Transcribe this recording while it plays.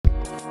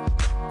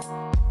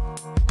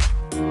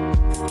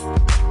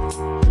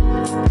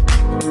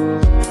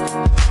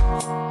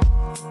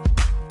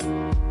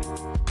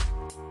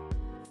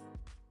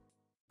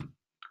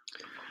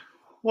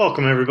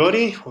Welcome,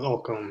 everybody.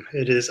 Welcome.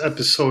 It is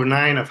episode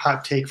 9 of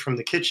Hot Take from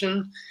the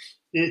Kitchen.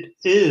 It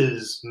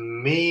is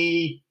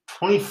May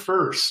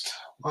 21st.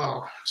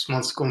 Wow, this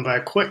month's going by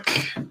quick.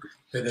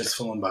 It is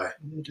flown by.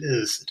 It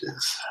is.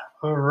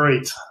 All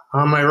right.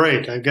 On my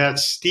right, I've got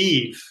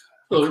Steve.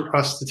 Hello.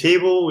 Across the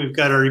table, we've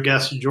got our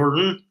guest,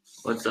 Jordan.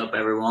 What's up,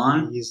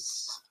 everyone?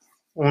 He's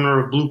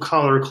owner of Blue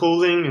Collar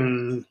Clothing,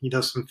 and he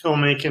does some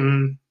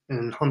filmmaking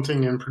and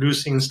hunting and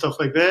producing and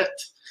stuff like that.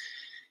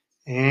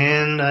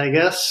 And I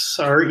guess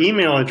our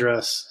email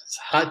address is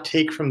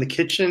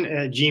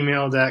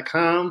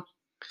hottakefromthekitchen@gmail.com.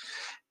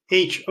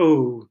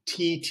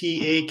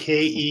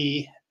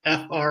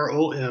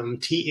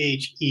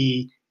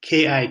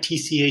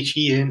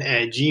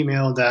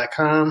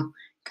 HOTTAKEFROMTHEKITCHEN@gmail.com. You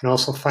can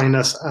also find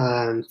us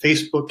on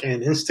Facebook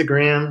and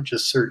Instagram.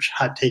 Just search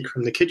Hot Take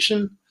from the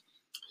Kitchen.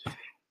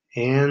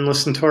 And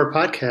listen to our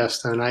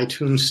podcast on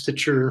iTunes,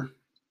 Stitcher,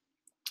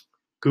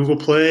 Google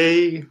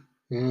Play,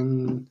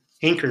 and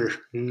Anchor,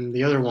 and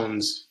the other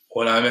ones.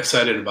 What I'm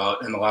excited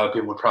about, and a lot of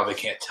people probably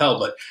can't tell,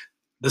 but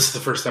this is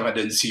the first time I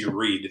didn't see you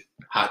read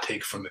Hot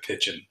Take from the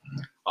Kitchen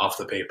off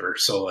the paper.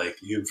 So,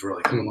 you've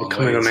really come a long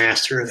Becoming ways. a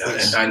master of In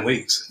this. 9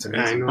 weeks. It's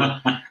amazing.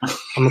 I know.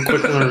 I'm a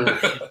quick learner.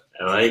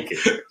 I like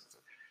it.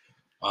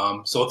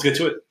 So let's get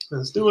to it.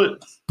 Let's do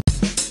it.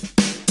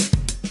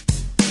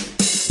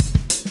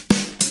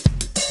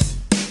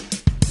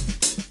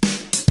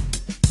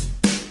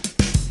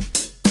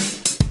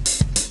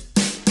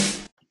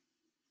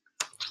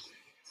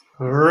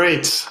 All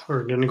right,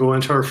 we're going to go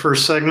into our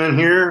first segment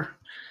here.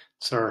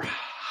 It's our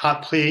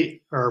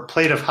plate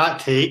of hot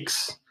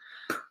takes.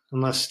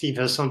 Unless Steve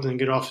has something to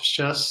get off his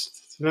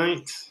chest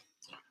tonight.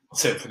 I'll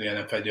save it for the end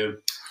if I do.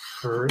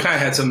 All right. Kind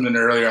of had something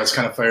earlier I was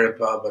kind of fired up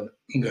about, but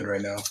I'm good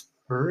right now.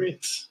 All right.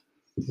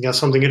 You got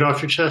something to get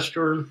off your chest,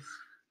 Jordan?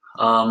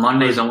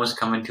 Monday's almost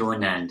coming to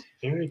an end.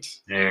 All right.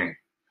 There.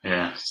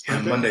 Yeah.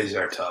 Yeah, Mondays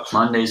are tough.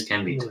 Mondays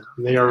can be tough.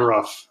 They are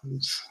rough.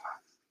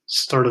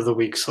 Start of the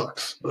week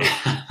sucks. But.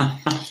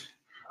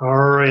 All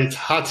right,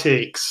 hot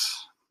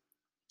takes.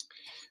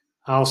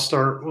 I'll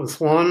start with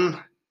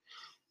one.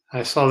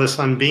 I saw this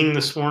on Bing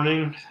this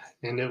morning,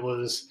 and it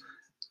was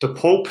the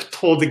Pope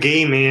told the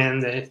gay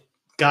man that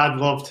God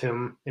loved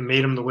him and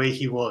made him the way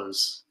he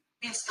was.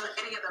 Any of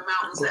the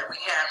mountains that we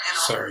have.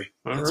 Sorry.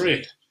 All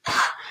right.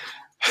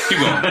 Keep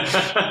going.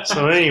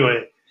 So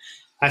anyway,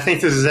 I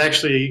think this is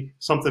actually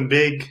something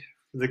big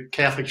for the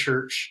Catholic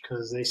Church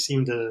because they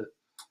seem to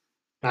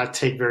not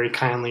take very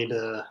kindly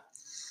to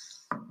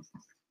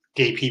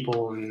gay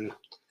people, and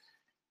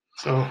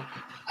so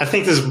I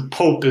think this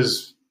Pope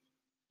is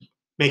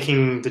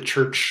making the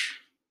church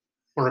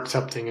more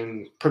accepting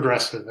and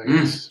progressive, I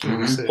guess.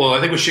 Mm-hmm. Well, I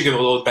think we should give a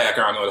little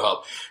background that would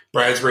help.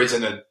 Brad's raised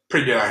in a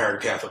pretty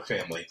diehard Catholic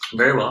family.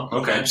 Very well.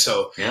 Okay.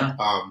 So, Yeah.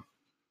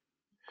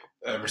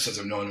 Ever since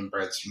I've known him,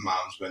 Brad's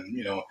mom's been,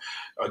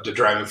 the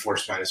driving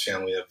force behind his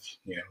family of,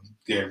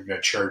 getting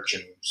a church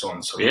and so on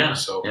and so Yeah. forth.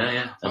 So,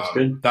 Yeah. That's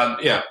good.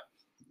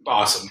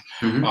 Awesome.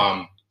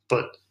 Mm-hmm.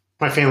 But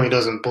my family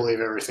doesn't believe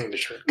everything the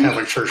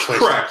Catholic Church likes.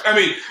 Correct. I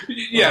mean,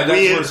 yeah,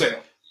 that's what I'm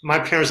saying. My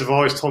parents have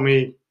always told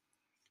me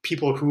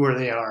people who are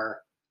they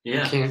are.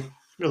 Yeah. You can't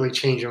really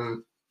change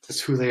them. That's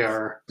who they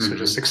are. So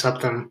just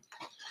accept them.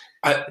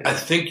 I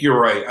think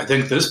you're right. I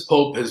think this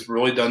Pope has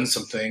really done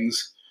some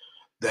things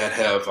that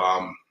have,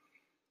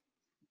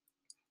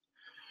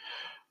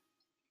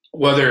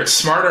 whether it's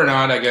smart or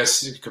not, I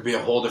guess it could be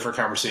a whole different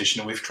conversation,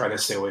 and we've tried to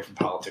stay away from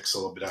politics a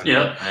little bit on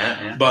here.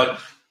 Yeah.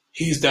 But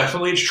he's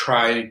definitely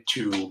tried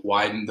to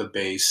widen the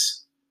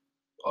base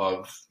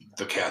of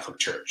the Catholic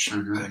Church.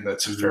 Mm-hmm. I think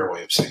that's a fair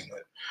way of saying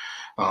it.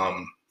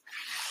 I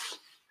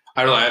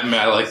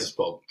like this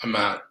Pope. I'm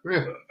not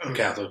a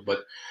Catholic,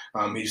 but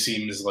he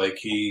seems like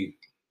he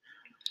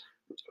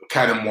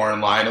kind of more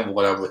in line of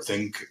what I would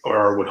think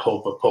or would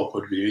hope a Pope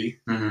would be.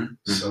 Mm-hmm.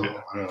 So,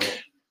 I don't know.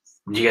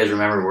 Do you guys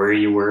remember where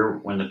you were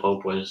when the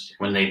Pope was,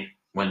 is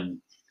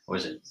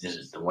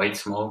it the White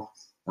Smoke?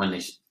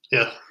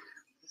 Yeah.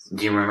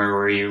 Do you remember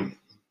where you?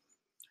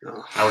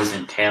 I was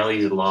in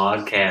Tally's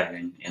Log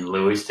Cabin in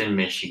Lewiston,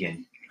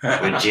 Michigan,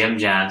 with Jim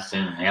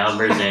Johnston and Al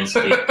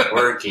Brzezinski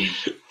working,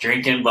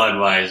 drinking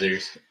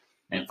Budweisers,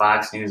 and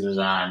Fox News was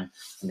on,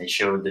 and they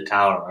showed the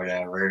tower or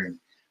whatever, and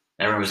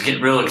everyone was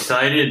getting real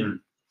excited, and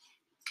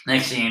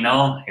next thing you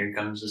know, here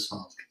comes the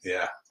smoke.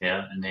 Yeah.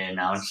 Yeah, and they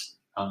announced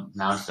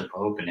the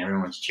Pope, and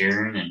everyone's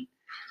cheering, and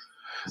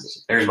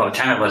there's about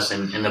 10 of us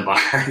in the bar.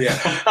 Yeah.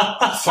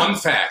 Fun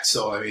fact.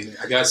 So, I mean,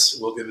 I guess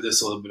we'll give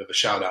this a little bit of a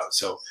shout out.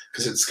 So,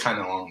 because it's kind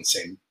of along the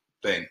same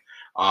thing.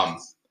 Our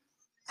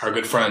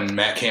good friend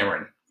Matt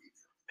Cameron,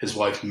 his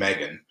wife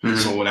Megan. Mm-hmm.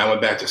 So when I went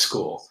back to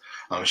school,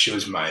 she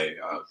was my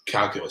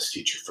calculus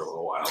teacher for a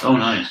little while. Oh,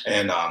 nice.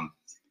 And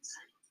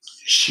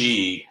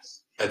she,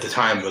 at the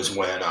time, was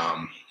when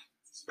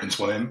Prince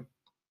William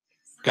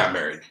got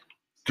married.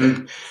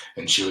 Mm-hmm.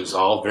 And she was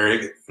all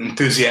very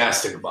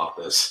enthusiastic about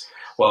this.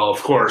 Well,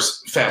 of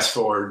course, fast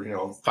forward,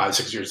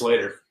 5-6 years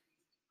later,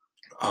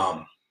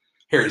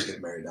 Harry's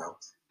getting married now.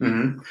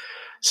 Mm-hmm.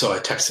 So I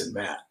texted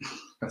Matt.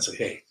 I said,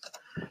 hey,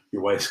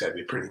 your wife's got to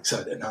be pretty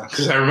excited now.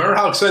 Because I remember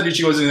how excited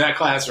she was in that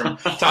classroom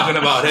talking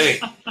about, hey,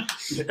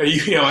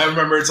 I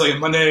remember it's like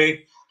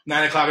Monday,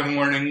 9 o'clock in the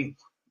morning,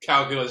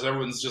 calculus,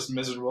 everyone's just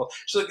miserable.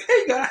 She's like,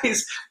 hey,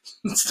 guys,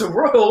 it's the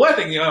royal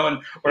wedding, and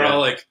we're all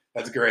like,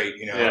 that's great,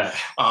 Yeah.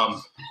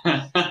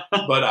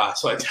 But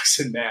so I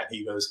texted Matt.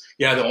 He goes,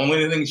 yeah, the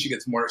only thing she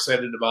gets more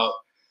excited about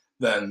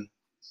than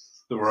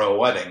the royal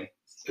wedding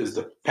is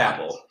the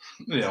papal,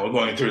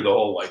 going through the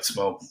whole white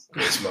smoke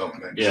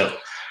thing. Yeah.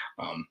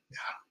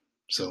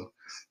 So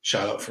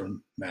shout out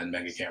from Matt and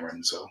Maggie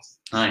Cameron. So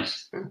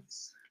Nice. All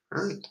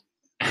right.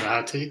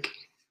 Hot take.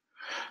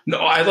 no,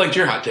 I liked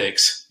your hot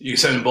takes. You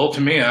send them both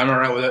to me. I'm all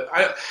right with it.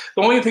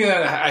 The only thing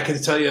that I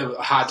could tell you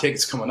hot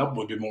takes coming up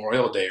would be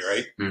Memorial Day,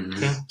 right?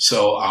 Mm-hmm.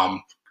 So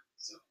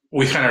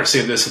we kind of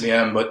saved this in the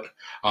end, but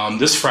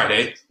this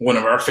Friday, one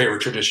of our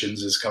favorite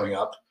traditions is coming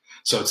up.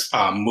 So it's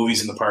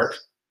movies in the park.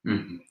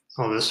 Mm-hmm.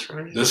 Oh, this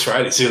Friday. This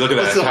Friday. See, look at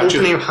that. That's the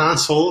opening of Han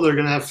Solo. They're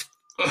gonna have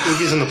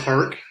movies in the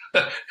park.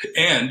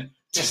 And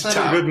That's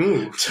not a good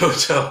move. See,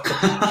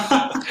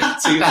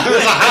 That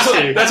was a hot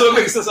take. that's what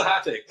makes this a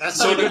hot take. That's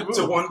so not a good move.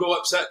 to one go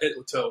upset,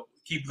 to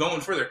keep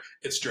going further,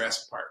 it's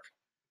Jurassic Park.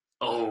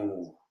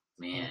 Oh,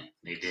 man,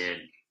 they did.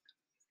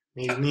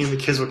 Maybe me and the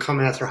kids would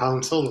come after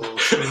Han Solo.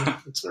 So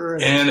it's all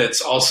right. And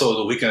it's also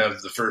the weekend of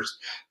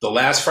the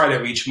last Friday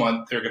of each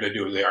month, they're going to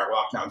do the Art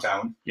Walk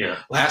downtown. Yeah.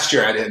 Last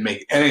year, I didn't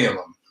make any of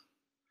them.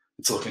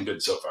 It's looking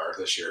good so far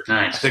this year.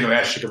 I Nice. think I'm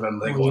actually going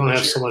to make we one don't this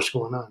have year. so much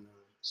going on.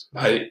 So.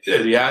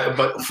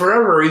 But for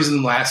whatever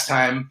reason, last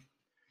time,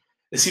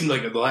 it seemed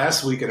like the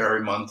last week of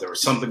every month, there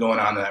was something going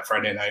on that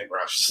Friday night where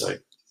I was just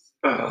like,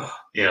 ugh.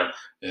 Yeah.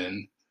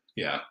 And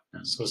yeah,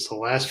 So it's the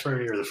last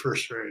Friday or the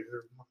first Friday?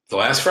 the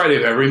last Friday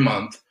of every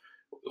month,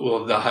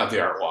 they'll have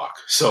the Art Walk.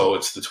 So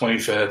it's the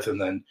 25th,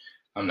 and then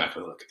I'm not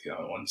going to look at the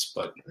other ones,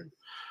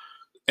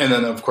 and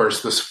then of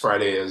course this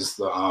Friday is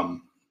the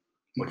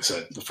like I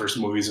said, the first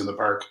movies in the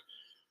park.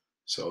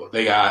 So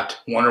they got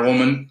Wonder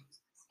Woman,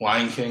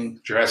 Lion King,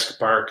 Jurassic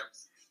Park.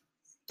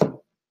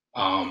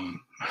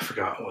 I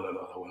forgot what the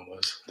other one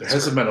was. There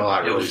hasn't been a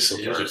lot released so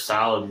It was far. a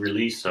solid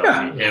release. So Yeah.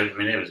 I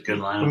mean, it was a good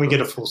lineup. When we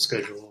get a full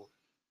schedule,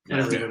 Yeah.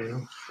 everybody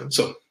knows.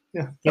 So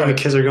Yeah, the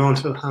kids are going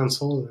to Han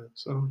Solo.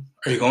 So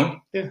are you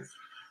going?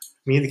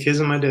 me, the kids,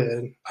 and my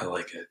dad, I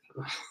like it.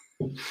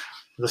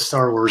 the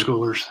Star Wars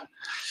goers.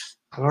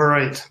 All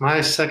right,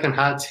 my second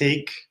hot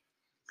take.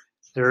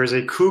 There is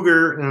a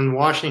cougar in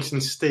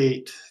Washington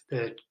State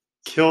that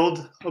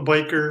killed a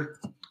biker,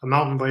 a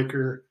mountain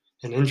biker,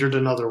 and injured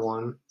another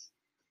one.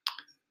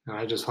 And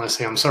I just want to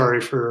say I'm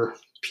sorry for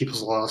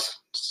people's loss.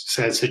 It's a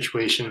sad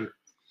situation.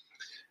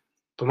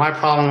 But my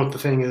problem with the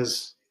thing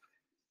is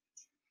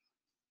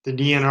the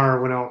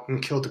DNR went out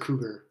and killed the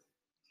cougar.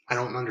 I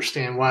don't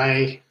understand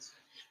why,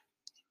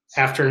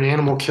 after an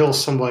animal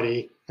kills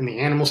somebody in the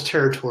animal's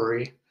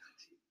territory,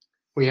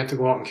 we have to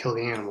go out and kill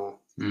the animal.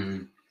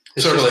 Mm-hmm.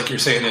 It's Sort of just- like you're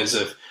saying is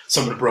if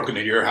someone broke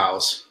into your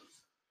house,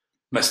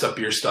 messed up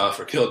your stuff,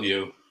 or killed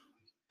you,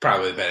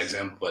 probably a bad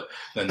example, but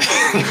then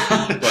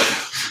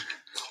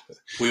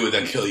we would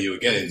then kill you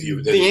again if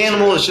you did. the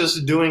animal is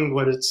just doing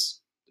what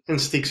its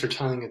instincts are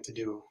telling it to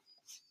do.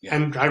 Yeah.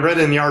 And I read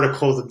in the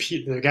article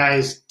the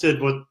guys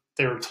did what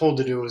they were told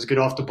to do, was get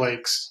off the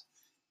bikes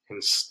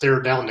and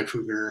stare down the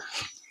cougar.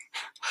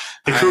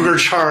 The cougar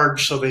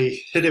charged, so they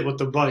hit it with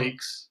the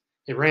bikes.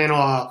 It ran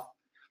off.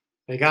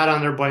 They got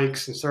on their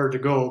bikes and started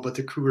to go, but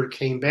the cougar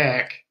came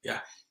back. Yeah.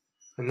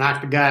 And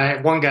knocked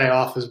one guy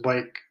off his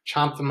bike,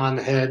 chomped him on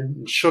the head,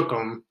 and shook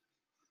him.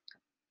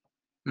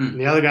 And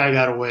the other guy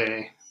got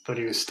away, but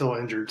he was still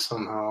injured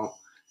somehow.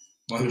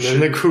 Well, And then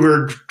the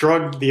cougar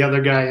drugged the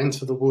other guy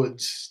into the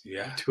woods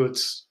yeah, to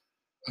its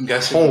I'm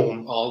guessing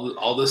home.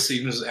 all this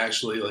seems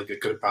actually like it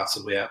could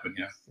possibly happen.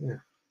 Yeah,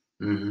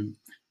 Mm-hmm.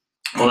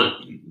 Well,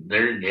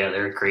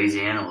 they're a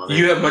crazy animal.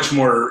 you have much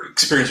more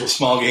experience with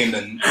small game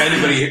than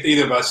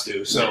either of us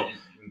do. So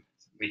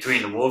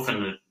between the wolf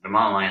and the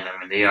mountain lion, I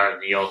mean, they are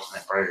the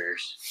ultimate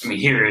predators. I mean,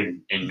 here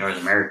in North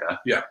America.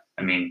 Yeah.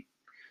 I mean,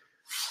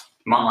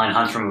 mountain lion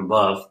hunts from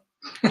above.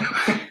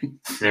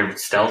 They're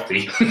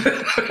stealthy.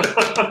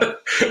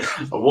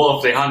 A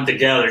wolf, they hunt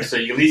together, so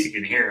at least you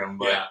can hear them.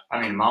 But Yeah.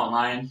 I mean, mountain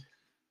lion,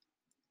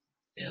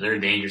 they're a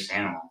dangerous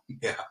animal.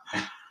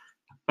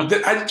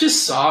 I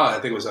just saw, I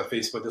think it was on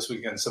Facebook this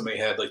weekend, somebody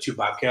had like 2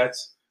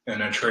 bobcats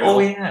in a trail. Oh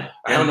yeah.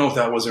 I don't know if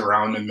that was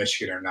around in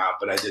Michigan or not,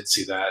 but I did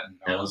see that, and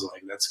I Yeah. was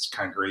like, that's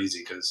kind of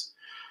crazy because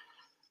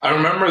I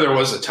remember there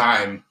was a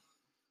time,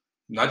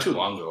 not too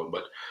long ago,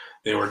 but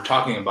they were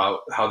talking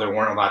about how there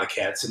weren't a lot of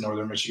cats in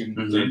northern Michigan,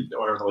 Mhm.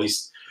 or at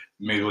least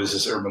maybe it was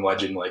this urban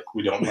legend, like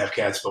we don't have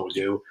cats, but we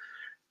do.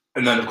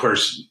 And then, of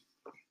course,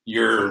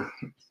 your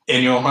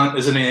annual hunt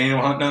is it an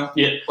annual hunt now?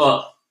 Yeah.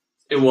 Well,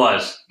 it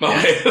was.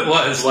 Okay, it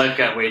was. His life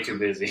got way too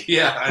busy.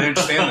 Yeah, I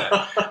understand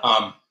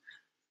that.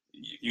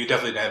 You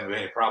definitely didn't have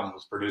any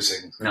problems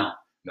producing. No.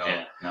 No.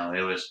 Yeah, no,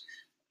 it was.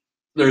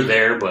 They're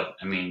there, but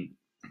I mean,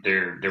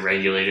 they're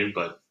regulated,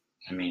 but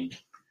I mean,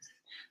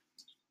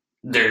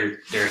 they're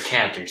a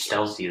cat. They're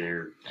stealthy.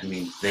 I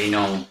mean, they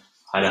know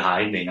how to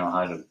hide. They know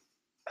how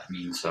I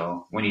mean,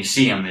 so when you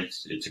see them,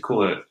 it's a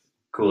cool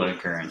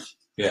occurrence.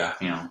 Yeah.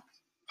 You know.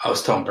 I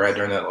was telling Brad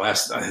during that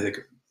last, I think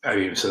I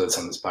even said this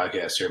on this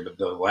podcast here, but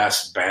the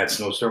last bad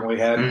snowstorm we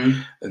had,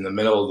 in the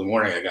middle of the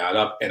morning, I got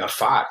up and a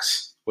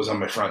fox was on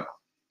my front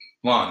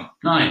lawn.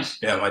 Nice.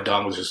 Yeah, my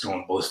dog was just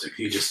going ballistic.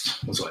 He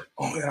just was like,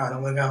 "Oh my god, oh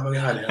my god, oh my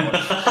god!"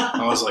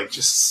 And I was like,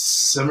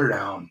 "Just simmer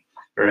down."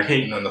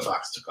 Right. And then the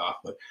fox took off,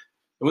 but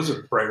it was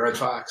a bright red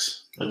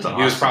fox. That's He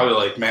was probably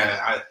like, "Man,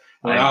 I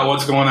don't know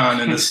what's going on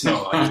in the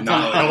snow. I did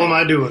not What am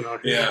I doing out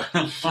here?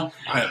 Yeah.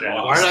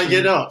 Why did I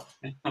get up?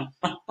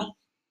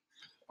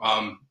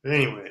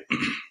 Anyway,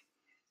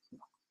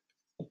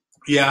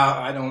 yeah,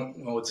 I don't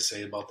know what to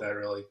say about that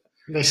really.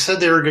 they said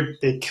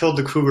they killed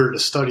the cougar to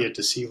study it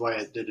to see why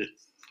it did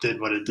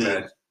what it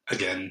did.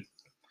 Again.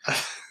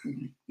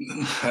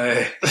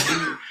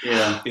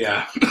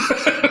 Yeah.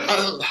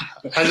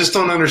 I just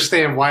don't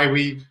understand why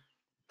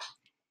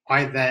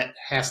that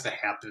has to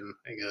happen,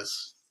 I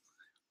guess.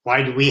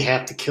 Why do we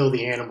have to kill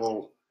the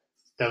animal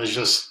that was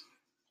just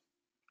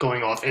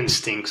going off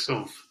instincts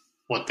of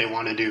what they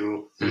want to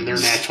do in their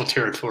natural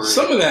territory?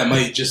 Some of that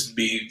might just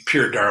be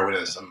pure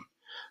Darwinism.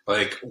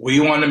 Like, we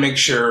want to make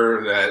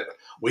sure that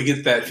we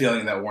get that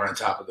feeling that we're on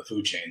top of the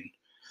food chain.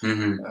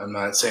 Mm-hmm. I'm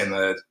not saying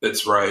that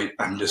it's right.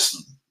 I'm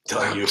just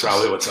telling you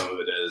probably what some of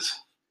it is.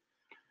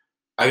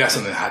 I got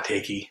something hot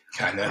takey,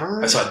 kind of.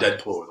 Right. I saw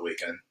Deadpool over the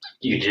weekend.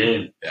 You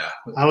did. Yeah.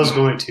 I was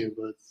going to,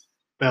 but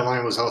that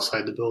line was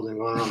outside the building,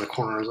 going around the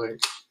corner. I was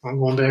like, I'm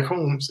going back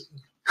home.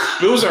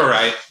 It was all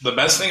right. The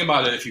best thing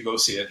about it, if you go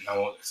see it, and I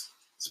won't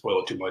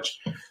spoil it too much,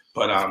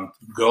 but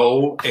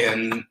go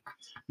and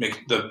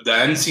make the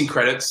end scene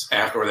credits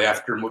or the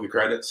after movie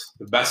credits,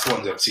 the best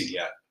ones I've seen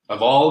yet.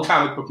 Of all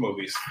comic book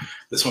movies,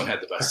 this one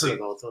had the I best heard scene.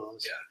 about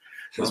those.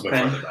 Yeah. It was by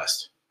far the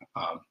best.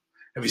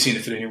 Have you seen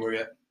it fit anywhere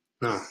yet?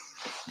 No,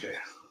 Okay.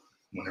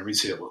 Whenever you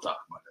see it, we'll talk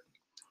about it.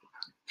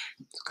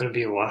 it's going to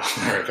be a while.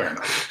 All right, fair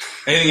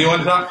enough. Anything you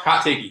want to talk?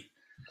 Hot takey.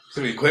 It's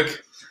going to be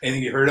quick.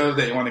 Anything you heard of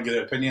that you want to get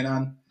an opinion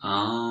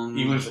on?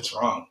 Even if it's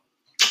wrong.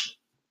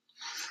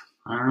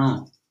 I don't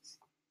know.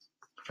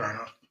 Fair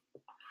enough.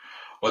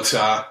 Let's,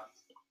 I'll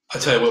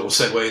tell you what, we'll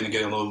segue in and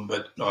get a little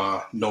bit,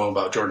 knowing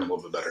about Jordan a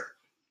little bit better.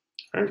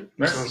 All right.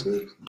 Right. Sounds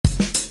good.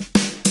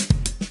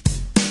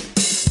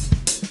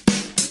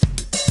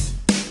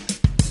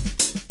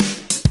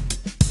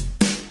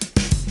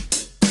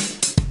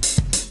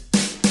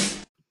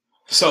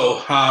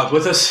 So,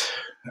 with us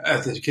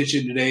at the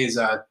kitchen today is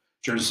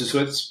Jordan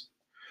Suswitz.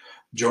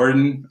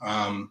 Jordan,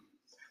 Jordan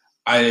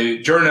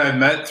and I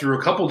met through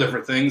a couple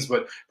different things,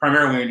 but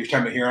primarily when your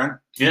time at Huron.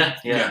 Yeah.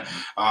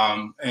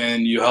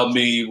 And you helped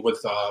me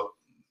with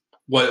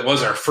what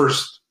was our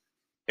first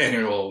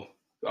annual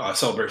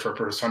Celebrate for a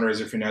Purpose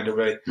fundraiser for United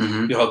Way.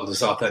 Mm-hmm. You helped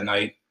us out that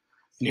night.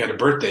 And you had a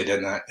birthday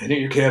that night. Didn't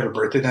your kid have a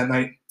birthday that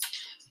night?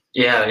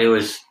 Yeah, there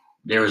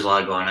was a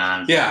lot going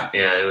on. Yeah.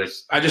 Yeah, it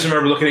was. I just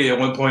remember looking at you at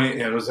one point,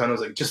 and I was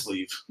like, just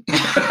leave.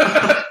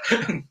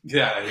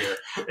 Get out of here.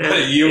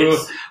 You were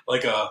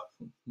like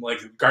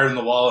guarding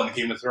the wall in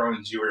Game of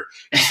Thrones. You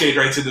stayed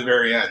right to the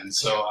very end.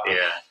 So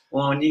yeah.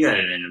 Well, when you got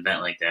an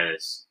event like that,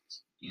 it's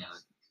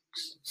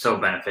so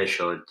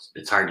beneficial.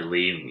 It's hard to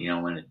leave.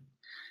 When it.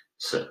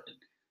 So.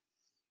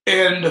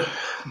 And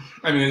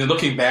I mean,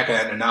 looking back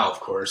at it now,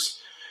 of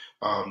course,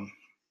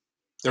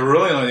 there were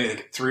really only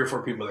like 3 or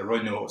 4 people that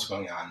really knew what was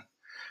going on.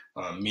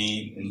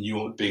 Me and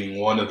you being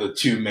one of the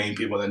 2 main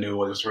people that knew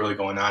what was really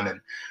going on. And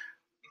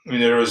I mean,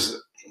 there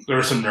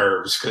were some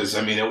nerves because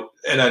I mean, it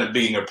ended up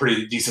being a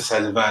pretty decent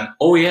sized event.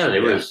 Oh yeah,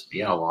 there was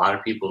a lot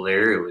of people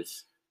there. It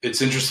was.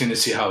 It's interesting to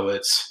see how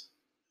it's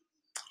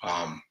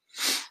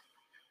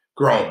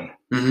grown.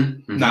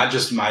 Mm-hmm. Not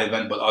just my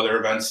event, but other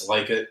events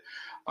like it.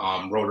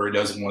 Rotary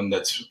does one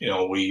that's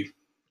we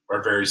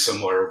are very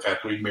similar. In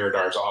fact, we mirrored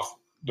ours off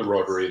the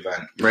Rotary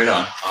event. Right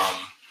on.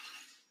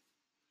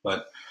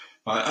 But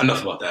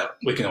enough about that.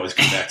 We can always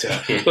come back to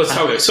that. Yeah. Let's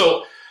talk about it.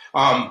 So,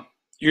 are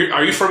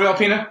you from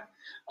Alpena?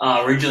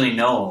 Originally,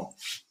 no.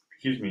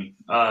 Excuse me.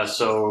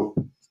 So,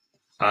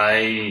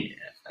 I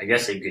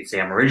guess you could say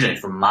I'm originally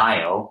from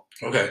Mayo.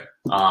 Okay.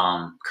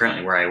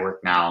 Currently where I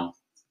work now.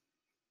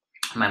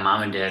 My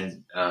mom and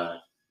dad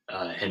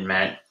had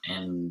met,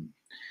 and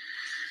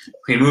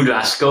we moved to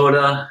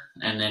Ascota,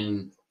 and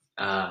then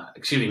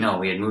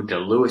we had moved to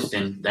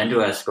Lewiston, then to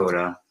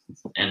Ascota,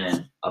 and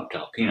then up to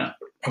Alpena.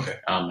 Okay.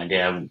 My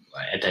dad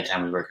at that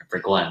time was working for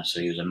Glenn's, so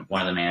he was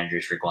one of the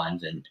managers for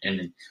Glenn's, and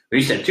then we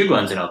used to have 2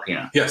 Glenn's in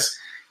Alpena. Yes.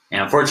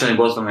 And unfortunately,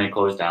 both of them had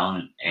closed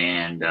down,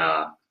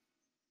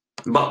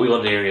 but we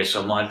loved the area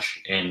so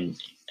much,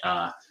 and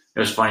it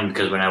was funny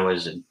because when I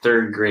was in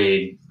 3rd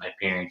grade, my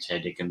parents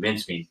had to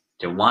convince me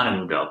to want to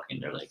move to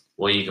Alpena. They're like,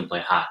 "Well, you can play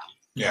hockey."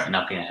 Yeah. And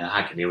Alpena had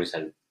hockey. They always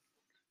had,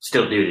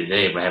 still do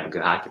today, but have a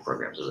good hockey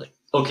program. So I was like,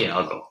 "Okay,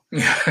 I'll go."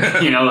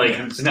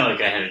 It's not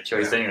like I had a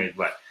choice anyways.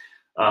 But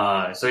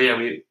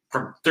we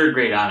from 3rd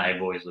grade on,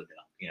 I've always lived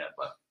in Alpena.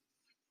 But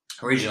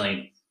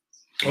originally,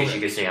 I guess you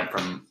could say I'm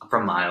from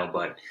Mayo,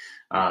 but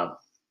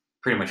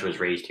pretty much was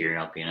raised here in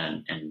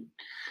Alpena, and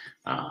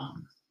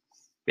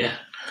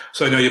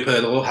So I know you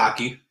played a little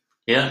hockey.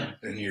 Yeah.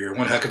 and you're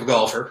one heck of a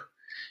golfer.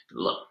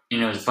 You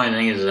know, the funny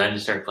thing is I didn't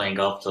start playing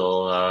golf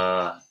till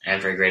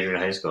after I graduated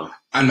high school.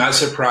 I'm not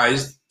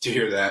surprised to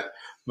hear that,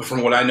 but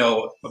from what I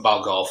know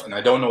about golf, and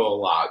I don't know a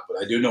lot,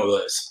 but I do know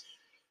this: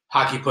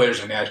 hockey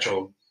players are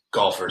natural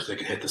golfers. They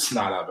can hit the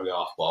snot out of a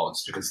golf ball.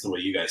 It's because of the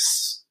way you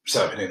guys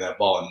set up hitting that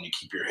ball, and you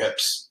keep your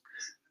hips.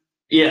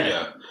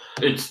 Yeah.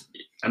 It's.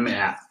 I mean,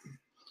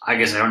 I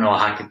guess I don't know a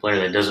hockey player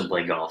that doesn't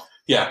play golf.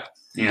 Yeah.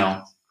 You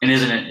know, and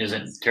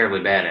isn't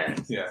terribly bad at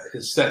it. Yeah,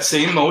 it's that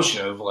same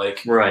motion of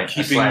like Right.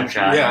 keeping. A slap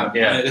shot.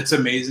 Yeah, it's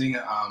amazing.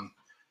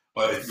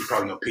 Well, you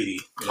probably know Petey.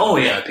 You know, Oh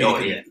yeah. Petey Oh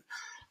can- yeah.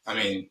 I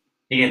mean,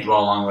 He gets the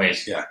ball a long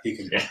ways. yeah, he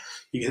can. Yeah.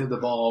 He can hit the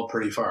ball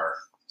pretty far.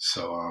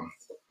 So,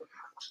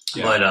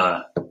 yeah.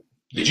 But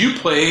Did you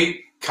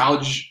play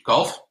college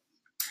golf?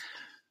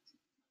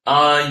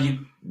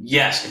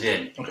 yes, I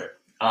did. Okay.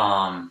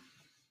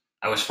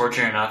 I was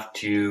fortunate enough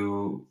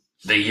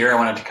the year I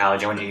went out to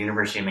college, I went to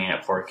University of Maine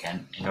at Fort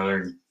Kent. In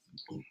northern,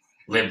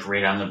 lived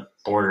right on the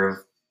border of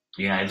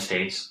the United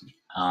States.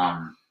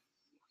 The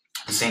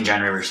St.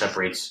 John River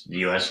separates the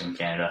U.S. and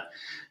Canada.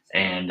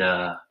 And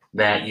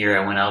that year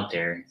I went out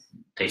there,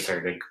 they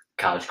started a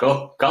college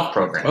golf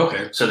program.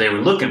 Okay. So they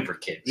were looking for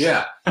kids.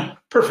 Yeah.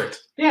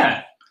 Perfect.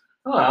 Yeah.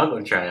 Oh, I'll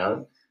go try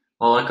out.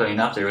 Well, luckily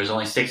enough, there was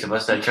only 6 of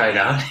us that tried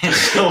out, and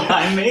so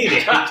I made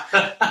it.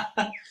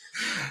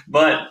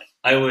 But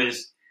I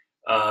was,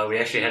 we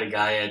actually had a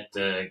guy at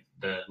the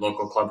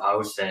local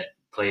clubhouse that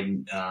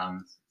played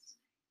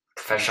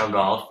professional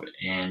golf,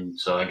 and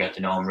so I got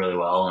to know him really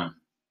well, and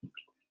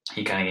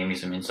he kind of gave me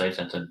some insights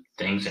into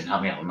things and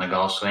helped me out with my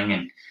golf swing,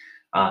 and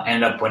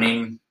ended up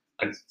winning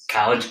a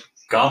college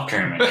golf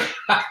tournament.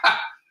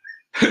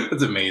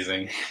 That's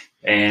amazing.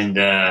 And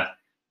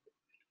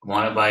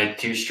won it by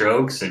 2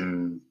 strokes,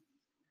 and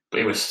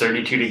it was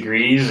 32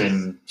 degrees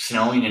and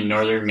snowing in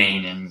northern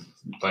Maine.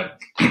 But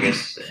I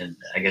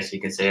guess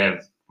you could say I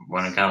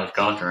won a college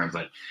golf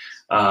tournament.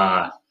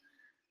 But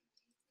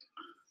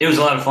it was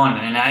a lot of fun,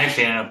 and I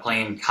actually ended up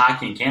playing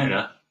hockey in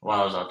Canada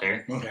while I was out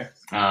there. Okay.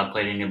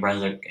 Played in New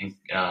Brunswick, and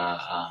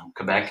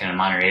Quebec, and a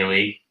Monterey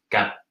League.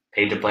 Got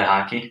paid to play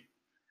hockey.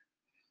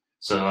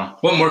 So.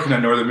 What more can a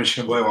Northern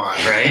Michigan boy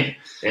want? Right?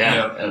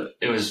 Yeah.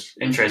 It was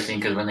interesting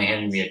because when they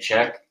handed me a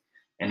check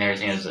and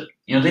everything, it was like,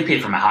 they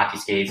paid for my hockey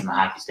skates and my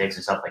hockey sticks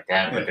and stuff like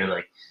that. But they're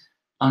like,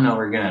 oh no,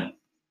 we're going to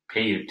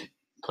pay you to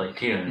play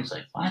too. And it's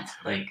like, what?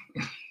 Like,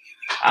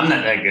 I'm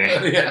not that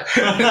good.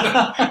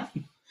 Yeah.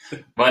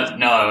 But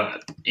no,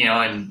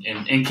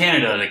 in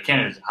Canada,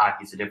 Canada's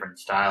hockey's a different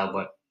style,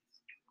 but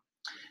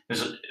it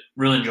was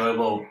really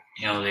enjoyable.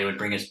 They would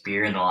bring us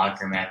beer in the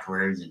locker room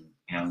afterwards, and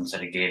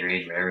instead of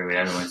Gatorade, whatever,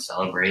 everyone would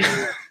celebrate.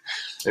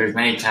 There's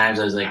many times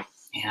I was like,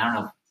 man, I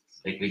don't know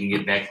if we can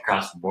get back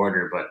across the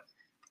border, but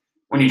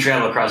when you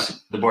travel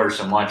across the border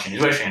so much, and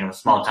especially in a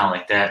small town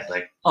like that,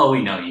 like, oh,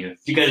 we know you. Did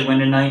you guys win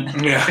tonight?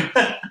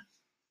 Yeah.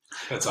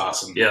 That's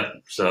awesome. Yeah.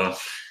 So,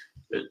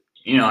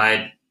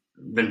 I've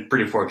been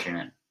pretty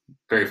fortunate.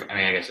 Very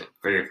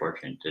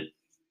fortunate to,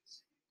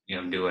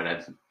 do what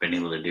I've been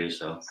able to do.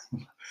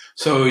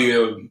 So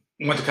you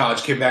went to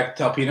college, came back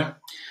to Alpena?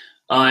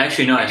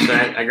 Actually, no.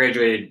 I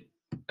graduated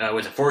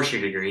with a forestry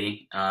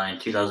degree in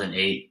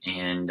 2008,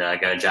 and I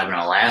got a job in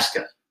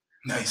Alaska.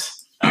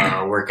 Nice.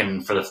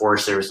 Working for the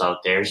Forest Service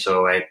out there.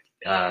 So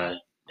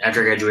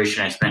after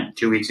graduation, I spent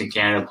 2 weeks in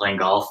Canada playing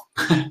golf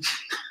with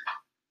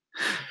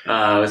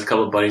a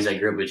couple of buddies I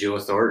grew up with, Joe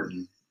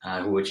Thornton,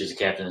 which is the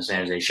captain of the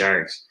San Jose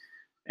Sharks.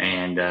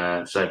 And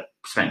so I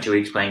spent 2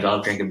 weeks playing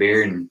golf, drinking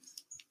beer, and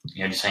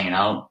just hanging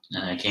out.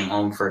 And I came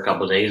home for a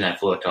couple of days, and I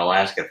flew out to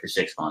Alaska for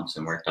 6 months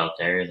and worked out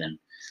there. Then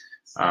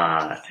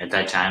at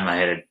that time, I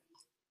had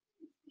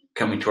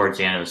coming towards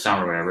the end of the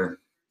summer, whatever,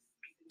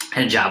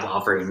 had a job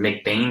offer in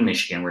McBain,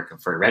 Michigan, working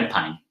for a red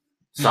pine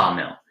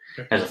sawmill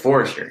as a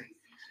forester.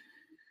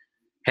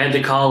 Had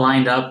the call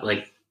lined up,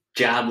 like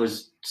job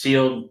was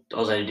sealed.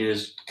 All I had to do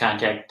is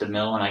contact the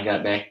mill when I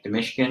got back to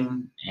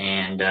Michigan.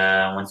 And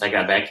once I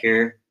got back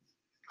here,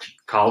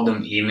 called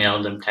them,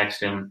 emailed them, texted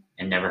them,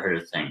 and never heard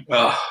a thing.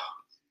 Oh.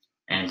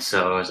 And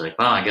so I was like,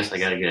 well, I guess I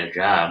got to get a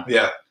job.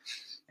 Yeah.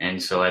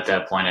 And so at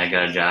that point, I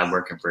got a job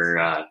working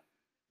for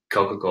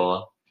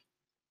Coca-Cola.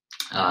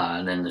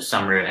 And then the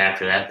summer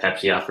after that,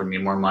 Pepsi offered me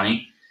more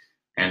money.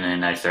 And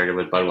then I started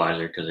with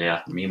Budweiser because they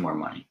offered me more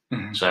money.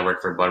 Mm-hmm. So I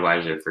worked for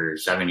Budweiser for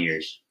 7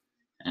 years.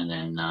 And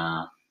then,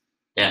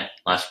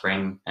 last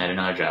spring, I had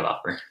another job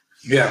offer.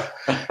 Yeah.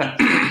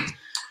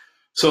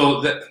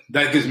 So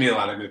that gives me a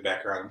lot of good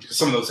background because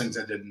some of those things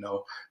I didn't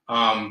know.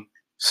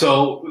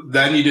 So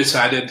then you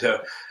decided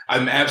to.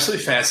 I'm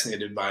absolutely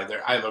fascinated by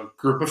there. I have a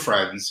group of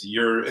friends.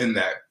 You're in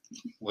that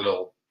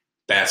little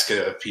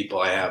basket of people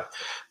I have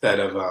that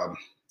have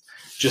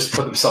just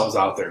put themselves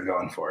out there and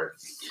gone for it.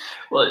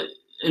 Well,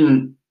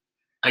 and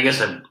I guess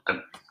I've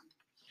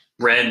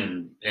read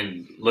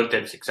and looked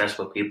at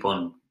successful people,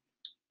 and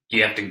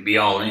you have to be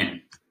all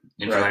in.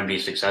 If you want to be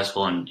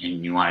successful and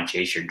you want to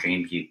chase your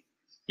dreams,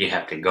 you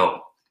have to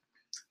go.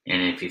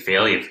 And if you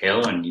fail,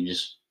 and you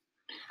just.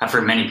 I've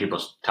heard many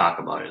people talk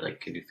about it.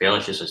 Like if you fail,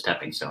 it's just a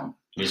stepping stone.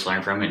 You just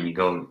learn from it and you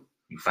go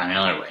you find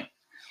another way.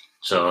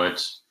 So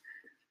that's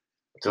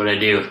what I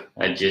do.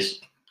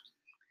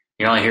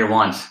 You only hear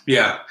once.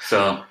 Yeah.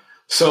 So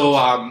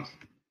I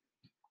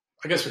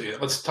guess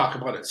let's talk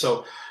about it.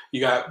 So you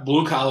got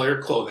Blue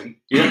Collar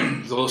Clothing. Yeah.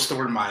 There's a little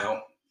store in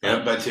Mile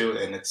I've been to,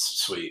 and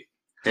it's sweet.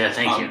 yeah,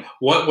 thank you.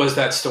 What was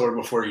that store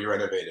before you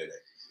renovated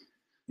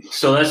it?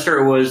 So that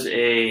store was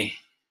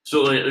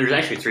so there's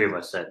actually 3 of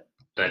us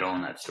that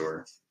own that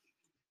store.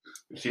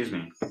 Excuse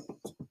me.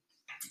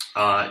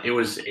 It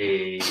was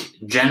a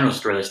general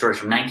store. The store is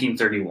from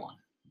 1931.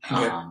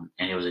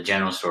 And it was a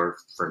general store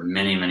for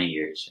many, many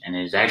years. And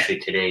it is actually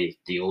today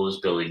the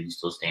oldest building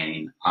still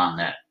standing on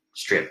that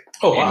strip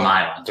in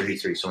Mile on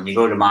 33. So when you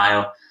go to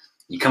Mile,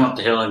 you come up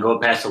the hill and go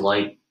past the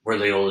light. We're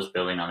the oldest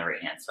building on the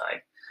right-hand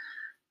side.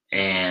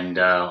 And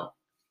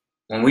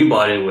when we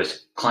bought it, it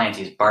was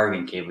Clancy's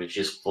Bargain Cave. It was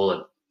just full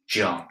of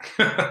junk.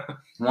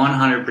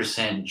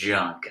 100%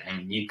 junk. I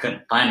mean, you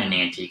couldn't find an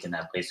antique in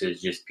that place. It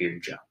was just pure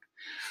junk.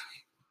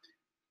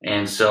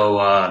 And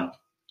so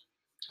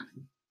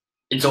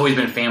it's always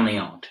been family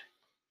owned.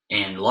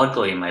 And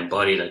luckily, my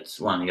buddy, that's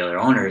one of the other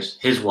owners,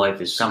 his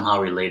wife is somehow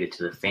related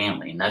to the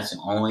family. And that's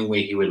the only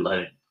way he would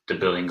let the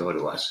building go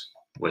to us,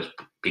 was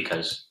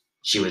because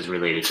she was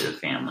related to the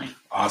family.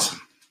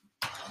 Awesome.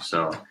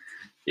 So,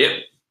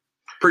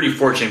 pretty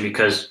fortunate,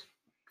 because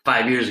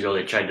 5 years ago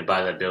they tried to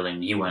buy that building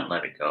and he wouldn't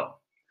let it go.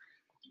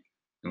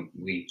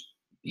 If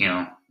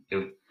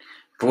it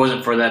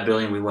wasn't for that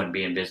building, we wouldn't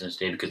be in business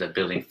today, because that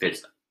building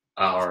fits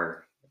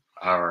our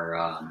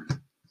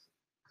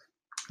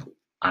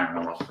I don't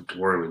know what the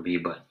word would be,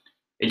 but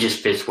it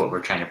just fits what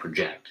we're trying to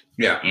project.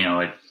 Yeah.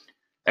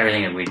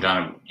 Everything that we've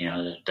done,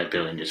 that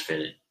building just fit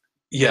it.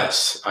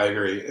 Yes, I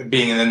agree.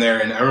 Being in there,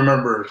 and I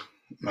remember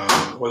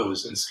whether it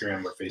was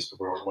Instagram or Facebook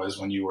or what it was,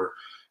 when you were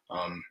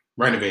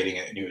renovating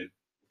it, and you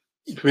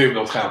would be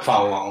able to kind of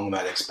follow along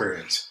that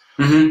experience.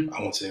 Mm-hmm. I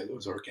won't say it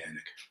was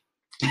organic.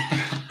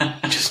 I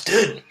just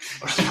did.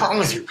 What's wrong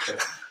with you?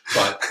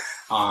 But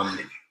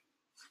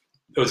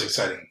it was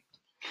exciting.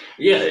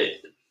 Yeah.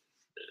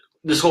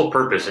 This whole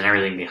purpose and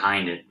everything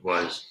behind it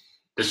was,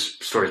 this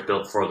store is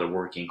built for the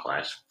working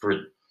class, for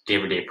the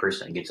everyday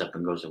person that gets up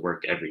and goes to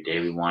work every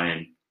day. We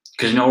wanted,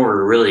 because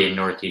nowhere really in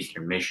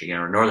northeastern Michigan,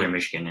 or northern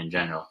Michigan in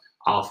general,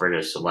 offered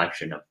a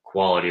selection of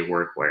quality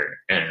workwear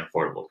at an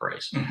affordable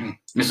price. Mm-hmm.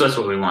 And so that's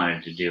what we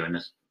wanted to do. And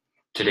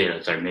today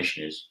that's our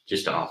mission, is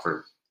just to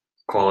offer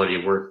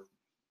quality work,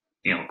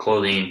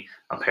 clothing,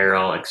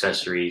 apparel,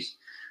 accessories,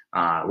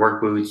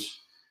 work boots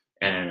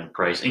at a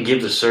price, and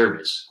give the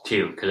service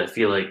too. Because I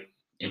feel like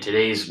in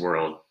today's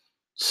world,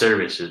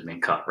 service has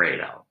been cut right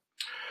out.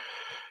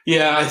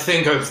 Yeah, I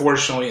think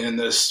unfortunately in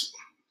this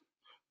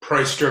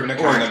price-driven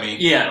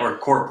economy, or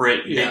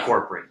corporate, big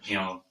corporate,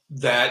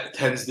 that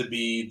tends to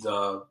be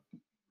to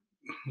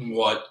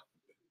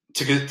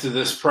get to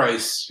this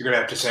price, you're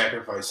gonna have to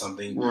sacrifice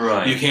something.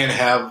 Right. You can't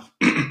have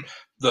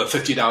the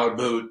 $50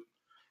 boot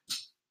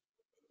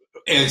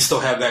and still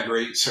have that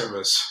great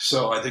service.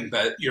 So I think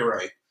that you're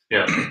right.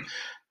 Yeah.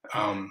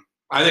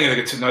 I think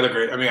it's another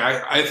great. I mean,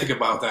 I think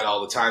about that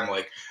all the time.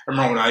 Like, I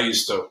remember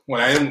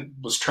when I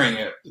was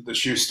training at the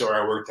shoe store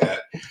I worked at,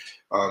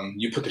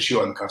 you put the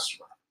shoe on the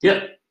customer.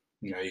 Yeah.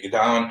 You get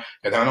down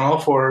on all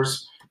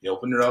fours, you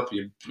open it up,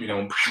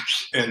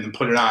 and then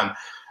put it on.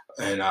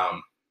 And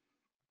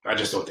I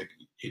just don't think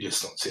you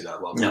just don't see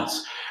that level. No.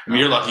 I mean,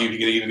 you're lucky you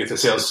even get the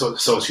sales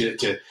associate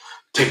to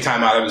take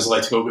time out of his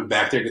life to go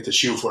back there and get the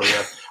shoe for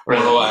you, or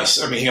less.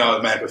 I mean, he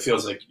automatically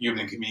feels like you've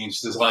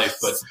inconvenienced his life,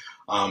 but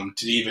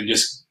to even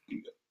just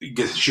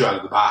get the shoe out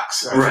of the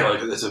box, I feel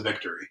like it's a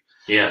victory.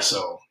 Yeah.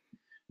 So,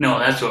 no,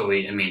 that's what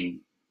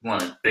one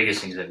of the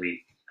biggest things that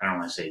I don't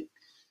want to say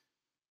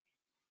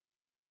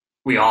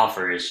we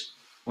offer is,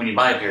 when you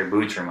buy a pair of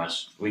boots from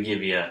us, we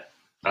give you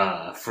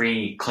a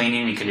free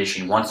cleaning and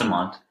conditioning once a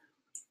month,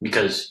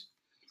 because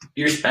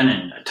you're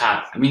spending a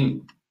top. I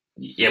mean,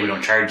 we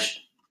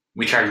charge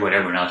what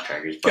everyone else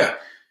charges, but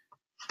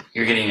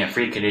you're getting a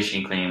free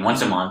conditioning cleaning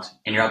once a month,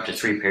 and you're up to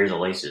 3 pairs of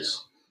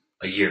laces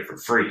a year for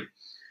free.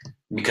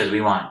 Because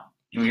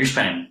you're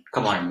spending a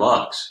couple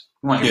 $100.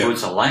 We want your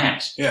boots to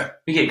last. Yeah.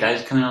 We get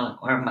guys coming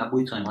out like, my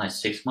boots only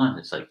last 6 months.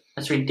 It's like,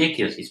 that's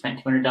ridiculous. You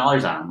spent $200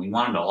 on them. We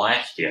want them to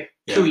last you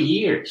 2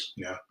 years.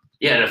 Yeah.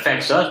 Yeah, it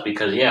affects us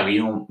because,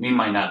 we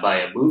might not buy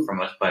a boot from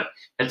us, but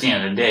at the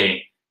end of the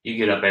day, you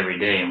get up every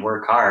day and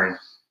work hard.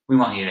 We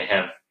want you to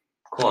have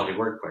quality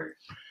workwear.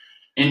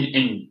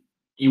 And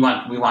we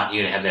want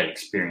you to have that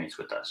experience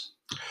with us.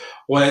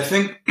 Well, I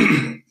think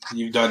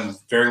you've done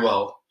very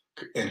well,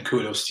 and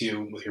kudos to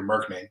you with your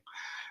marketing,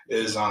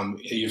 is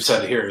you've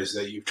said here is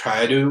that you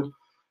try to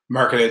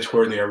market it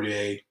toward the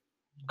everyday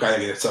guy that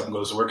gets up and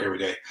goes to work every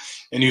day.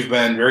 And you've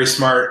been very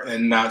smart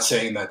in not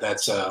saying that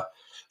that's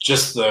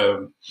just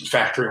the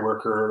factory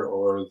worker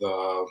or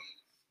the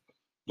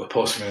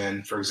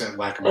postman, for example,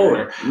 lack of a better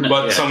word,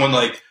 but someone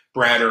like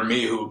Brad or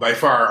me, who by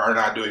far are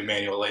not doing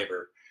manual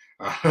labor.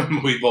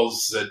 We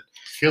both said,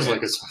 feels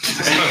like it's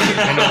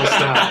I know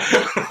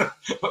it's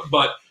not.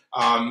 But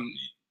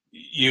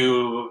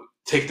you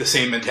take the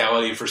same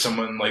mentality for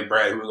someone like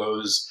Brad, who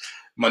goes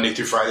Monday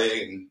through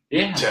Friday and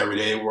Yeah. to every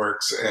day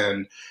works.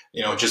 And,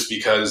 just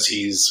because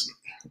he's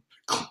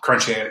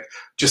crunching it,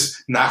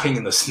 just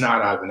knocking the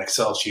snot out of an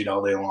Excel sheet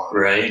all day long.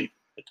 Right.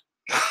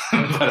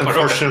 but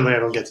Unfortunately, I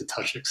don't get to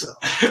touch Excel.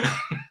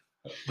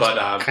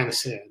 But Kind of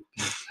sad.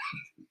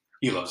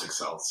 he loves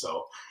Excel.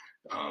 So,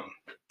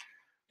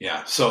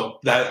 so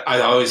that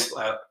I always,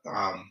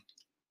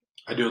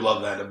 I do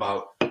love that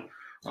about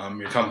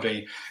your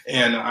company.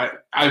 And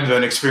I've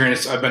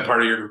been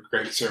part of your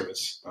great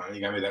service.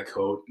 You got me that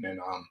coat, and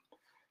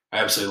I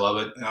absolutely love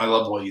it. And I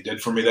love what you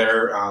did for me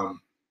there.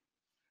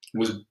 It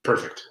was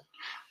perfect.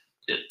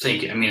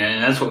 Thank you. I mean,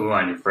 and that's what we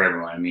want to do for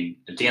everyone. I mean,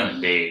 at the end of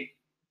the day,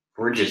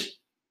 we're just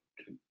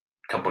a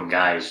couple of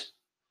guys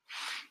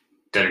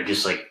that are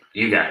just like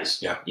you guys.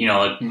 Yeah.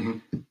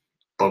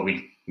 But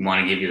we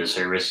want to give you the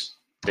service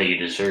that you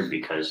deserve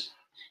because,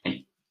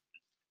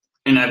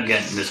 and I'm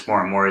getting this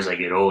more and more as I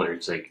get older.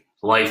 It's like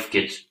life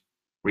gets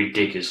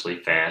ridiculously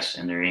fast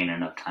and there ain't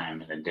enough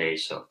time in the day.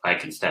 So if I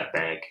can step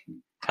back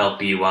and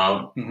help you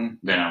out,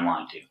 then I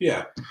want to.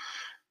 Yeah.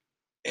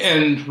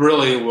 And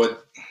really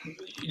what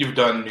you've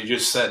done, you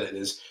just said it,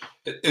 is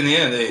in the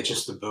end of the day, it's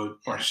just a boot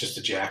or it's just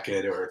a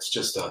jacket or it's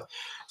just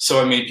so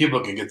I mean,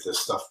 people can get this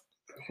stuff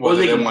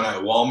whether they want it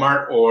at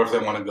Walmart or if they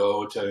want to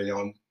go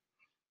to,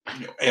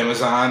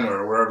 Amazon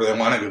or wherever they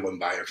want to go and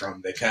buy it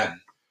from, they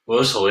can. Well,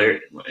 it's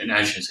hilarious, and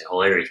I shouldn't say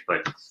hilarious,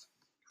 but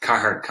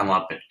Carhartt come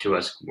up to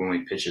us when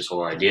we pitched this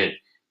whole idea.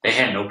 They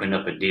hadn't opened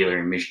up a dealer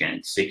in Michigan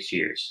in 6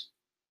 years.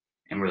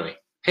 And we're like,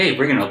 hey,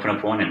 we're going to open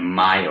up one in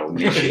Mayo,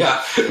 Michigan.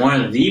 Yeah. One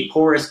of the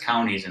poorest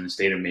counties in the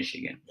state of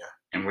Michigan. Yeah.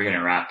 And we're going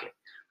to rock it.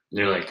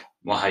 They're like,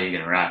 well, how are you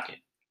going to rock it?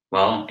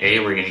 Well, A,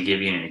 we're going to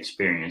give you an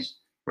experience.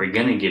 We're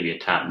going to give you a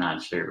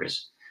top-notch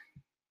service.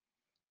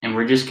 And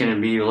we're just going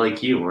to be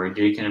like you. We're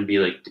just going to be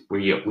like,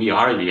 we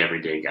are the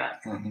everyday guy.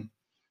 Mm-hmm.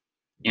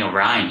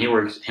 Ryan,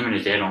 him and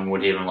his dad own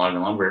Woodhaven Log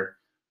and Lumber.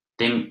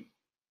 They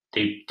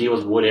deal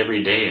with wood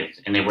every day,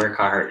 and they wear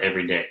Carhartt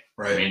every day.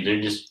 Right. I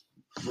mean,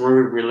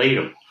 we're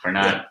relatable. We're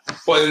not. Yeah.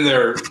 Well,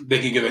 and they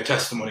can give a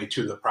testimony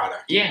to the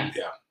product. Yeah.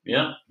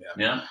 Yeah.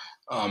 Yeah.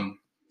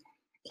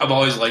 I've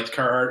always liked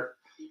Carhartt.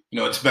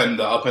 It's been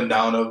the up and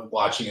down of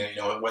watching it.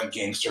 It went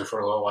gangster for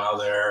a little while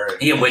there.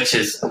 And, which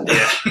is kind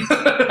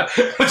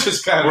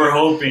of. We're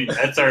hoping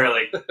that's our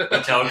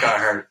tell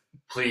Carhartt,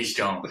 please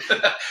don't.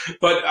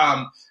 But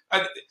I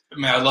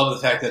love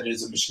the fact that it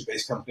is a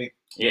Michigan-based company.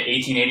 Yeah,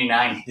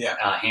 1889.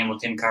 Yeah.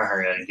 Hamilton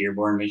Carhartt out of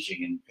Dearborn,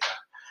 Michigan. Yeah.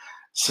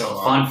 So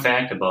fun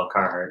fact about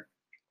Carhartt,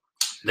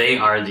 they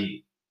are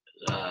the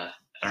I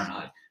don't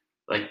know,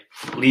 like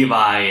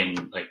Levi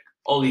and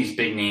all these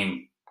big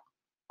name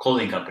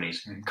clothing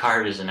companies.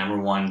 Carhartt is the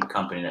 #1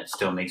 company that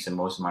still makes the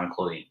most amount of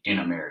clothing in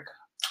America.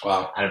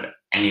 Wow. Out of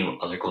any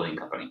other clothing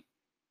company.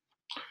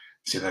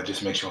 See, that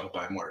just makes you want to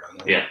buy more,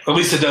 doesn't it? Yeah. At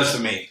least it does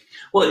to me.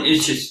 Well,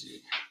 it's just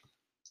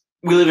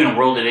we live in a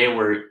world today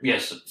where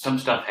yes, some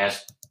stuff it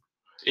has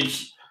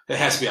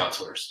to be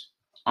outsourced.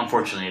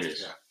 Unfortunately, it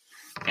is. Yeah.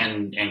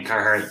 And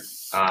Carhartt,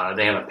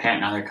 they have a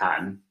patent on their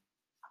cotton.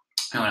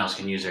 No one else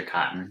can use their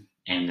cotton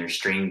and their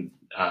string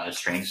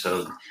strength.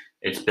 So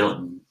it's built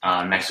in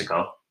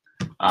Mexico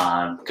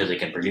because they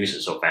can produce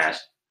it so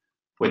fast.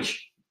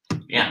 Which,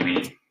 yeah, I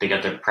mean, they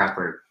got the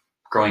proper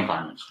growing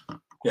climates.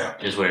 Yeah,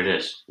 is what it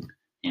is.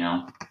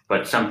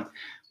 But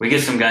we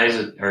get some guys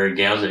or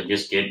gals that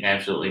just get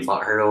absolutely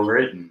butthurt over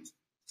it, and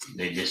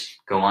they just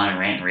go on and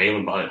rant and rave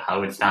about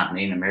how it's not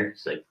made in America.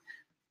 It's like,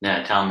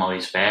 yeah, tell them all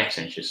these facts,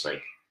 and it's just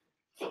like,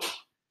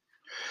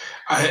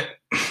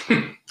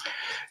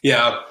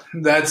 yeah,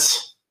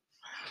 that's,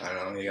 I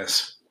don't know, I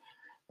guess,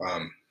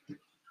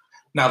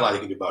 not a lot you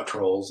can do about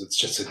trolls. It's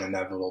just an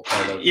inevitable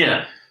part of it.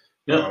 Yeah.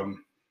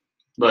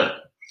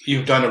 But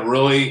you've done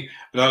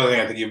another thing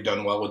I think you've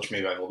done well, which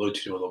maybe I've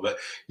alluded to a little bit,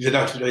 you've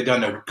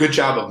done a good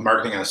job of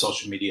marketing on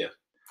social media.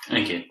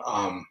 Thank you.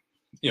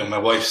 My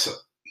wife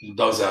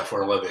does that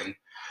for a living,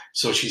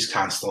 so she's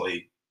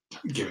constantly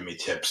giving me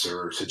tips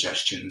or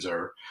suggestions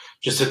or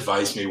just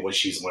advise me what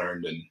she's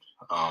learned, and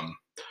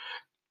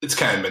it's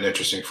kind of been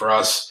interesting for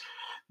us.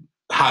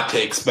 Hot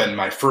Take's been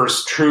my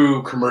first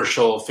true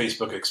commercial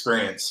Facebook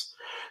experience,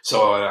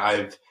 so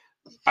I've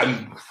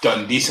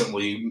done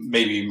decently,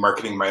 maybe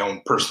marketing my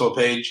own personal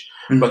page,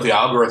 but the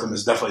algorithm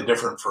is definitely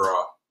different for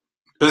a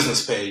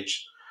business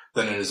page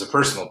than it is a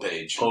personal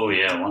page. Oh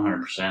yeah,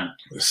 100%.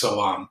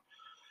 So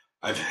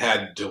I've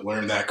had to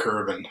learn that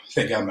curve, and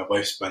thank God my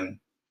wife's been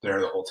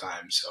there the whole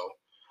time. So,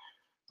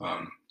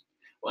 well,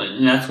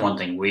 and that's one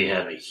thing we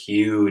have a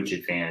huge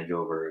advantage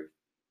over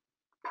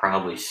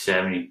probably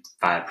 75%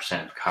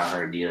 of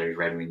Carhartt dealers,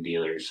 Red Wing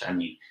dealers. I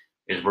mean,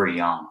 is we're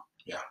young.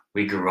 Yeah,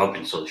 we grew up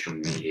in social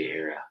media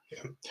era.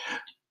 Yeah.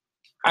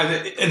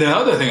 And the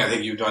other thing I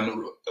think you've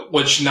done,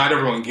 which not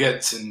everyone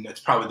gets, and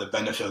it's probably the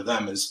benefit of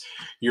them, is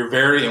you're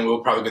very, and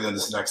we'll probably get into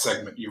this next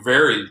segment, you're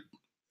very,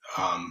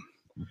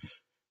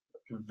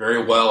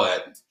 very well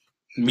at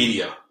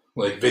media,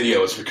 like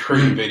videos,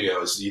 recruiting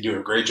videos. You do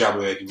a great job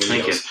of making videos.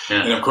 Thank you.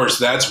 Yeah. And of course,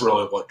 that's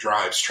really what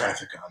drives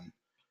traffic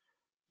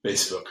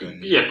Facebook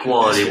and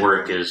quality Instagram.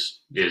 work is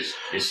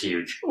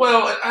huge.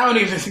 Well, I don't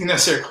even think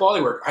necessarily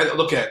quality work. I don't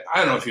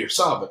know if you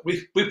saw, but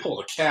we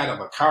pulled a cat out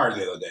of a car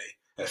the other day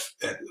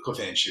at Cliff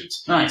Hand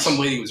Shoots. Nice. Some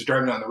lady was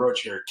driving down the road.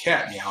 She heard a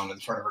cat meowing in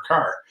front of her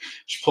car.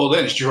 She pulled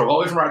in. She drove all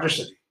the way from Roger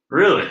City.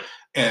 Really?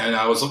 And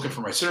I was looking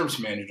for my service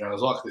manager. And I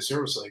was walking the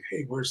service like,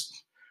 hey,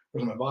 where's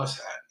my boss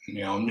at?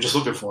 And, I'm just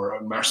looking for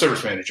my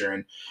service manager.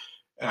 And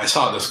I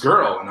saw this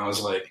girl, and I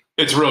was like,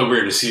 it's really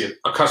weird to see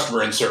a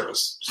customer in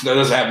service. So that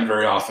doesn't happen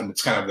very often.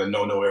 It's kind of the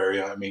no-no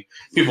area. I mean,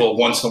 people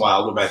once in a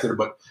while go back there,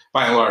 but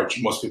by and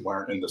large, most people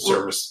aren't in the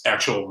service,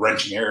 actual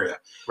renting area.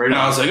 Right. And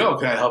I was like, oh,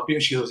 can I help you?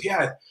 And she goes,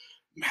 yeah,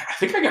 man, I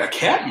think I got a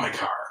cat in my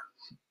car.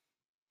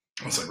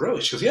 I was like,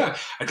 really? She goes, yeah,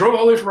 I drove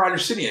all the way from Roger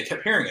City. I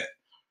kept hearing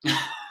it.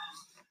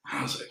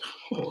 I was like,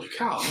 holy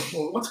cow,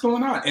 well, what's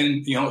going on?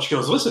 And, she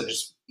goes, listen,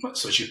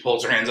 so she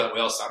pulls her hands up. We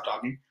all stop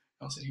talking.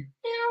 I was like,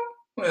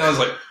 meow. And I was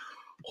like,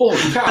 holy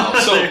cow.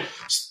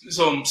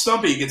 So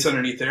Stumpy gets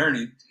underneath there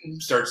and he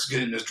starts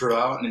getting his drill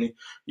out and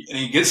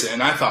he gets it.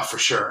 And I thought for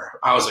sure,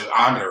 I was like,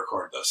 I'm going to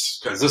record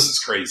this because this is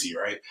crazy,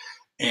 right?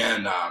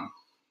 And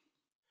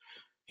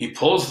he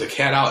pulls the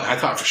cat out, and I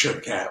thought for sure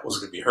the cat was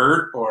going to be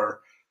hurt or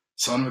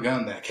son of a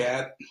gun, that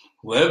cat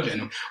lived.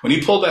 And when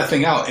he pulled that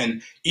thing out,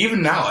 and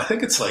even now, I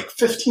think it's like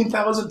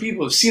 15,000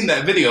 people have seen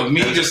that video of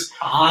me just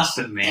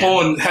awesome,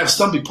 man. have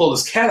Stumpy pull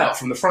his cat out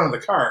from the front of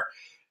the car.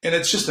 And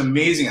it's just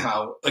amazing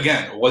how,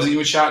 again, it wasn't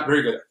even shot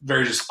very good,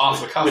 very just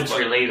off the cuff. It's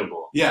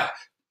relatable. Yeah.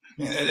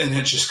 And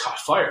it just caught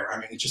fire. I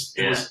mean, it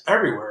was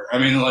everywhere. I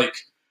mean,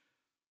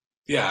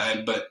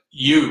 but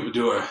you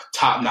do a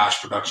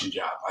top-notch production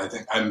job. I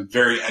think I'm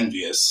very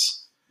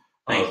envious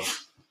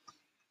of,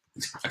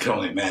 I can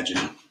only imagine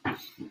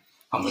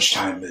how much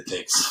time it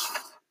takes.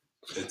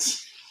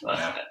 It's,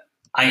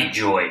 I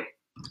enjoy.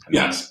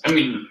 I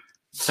mean,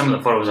 some of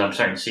the photos I'm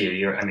starting to see,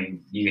 you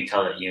can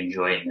tell that you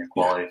enjoy it in your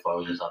quality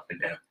photos and stuff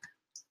like that.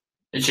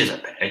 It's just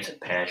it's a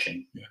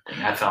passion. Yeah.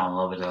 And I fell in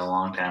love with it a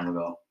long time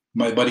ago.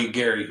 My buddy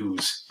Gary, who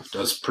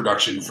does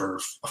production for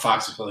a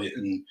Fox affiliate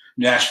in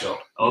Nashville.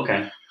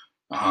 Okay.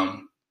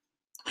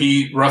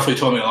 He roughly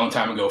told me a long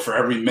time ago, for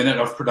every minute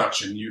of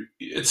production,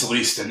 it's at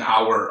least an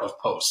hour of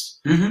post.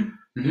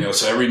 Mm-hmm. Mm-hmm.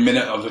 So every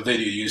minute of a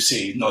video you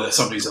see, know that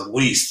somebody's at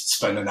least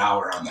spent an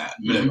hour on that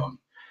minimum.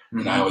 Mm-hmm.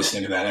 And I always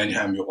think of that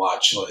anytime you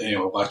watch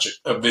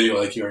a video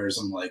like yours.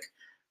 I'm like,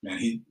 man,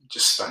 he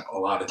just spent a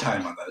lot of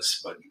time on this.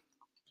 But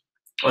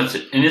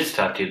it's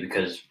tough too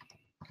because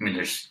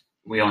there's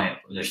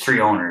 3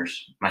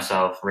 owners,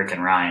 myself, Rick,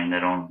 and Ryan,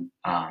 that own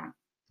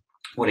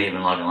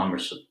Woodhaven Log and Lumber,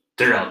 so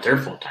they're out there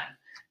full time.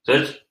 So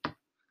it's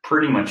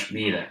pretty much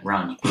me that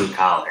runs Blue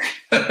Collar.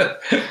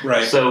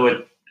 Right.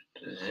 So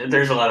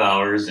there's a lot of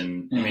hours,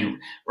 and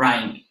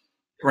Ryan's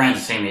the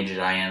same age as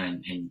I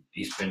am, and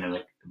he's been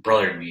like a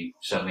brother to me.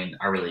 So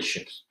our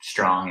relationship's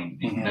strong,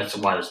 and that's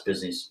why this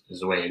business is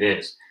the way it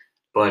is.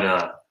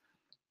 But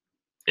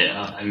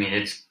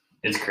it's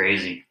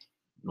crazy,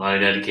 a lot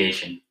of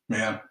dedication.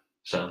 Yeah.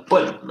 So,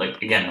 but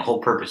again, the whole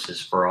purpose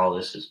is for all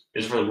this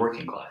is for the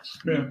working class.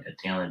 Yeah. At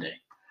the end of the day.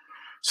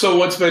 So,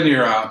 what's been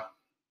your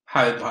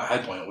high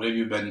point?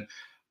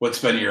 What's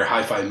been your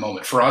high five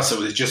moment? For us, it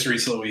was just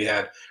recently we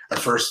had our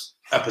first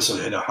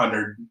episode hit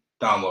 100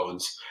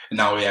 downloads, and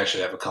now we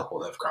actually have a couple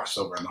that have crossed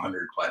over on the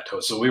 100 plateau.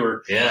 So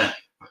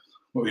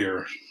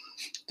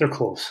they're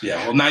close.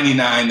 Yeah, well,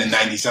 99 and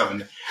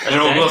 97,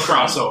 we'll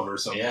cross over.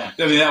 So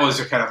that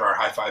was kind of our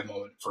high five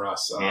moment for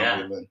us. So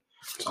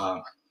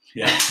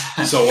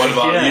what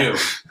about you?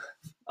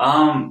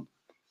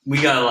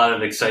 We got a lot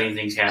of exciting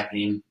things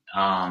happening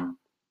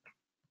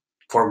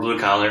for Blue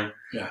Collar.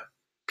 Yeah,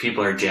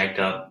 people are jacked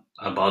up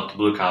about the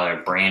Blue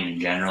Collar brand in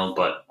general,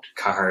 but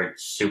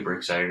Carhartt's super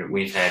excited.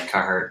 We've had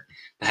Carhartt,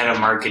 the head of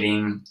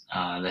marketing,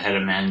 the head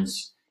of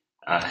men's,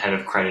 head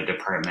of credit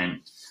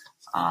department.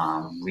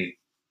 The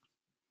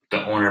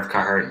owner of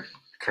Carhartt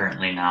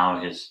currently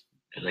now is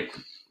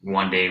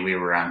one day we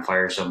were on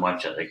fire so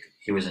much that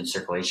he was in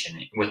circulation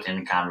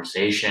within the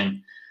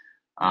conversation.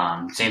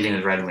 Same thing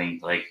with Red Wing.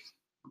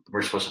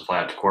 We're supposed to fly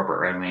out to corporate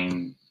Red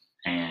Wing,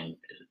 and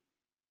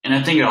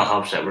I think it all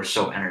helps that we're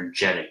so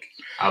energetic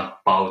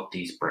about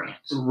these brands.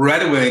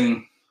 Red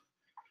Wing,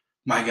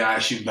 my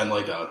gosh, you've been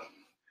like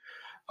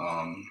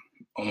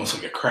almost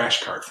like a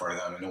crash cart for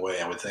them in a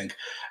way, I would think.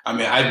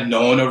 I've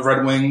known of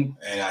Red Wing,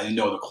 and I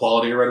know the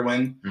quality of Red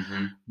Wing,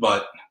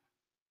 but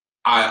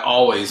I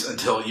always,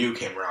 until you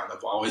came around,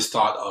 I've always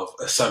thought of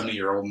a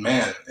 70-year-old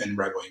man in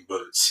Red Wing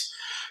boots.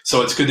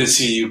 So it's good to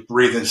see you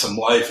breathing some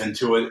life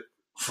into it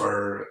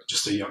for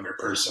just a younger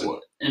person.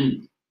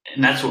 And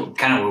that's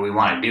what we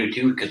want to do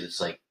too, because it's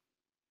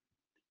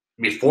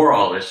before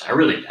all this,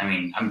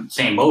 I'm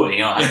same boat,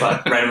 I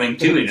bought Red Wing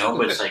too,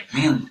 but it's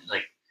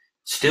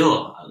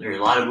still, there's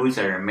a lot of boots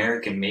that are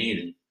American made,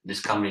 and this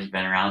company's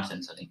been around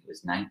since I think it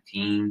was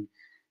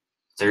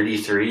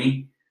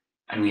 1933.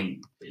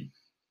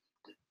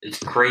 It's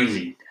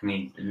crazy.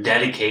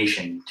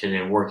 Dedication to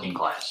the working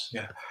class.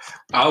 Yeah.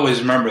 I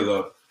always remember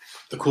the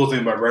cool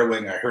thing about Red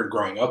Wing I heard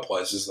growing up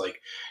was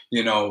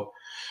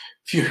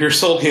if your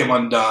sole came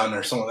undone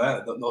or some of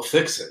that, they'll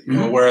fix it. You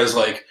know, whereas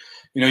like,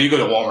 you know, you go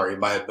to Walmart, you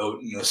buy a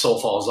boat, and the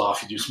sole falls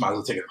off. You just might as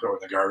well take it, throw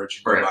it in the garbage,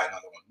 and go buy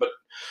another one. But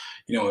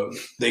you know,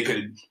 they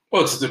could.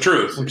 Well, it's the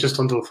truth. Just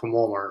don't do it from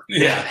Walmart.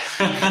 Yeah,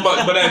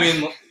 but I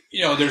mean,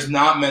 you know, there's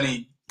not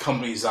many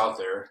companies out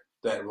there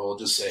that will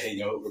just say, hey, you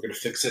know, we're going to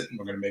fix it and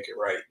we're going to make it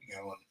right. You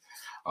know,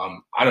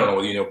 and I don't know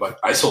whether you know, but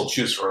I sold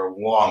shoes for a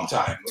long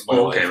time.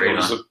 Okay, it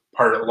was a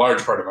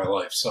large part of my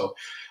life. So,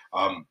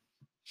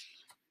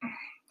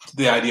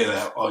 the idea of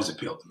that always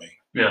appealed to me.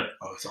 Yeah.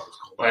 Oh, it's always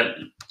cool. But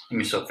I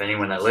mean, so if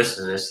anyone that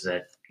listens to this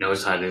that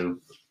knows how to,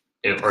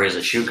 or is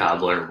a shoe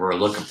cobbler, we're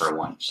looking for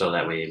one, so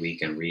that way we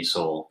can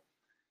resole.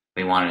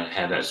 We want to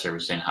have that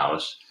service in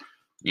house,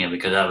 you know,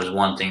 because that was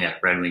one thing that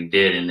Red Wing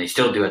did, and they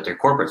still do at their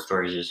corporate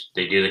stores. Is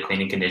they do the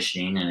cleaning,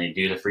 conditioning, and they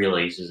do the free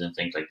laces and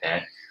things like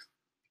that.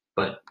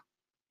 But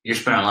you're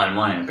spending a lot of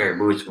money on a pair of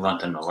boots. We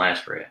want them to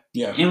last for you.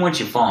 Yeah. And once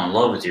you fall in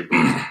love with your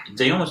boots,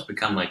 they almost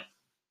become like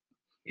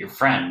your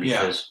friend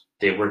because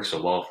they work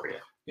so well for you.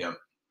 Yeah.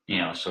 You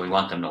know, so we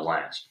want them to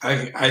last.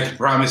 I can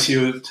promise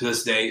you to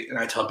this day, and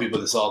I tell people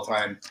this all the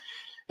time,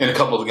 and a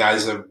couple of the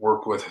guys I've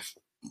worked with have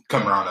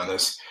come around on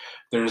this.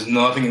 There's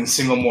nothing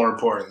single more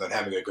important than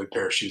having a good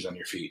pair of shoes on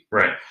your feet.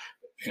 Right.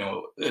 You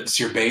know, it's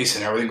your base,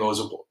 and everything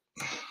will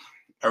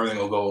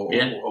go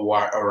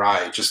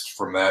awry just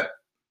from that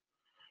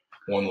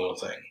one little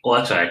thing. Well,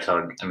 that's what I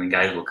tell. I mean,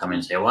 guys will come in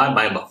and say, "Well, I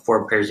buy about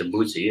 4 pairs of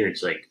boots a year."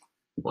 It's like,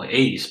 well,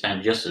 you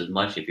spend just as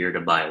much if you were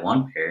to buy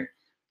one pair,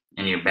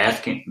 and your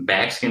back's going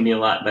to be a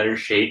lot better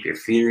shape. Your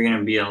feet are going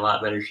to be a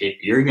lot better shape.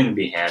 You're going to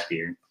be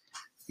happier.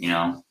 You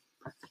know,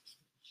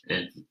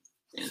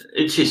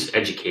 it's just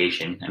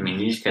education. I mean,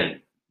 you just got to,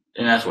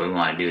 and that's what we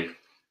want to do.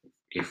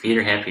 If your feet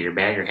are happy, your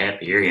back are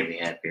happy, you're going to be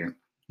happier.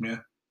 Yeah.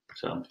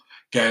 So.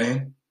 Got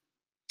anything?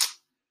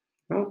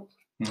 No.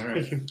 All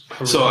right.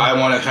 So I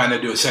want to kind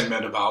of do a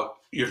segment about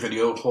your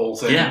video whole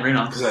thing. Yeah, right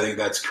on. Because I think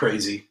that's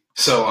crazy.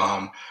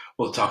 So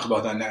we'll talk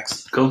about that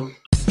next. Cool.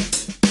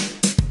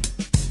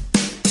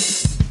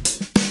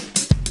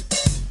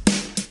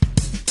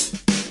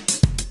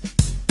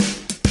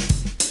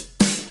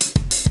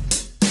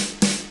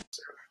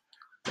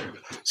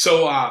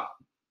 So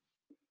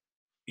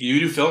you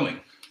do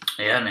filming.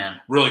 Yeah, man.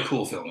 Really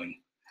cool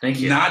filming. Thank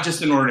you. Not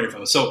just an ordinary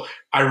film. So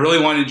I really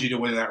wanted you to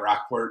win that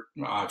Rockport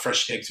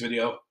Fresh Takes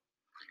video.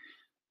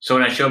 So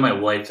when I showed my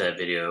wife that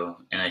video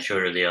and I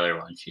showed her the other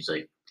one, she's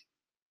like,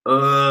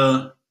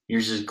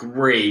 yours is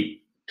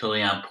great,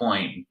 totally on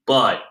point,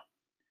 but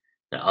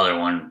the other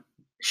one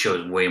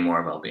shows way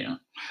more about Albino.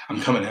 I'm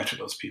coming after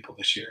those people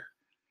this year.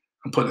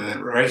 I'm putting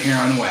it right here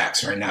on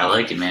wax right now. I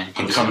like it, man.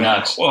 I'm coming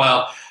out.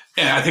 Well,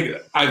 yeah, I think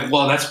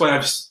that's why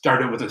I've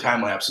started with the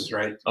time lapses,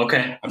 right?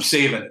 Okay. I'm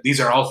saving it. These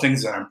are all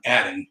things that I'm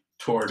adding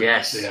toward the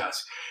Yes.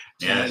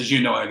 And as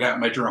you know, I got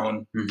my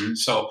drone. Mm-hmm.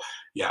 So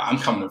yeah, I'm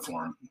coming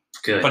for them.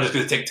 Good. But it's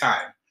going to take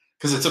time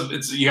because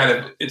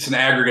it's an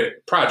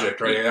aggregate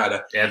project, right? You got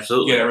to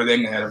absolutely get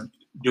everything and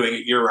doing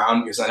it year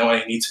round because I know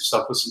I need some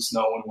stuff with some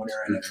snow and winter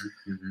in it.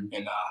 Mm-hmm.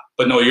 And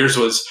but no, yours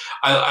was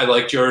I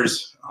liked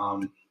yours.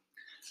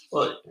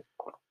 Well,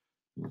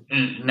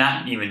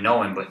 not even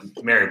knowing, but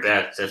Mary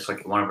Beth, that's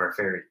like one of our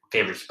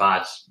favorite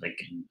spots,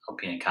 like in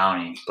Alpena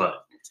County.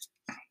 But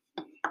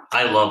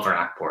I love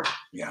Rockport.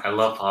 Yeah, I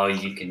love how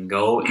you can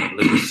go and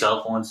lose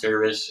cell phone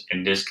service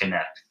and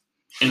disconnect.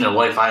 In the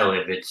life I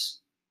live, it's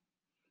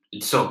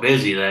so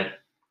busy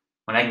that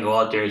when I can go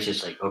out there, it's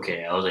just like,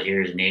 okay, all I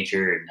hear is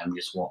nature, and I'm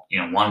just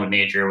one with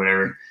nature or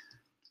whatever.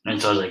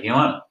 And so I was like, you know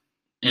what?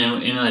 In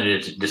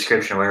the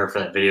description or whatever for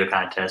that video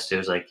contest, it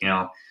was like,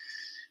 I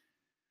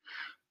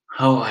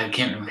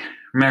can't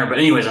remember. But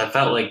anyways, I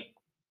felt like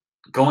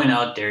going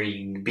out there,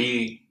 you can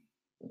be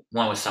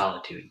one with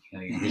solitude.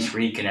 You're just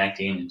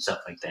reconnecting and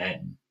stuff like that.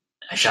 And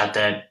I shot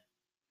that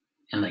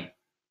in like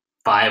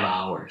 5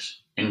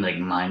 hours in like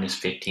minus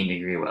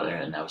 15-degree weather,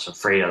 and I was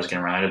afraid I was going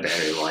to run out of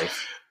battery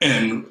life.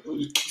 And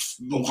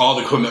all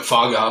the equipment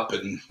fog up,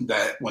 and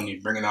that when you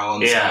bring it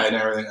all inside and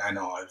everything, I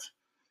know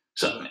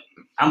So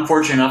I'm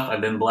fortunate enough.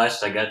 I've been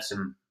blessed. I got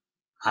some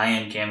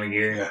high-end camera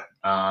gear.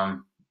 Yeah.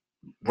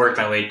 Worked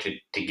my way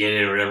to get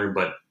it or whatever,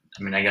 but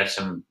I mean, I got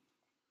some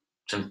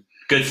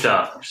good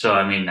stuff. So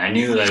I mean, I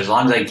knew that as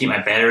long as I can keep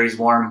my batteries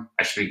warm,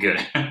 I should be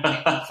good.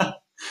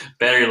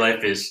 Battery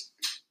life is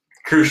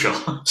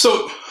crucial.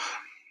 So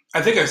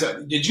I think I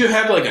said, did you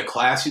have like a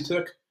class you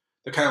took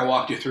that kind of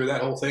walked you through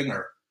that whole thing,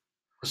 or?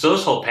 So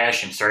this whole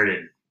passion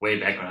started way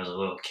back when I was a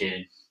little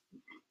kid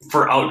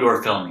for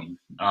outdoor filming.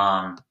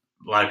 A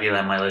lot of people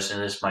that might listen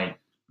to this might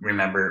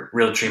remember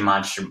Realtree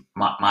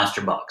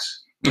Monster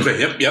Bucks. Okay,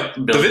 yep.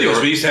 The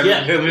videos we used to have.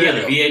 Yeah,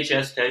 the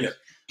VHS tapes. Yep.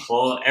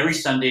 Well, every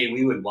Sunday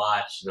we would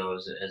watch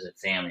those as a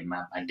family.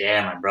 My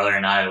dad, my brother,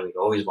 and I would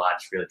always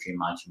watch Realtree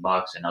Monster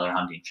Bucks and other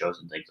hunting shows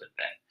and things like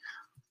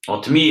that.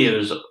 Well, to me, it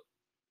was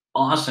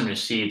awesome to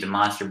see the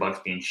monster bucks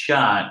being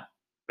shot,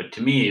 but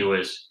to me, it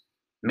was,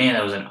 man,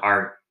 that was an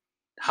art.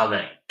 How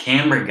that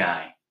camera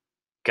guy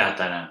got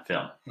that on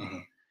film. Mm-hmm.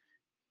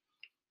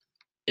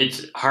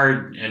 it's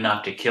hard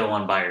enough to kill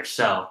one by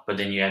yourself, but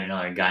then you had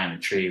another guy in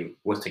the tree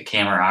with a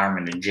camera arm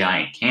and a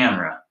giant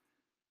camera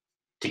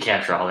to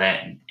capture all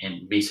that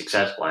and be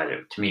successful at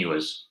it. To me,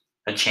 was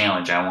a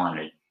challenge I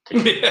wanted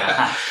to.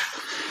 Yeah.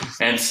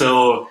 And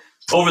so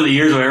over the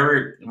years,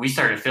 wherever we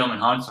started filming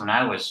hunts when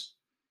I was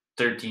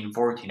 13,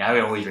 14, I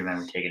would always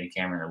remember taking a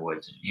camera in the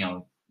woods. You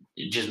know,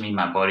 just me and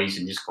my buddies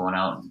and just going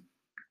out and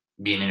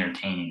being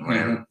entertaining,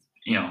 whatever.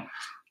 You know.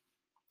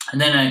 And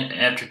then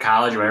after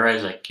college, whatever, I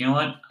was like, you know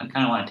what? I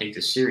kind of want to take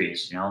this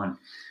serious, you know. And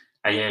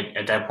I had,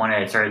 at that point, I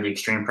had started the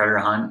Extreme Predator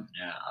Hunt,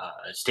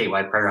 a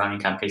statewide predator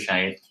hunting competition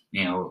I,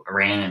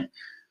 ran.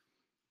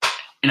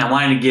 And I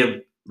wanted to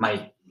give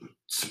my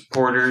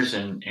supporters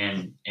and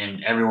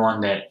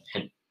everyone that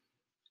had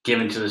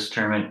given to this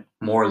tournament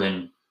more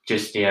than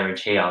just the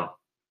average, hey, I'll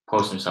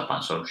post some stuff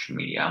on social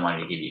media. I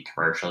wanted to give you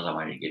commercials. I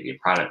wanted to give you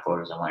product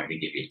photos. I wanted to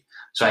give you.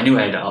 So I knew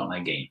I had to up my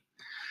game.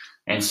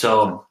 And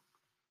so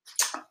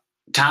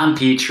Tom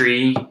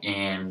Petrie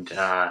and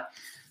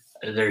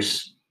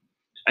there's,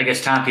 I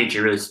guess Tom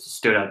Petrie really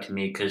stood out to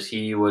me because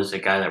he was a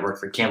guy that worked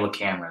for Campbell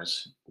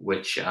Cameras,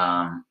 which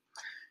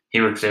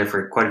he worked there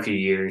for quite a few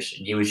years.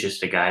 And he was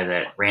just a guy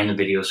that ran the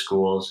video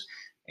schools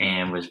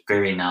and was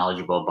very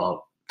knowledgeable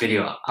about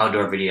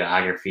outdoor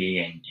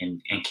videography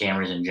and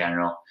cameras in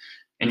general.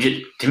 And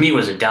just, to me,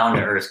 was a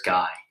down-to-earth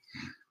guy.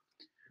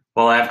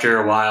 Well, after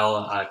a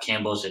while,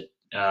 Campbell's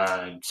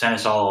sent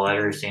us all a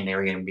letter saying they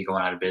were going to be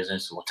going out of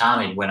business. Well,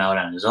 Tommy went out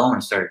on his own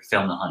and started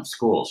filming the hunt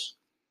schools.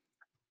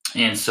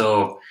 And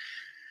so,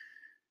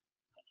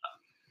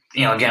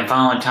 again,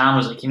 following Tom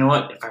was like, you know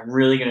what? If I'm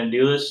really going to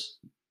do this,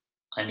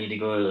 I need to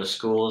go to the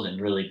schools and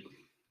really,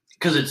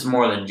 because it's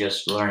more than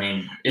just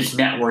learning. It's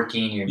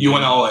networking. You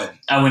went all in.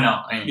 I went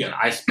out and Yeah.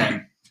 I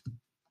spent,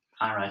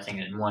 I don't know, I think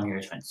in 1 year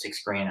I spent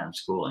 $6,000 on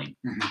schooling.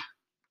 Mhm.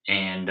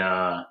 And,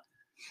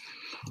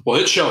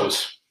 Well, it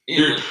shows.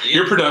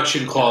 Your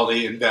production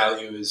quality and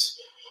value is,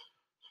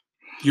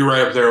 you're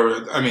right up there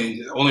with, I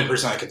mean, the only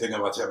person I can think of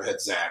off the top of my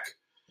head, Zach.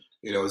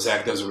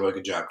 Zach does a really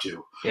good job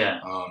too. yeah,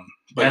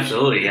 But,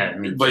 absolutely. Yeah. I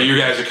mean, But you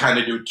guys are kind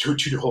of doing two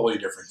wholly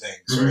different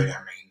things, Mhm. right? I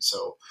mean,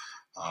 so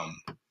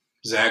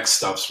Zach's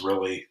stuff's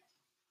really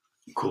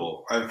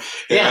cool.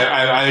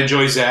 I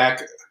enjoy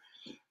Zach.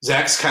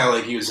 Zach's kind of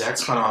like you.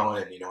 Zach's kind of all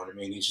in, you know what I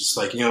mean? He's just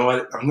like, you know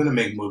what? I'm going to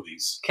make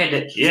movies.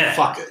 yeah.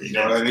 Fuck it. You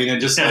know what I mean?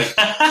 And just like,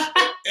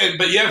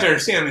 but you have to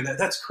understand, I mean,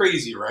 that's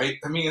crazy, right?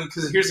 I mean,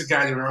 because here's a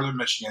guy in northern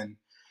Michigan,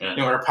 Yeah.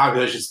 Our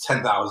population is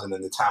 10,000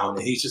 in the town,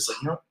 and he's just like,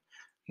 I'm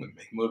going to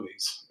make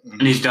movies.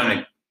 And he's done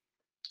a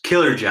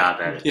killer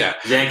job at it. Yeah.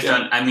 Zach's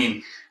done, I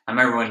mean, I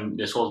remember when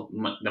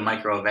the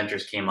micro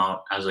adventures came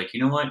out, I was like, you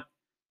know what?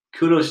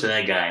 Kudos to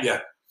that guy.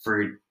 Yeah.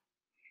 For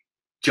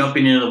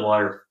jumping into the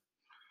water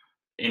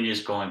and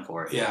just going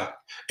for it. Yeah.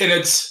 And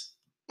it's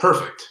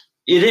perfect.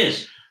 It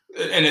is.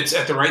 And it's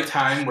at the right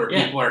time where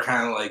Yeah. people are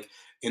kind of like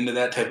into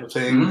that type of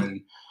thing. Mhm.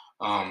 And,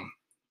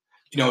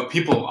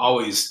 people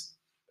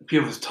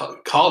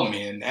have called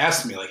me and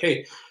asked me like,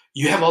 hey,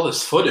 you have all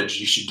this footage.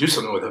 You should do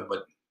something with it.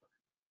 But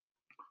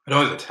I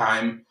don't have the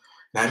time.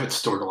 And I haven't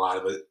stored a lot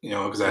of it,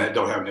 because I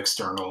don't have an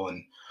external.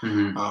 And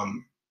Mm-hmm.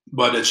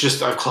 but it's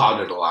just, I've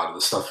clouded a lot of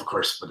the stuff, of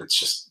course, but it's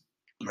just,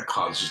 my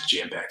cloud's just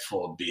jam-packed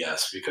full of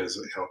BS because,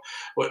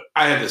 what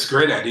I had this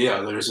great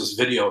idea. There's this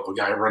video of a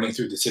guy running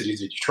through the city of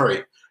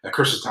Detroit at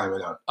Christmas time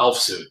in an elf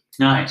suit.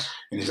 Nice.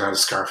 And he's got a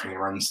scarf and he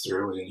runs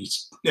through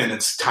and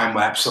it's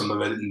time-lapse, some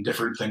of it, and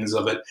different things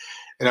of it.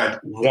 And I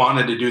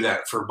wanted to do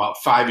that for about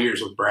 5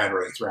 years with Brad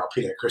running through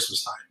Alpena at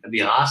Christmas time. That'd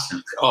be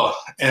awesome.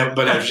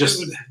 But I've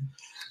just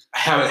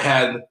haven't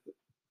had,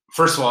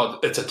 first of all,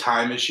 it's a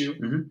time issue.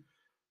 Mhm.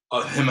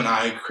 Him and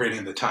I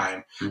creating the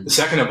time. Mhm. The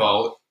second of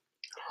all,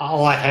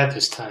 I have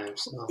this time.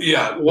 So.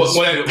 yeah,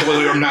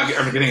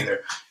 I'm getting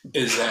there,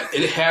 is that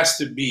it has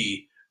to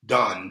be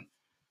done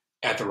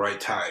at the right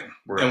time.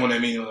 Right. And what I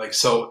mean, like,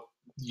 so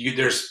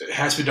it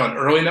has to be done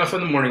early enough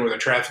in the morning where the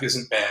traffic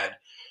isn't bad,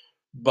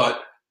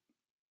 but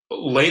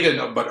late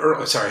enough,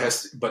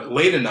 but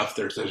late enough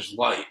there's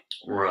light.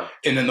 Right.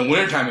 And in the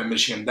wintertime in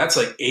Michigan, that's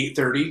like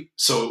 8:30.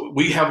 So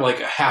we have like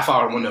a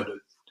half-hour window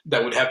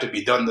that would have to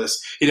be done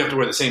this. He'd have to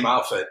wear the same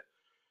outfit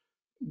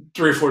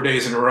 3 or 4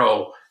 days in a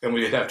row, and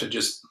we'd have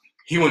to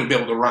he wouldn't be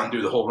able to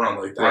do the whole run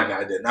like that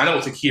guy did. And I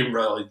don't think he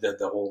really did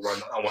the whole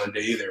run on one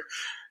day either.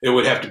 It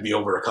would have to be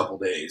over a couple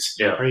days.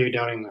 Yeah. Are you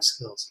doubting my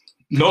skills?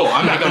 No,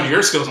 I'm not down to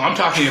your skills. I'm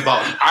talking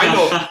about,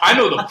 I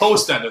know the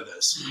post end of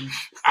this.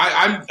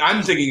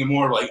 I'm thinking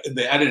more like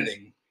the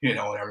editing, and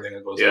everything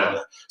that goes on.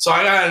 With it. So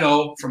I gotta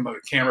know from a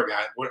camera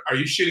guy, are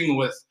you shooting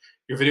with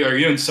your video? Are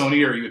you in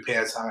Sony or are you in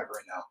Panasonic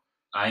right now?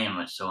 I am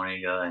a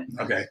Sony guy.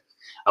 Okay.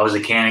 I was a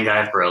Canon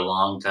guy for a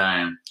long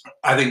time.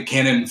 I think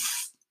Canon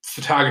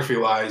photography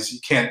wise,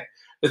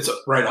 it's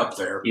right up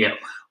there. Yeah.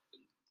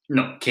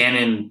 No,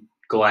 Canon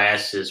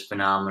glass is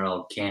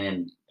phenomenal.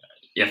 Canon,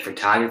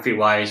 photography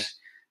wise.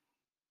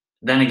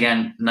 Then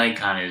again,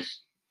 Nikon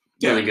is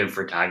really good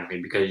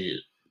photography because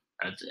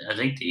I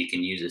think that you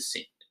can use this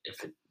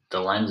the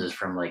lens is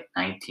from like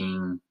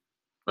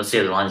let's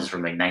say the lens is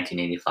from like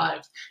 1985,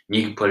 and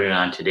you can put it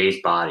on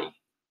today's body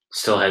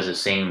still has the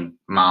same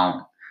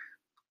mount.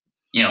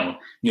 Yeah.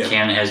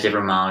 Canon has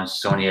different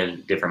mounts, Sony has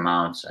different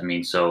mounts. I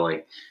mean, so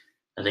like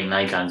I think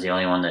Nikon's the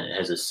only one that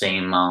has the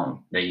same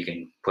mount that you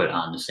can put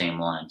on the same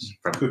lens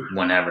from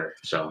whenever.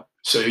 So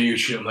you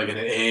shoot like an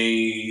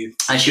A.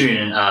 I shoot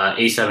an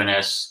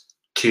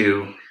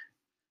A7S2,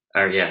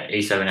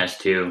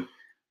 A7S2.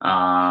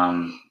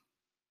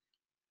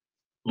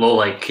 Low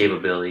light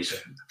capabilities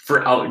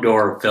for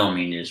outdoor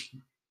filming there's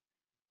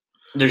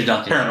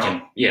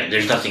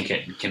nothing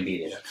can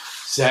beat it. Yeah.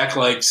 Zach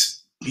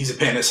he's a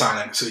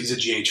Panasonic, so he's a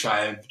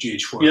GH5,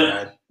 GH4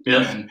 guy.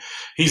 Yeah. And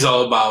he's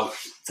all about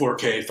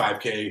 4K,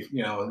 5K,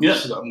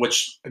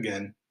 which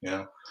again,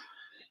 Yeah,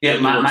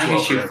 mine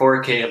can shoot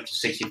 4K up to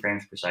 60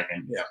 frames per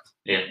second. Yeah.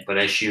 Yeah, but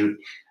I shoot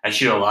a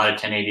lot of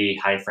 1080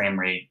 high frame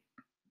rate.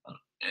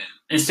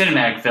 In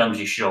cinematic films,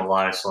 you shoot a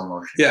lot of slow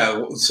motion.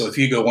 Yeah, so if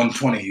you go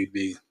 120, you'd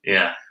be.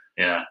 Yeah.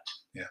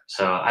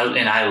 So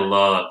I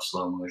love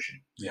slow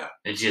motion. Yeah.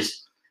 It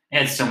just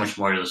adds so much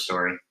more to the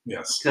story.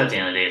 Yes. Because at the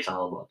end of the day, it's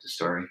all about the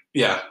story.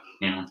 Yeah.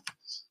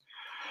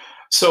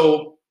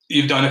 So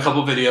you've done a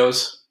couple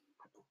videos,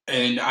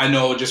 and I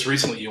know just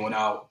recently you went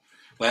out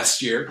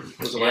last year.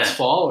 Was it last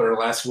fall or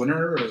last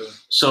winter? Or?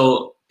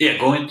 So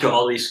going through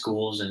all these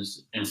schools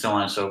and so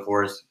on and so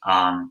forth.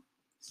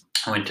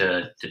 I went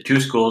to 2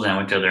 schools, and I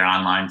went to their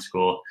online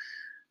school,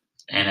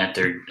 and at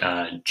their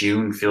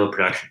June field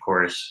production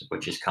course,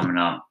 which is coming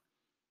up.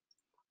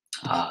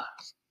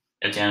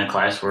 At the end of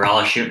class, we're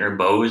all shooting our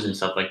bows and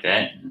stuff like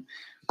that. And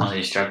one of the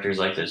instructors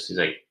like this, he's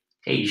like,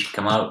 "Hey, you should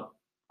come out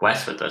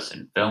west with us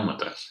and film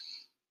with us."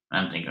 And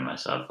I'm thinking to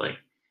myself, like,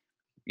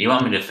 you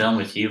want me to film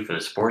with you for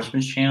the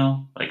Sportsman's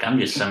Channel? Like, I'm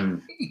just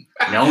some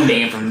no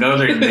name from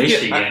Northern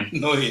Michigan.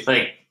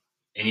 Like,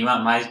 and you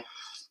want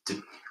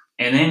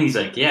and then he's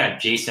like, yeah,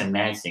 Jason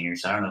Madsinger.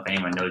 So I don't know if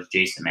anyone knows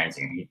Jason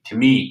Madsinger. To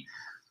me,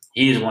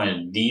 he is one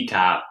of the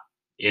top,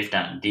 if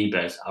not the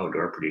best,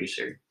 outdoor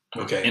producer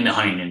in the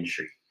hunting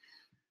industry.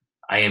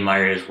 I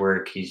admire his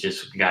work. He's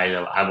just a guy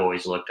that I've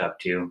always looked up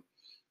to.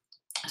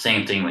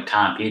 Same thing with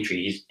Tom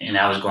Petrie. And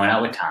I was going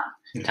out with Tom.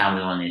 Yeah. Tom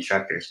was one of the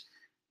instructors.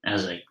 And I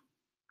was like,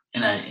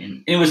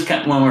 and it was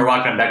kind of, when we were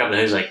walking back up the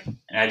hill, he was like,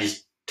 and I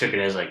just took it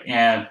as like,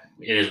 it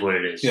is what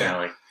it is. Yeah.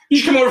 Like, you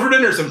should come over for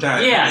dinner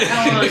sometime. Yeah.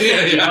 Kind of one of those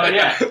things,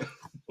 yeah.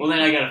 Well, then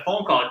I got a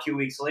phone call 2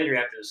 weeks later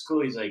after the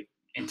school. He's like,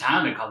 and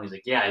Tom had called me. He's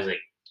like, yeah. He's like,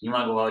 you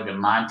want to go out to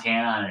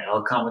Montana on an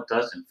elk hunt with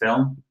us and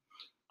film?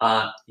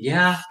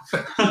 Yeah.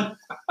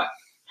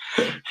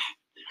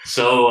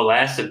 So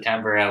last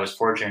September, I was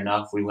fortunate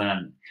enough. We went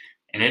on,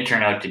 and it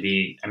turned out to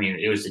be,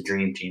 it was a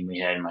dream team. We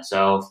had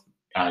myself,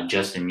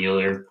 Justin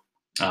Mueller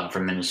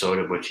from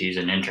Minnesota, which he's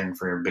an intern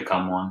for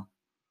Become One,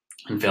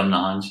 and filmed the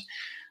hunts.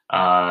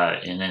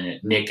 And then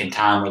Nick and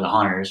Tom were the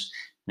hunters.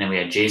 And then we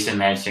had Jason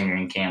Madsinger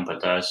in camp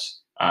with us,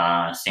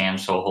 Sam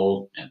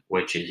Soholt,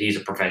 he's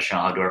a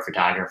professional outdoor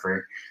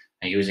photographer.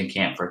 He was in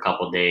camp for a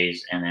couple of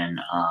days. And then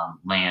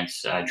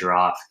Lance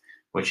Droff,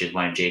 which is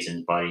one of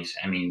Jason's buddies.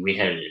 We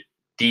had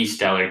the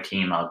stellar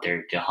team out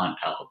there to hunt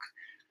elk.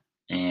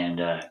 And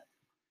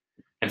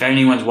if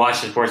anyone's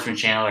watched the Sportsman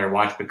Channel or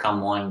watched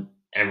Become One,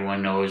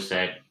 everyone knows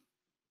that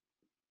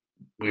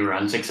we were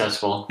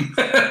unsuccessful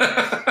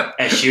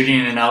at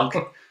shooting an elk.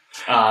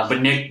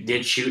 But Nick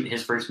did shoot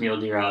his first mule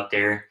deer out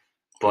there.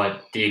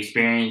 But the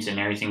experience and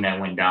everything that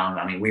went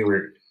down, we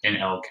were in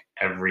elk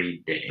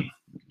every day.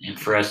 And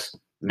for us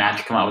not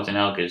to come out with an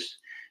elk is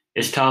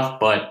tough,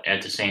 but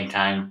at the same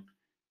time,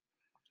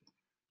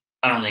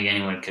 I don't think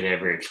anyone could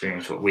ever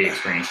experience what we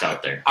experienced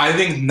out there. I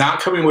think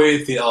not coming away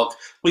with the elk,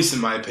 at least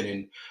in my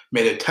opinion,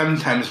 made it 10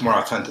 times more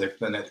authentic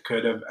than it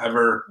could have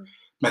ever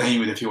been,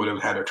 even if you would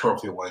have had a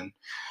trophy win.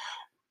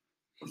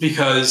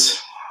 Because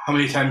how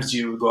many times do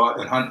you go out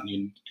and hunt and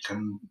you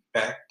come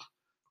back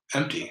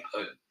empty?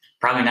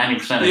 Probably 90% of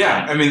the time.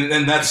 Yeah,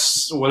 and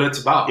that's what it's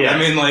about. Yeah.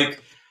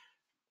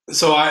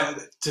 So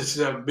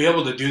to be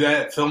able to do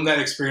that, film that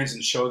experience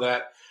and show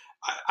that,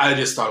 I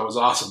just thought it was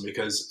awesome,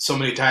 because so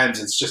many times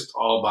it's just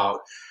all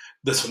about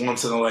this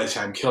once in a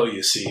lifetime kill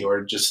you see,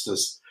 or just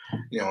this,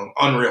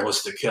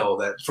 unrealistic kill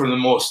that for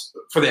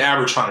the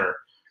average hunter,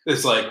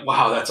 it's like,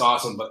 wow, that's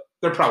awesome, but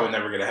they're probably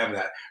never going to have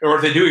that. Or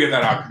if they do get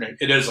that opportunity,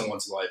 it is a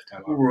once in a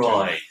lifetime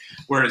opportunity. Right.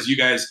 Whereas you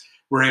guys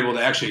were able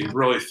to actually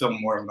really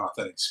film more of an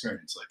authentic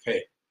experience. Like,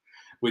 hey,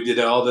 we did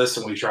all this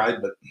and we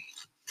tried, but.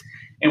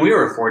 And we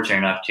were fortunate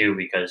enough too,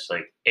 because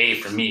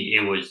for me,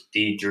 it was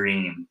the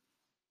dream.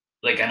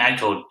 And I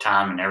told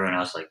Tom and everyone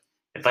else,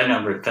 if I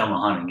never film a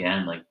hunt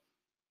again,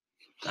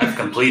 I've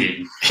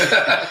completed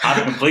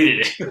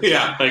it.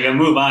 Yeah. I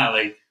move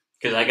on,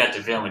 because I got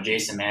to film with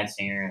Jason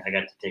Madsinger, and I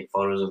got to take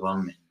photos of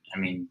him.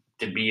 And,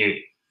 to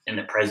be in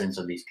the presence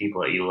of these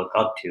people that you look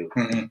up to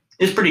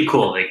is pretty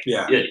cool.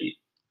 Yeah.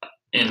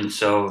 And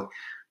so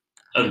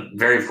I'm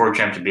very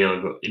fortunate to be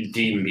able to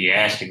even be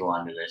asked to go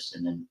onto this,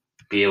 and then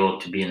be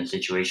able to be in the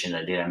situation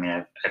I did.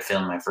 I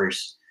filmed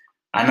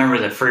I remember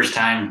the first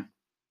time.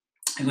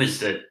 It was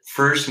the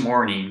first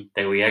morning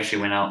that we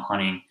actually went out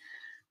hunting.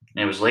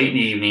 And it was late in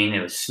the evening.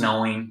 It was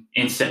snowing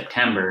in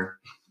September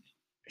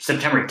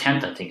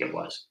 10th, I think it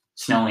was.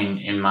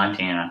 snowing in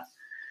Montana,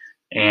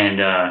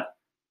 and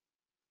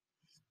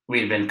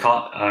we'd been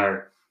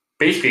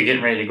basically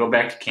getting ready to go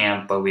back to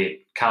camp, but we had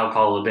cow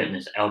called a little bit, and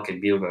this elk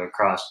had bugled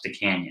across the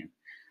canyon,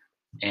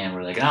 and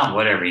we're like, oh,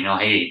 whatever,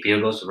 hey,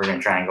 bugles, so we're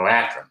gonna try and go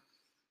after him.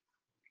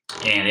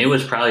 And it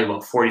was probably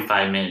about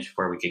 45 minutes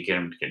before we could get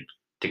him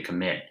to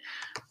commit.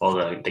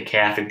 Well, the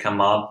calf had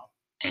come up,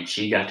 and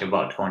she got to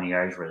about 20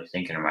 yards. Really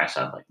thinking to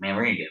myself, like, man,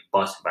 we're gonna get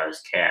busted by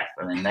this calf.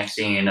 And then next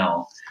thing you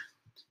know,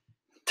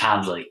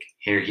 Tom's like,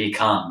 here he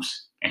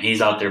comes, and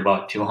he's out there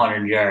about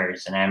 200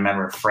 yards. And I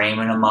remember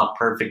framing him up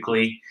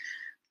perfectly,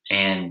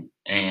 and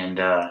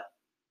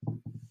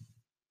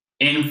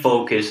in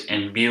focus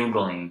and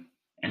bugling.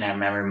 And I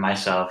remember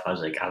myself, I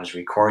was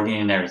recording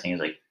and everything. I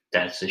was like,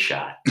 that's the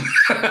shot.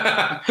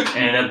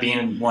 Ended up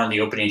being one of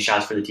the opening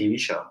shots for the TV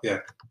show. Yeah.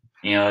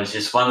 It's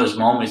just one of those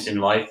moments in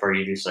life where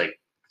you just like,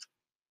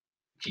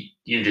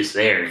 you're just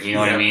there. You know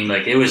what I mean?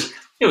 Like it was,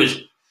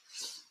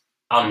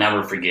 I'll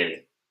never forget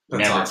it.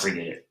 That's never awesome.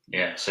 forget it.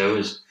 Yeah. So it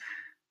was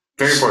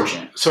very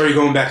fortunate. So are you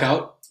going back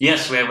out?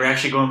 Yes, we're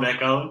actually going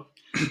back out.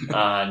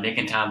 Nick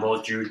and Tom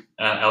both drew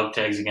elk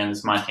tags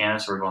against Montana,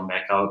 so we're going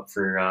back out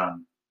for.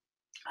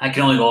 I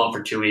can only go out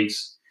for 2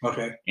 weeks.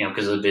 Okay.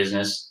 Because of the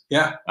business.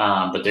 Yeah.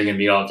 But they're going to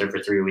be out there for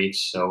 3 weeks,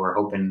 so we're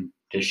hoping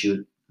to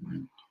shoot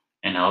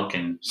an elk.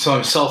 And so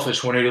I'm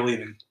selfish. When are you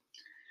leaving?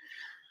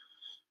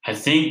 I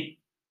think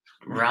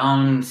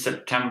around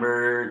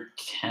September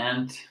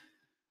 10th.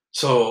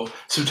 So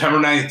September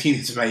 19th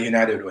is my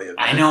United Way event.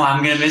 I know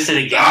I'm going to miss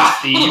it again,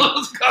 Steve.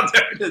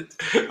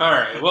 All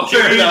right. Well,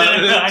 fair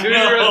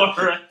enough.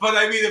 But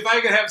I mean, if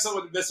I could have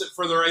someone miss it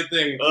for the right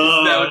thing,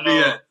 that would be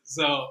it.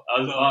 So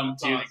I was bummed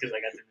too because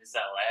I got to miss that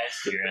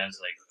last year, and I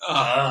was like,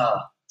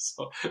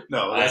 So,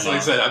 no, that's like I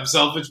said, I'm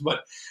selfish,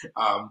 but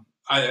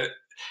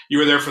you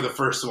were there for the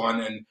first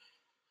one, and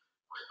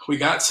we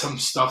got some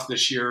stuff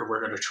this year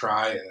we're going to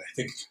try, and I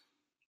think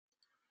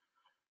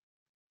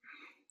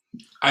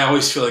I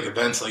always feel like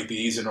events like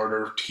these, in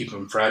order to keep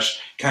them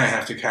fresh, kind of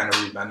have to kind of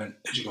reinvent it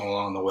as you go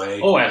along the way.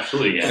 Oh,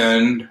 absolutely, yeah.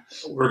 And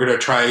we're going to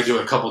try to do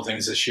a couple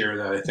things this year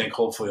that I think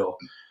hopefully will.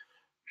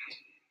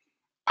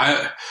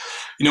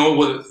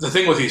 The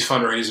thing with these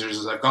fundraisers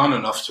is I've gone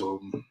enough to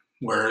them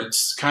where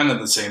it's kind of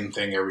the same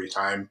thing every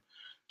time.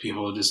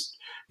 People just,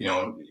 you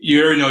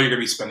already know you're going to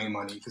be spending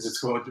money because it's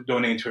going to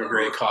donate to a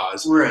great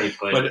cause. Right.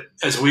 But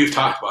as we've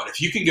talked about, if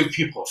you can give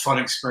people a fun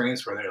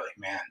experience where they're like,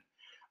 man,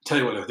 I'll tell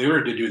you what, if they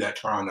were to do that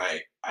tomorrow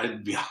night,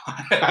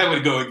 I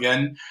would go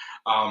again.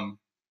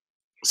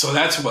 So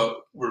that's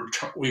what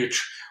we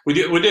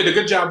did a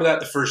good job of that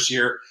the first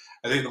year.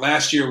 I think the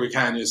last year we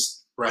kind of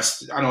just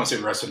rested. I don't want to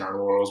say rested in our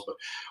laurels, but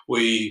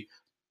we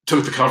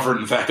took the comfort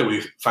in the fact that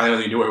we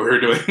finally knew what we were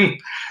doing.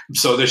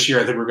 So this year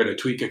I think we're going to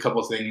tweak a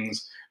couple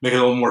things, make it a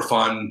little more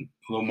fun,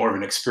 a little more of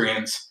an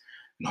experience,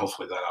 and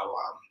hopefully that'll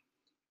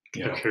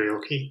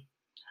karaoke.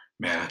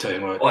 Man, I tell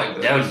you what,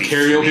 that would be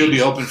karaoke sweet. will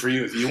be open for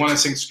you if you want to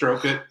sing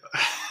 "Stroke It."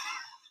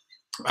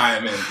 I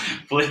am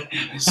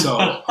in.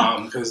 So,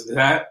 because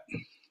that,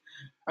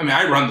 I mean,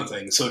 I run the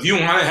thing. So if you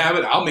want to have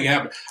it, I'll make it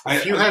happen.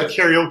 If you have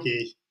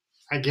karaoke,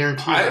 I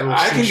guarantee you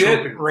I can get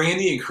Stroke It.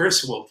 Randy and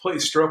Chris will play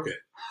 "Stroke It."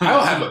 I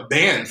will have a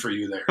band for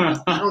you there.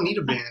 I don't need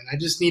a band. I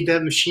just need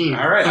that machine.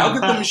 All right, I'll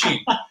get the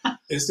machine.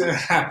 It's going to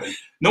happen.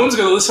 No one's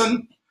going to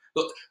listen.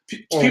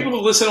 People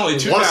will listen only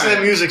 2 times. Once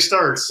that music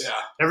starts, Yeah.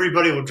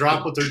 everybody will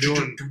drop what they're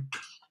doing.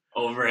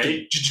 Oh,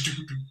 right.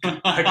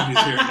 I can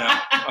just hear it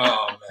now.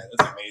 Oh, man,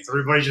 that's amazing.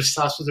 Everybody just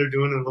stops what they're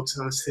doing and looks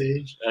on the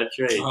stage. That's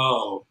right.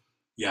 Oh,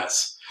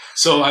 yes.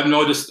 So I've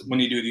noticed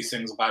when you do these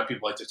things, a lot of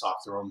people like to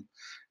talk through them.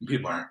 And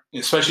people aren't,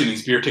 especially in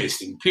these beer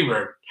tasting. People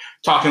are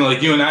talking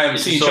like you and I haven't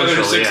seen each other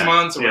in 6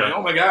 months. And we're like,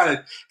 oh my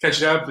God,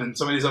 catch it up. And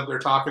somebody's up there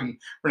talking.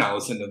 We're not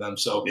listening to them.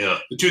 So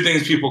the two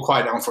things people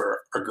quiet down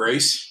for are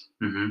grace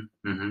and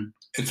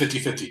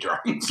 50-50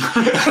 drawings.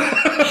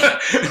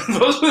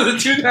 Those are the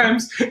 2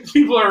 times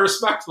people are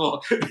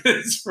respectful.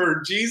 It's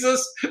for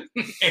Jesus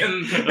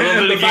and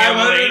the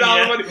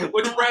 $500 money,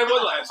 which Brad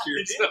won last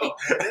year. So.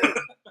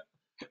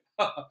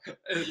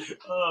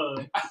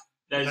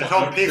 That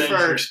helped pay for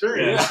our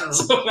experience. Yeah.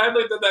 So I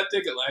looked at that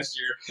ticket last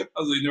year.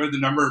 I was like, there was the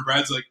number, and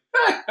Brad's like,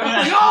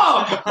 I'm like,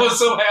 oh, I was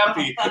so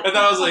happy. And then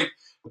I was like,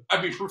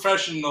 I'd be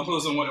professional.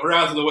 We're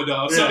out of the window.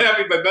 I was so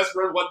happy my best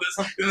friend won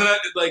this. And then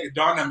it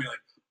dawned on me like,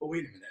 oh,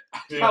 wait a minute. I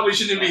probably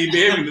shouldn't be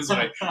behaving this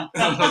way. And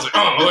I was like,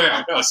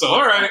 oh, yeah. So,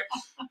 all right.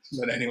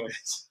 But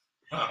anyways.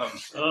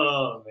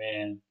 Oh,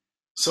 man.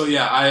 So,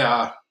 yeah,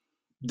 I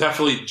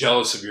definitely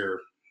jealous of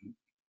your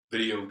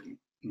video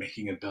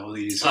making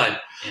abilities.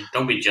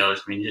 Don't be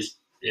jealous. I mean,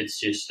 it's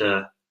just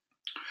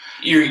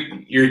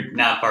you're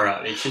not far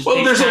out. It's just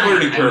there's a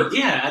learning curve.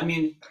 I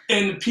mean,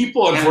 and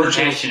people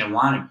unfortunately and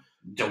want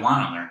to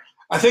learn.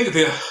 I think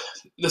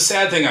the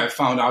sad thing I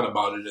found out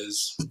about it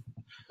is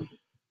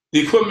the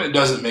equipment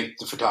doesn't make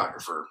the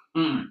photographer,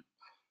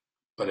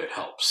 but it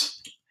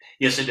helps.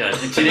 Yes, it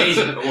does. In today's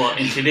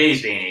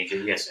day and age,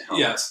 yes, it helps.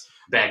 Yes.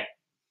 Back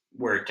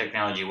where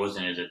technology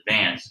wasn't as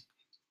advanced,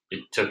 it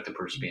took the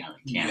person behind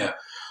the camera.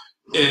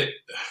 Yeah.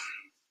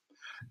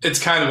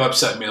 it's kind of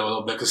upset me a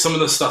little bit because some of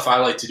the stuff I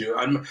like to do,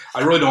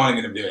 I really don't want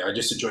to get into video. I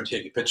just enjoy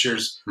taking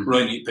pictures,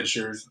 really neat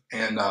pictures,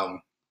 and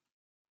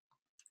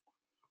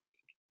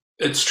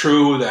it's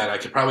true that I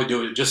could probably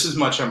do it just as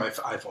much on my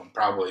iPhone,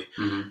 probably.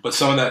 But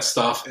some of that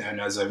stuff, and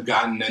as I've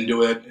gotten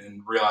into it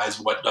and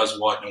realized what does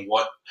what and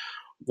what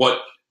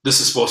this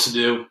is supposed to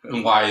do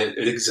and why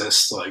it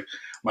exists, like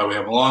why we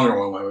have a longer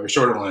one, why we have a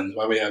shorter lens,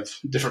 why we have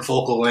different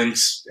focal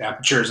lengths,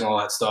 apertures, and all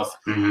that stuff.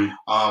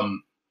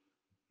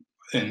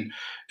 And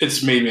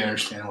it's made me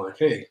understand, like,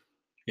 hey,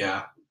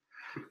 yeah,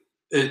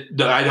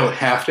 I don't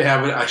have to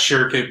have it. I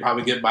sure could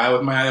probably get by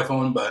with my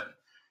iPhone, but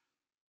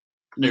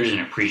there's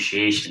an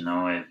appreciation,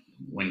 though.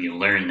 When you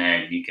learn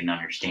that, you can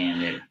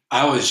understand it.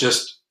 I was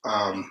just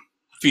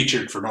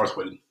featured for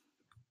Northwood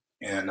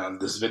and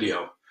this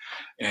video,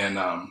 and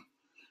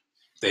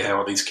they have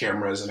all these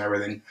cameras and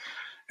everything.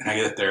 And I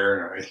get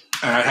there, and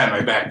I had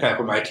my backpack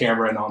with my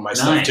camera and all my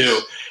stuff too.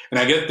 And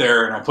I get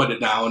there, and I put it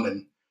down,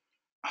 and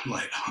I'm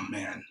like, oh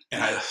man!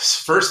 And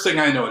first thing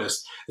I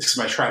noticed is because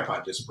my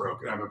tripod just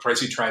broke, and I have a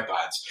pricey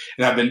tripods,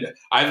 and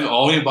I've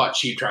only bought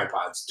cheap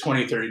tripods,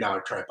 $20,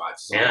 $30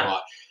 tripods. Is all I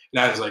bought.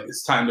 And I was like,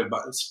 it's time to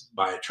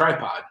buy a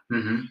tripod.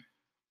 And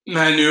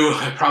I knew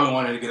I probably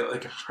wanted to get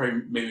like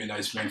maybe a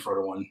nice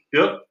Manfrotto one.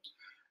 Yep.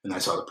 And I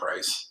saw the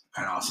price,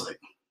 and I was like,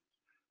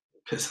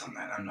 piss on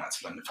that. I'm not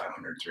spending $500,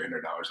 $300 on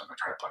a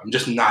tripod. I'm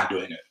just not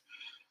doing it.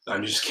 I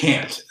just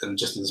can't. And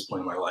just at this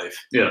point in my life.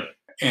 Yeah.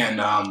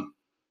 And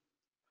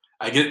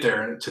I get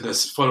there to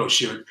this photo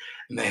shoot,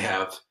 and they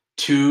have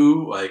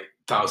two like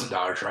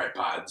 $1,000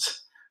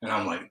 tripods, and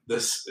I'm like,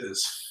 this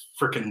is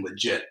freaking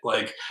legit.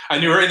 Like, I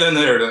knew right then and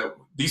there that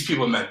these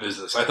people meant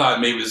business. I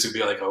thought maybe this would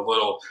be like a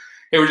little,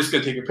 hey, we're just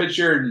gonna take a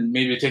picture and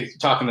maybe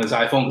talk on his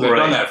iPhone because I've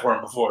done that for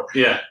him before.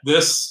 Yeah,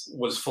 this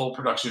was full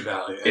production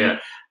value. And,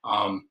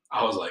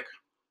 I was like,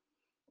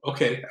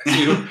 okay,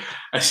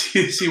 I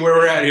see where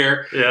we're at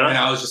here. Yeah. And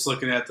I was just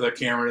looking at the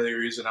camera they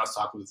were using. I was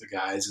talking with the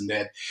guys, and they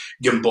had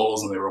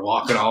gimbals, and they were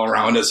walking all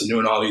around us and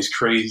doing all these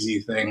crazy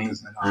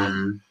things.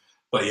 And,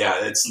 but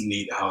yeah, it's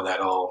neat how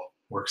that all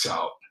works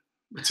out.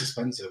 It's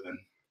expensive, and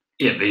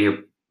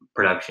video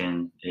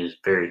production is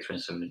very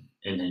expensive.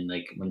 And then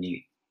like when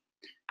you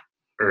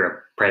or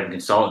a private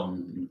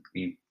consultant,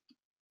 you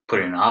put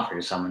in an offer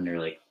to someone, they're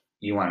like,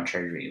 you want to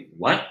charge me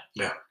what?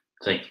 Yeah.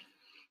 It's like,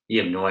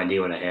 you have no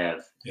idea what I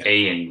have. Yeah.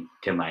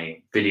 Into my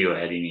video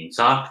editing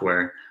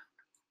software,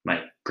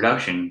 my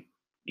production,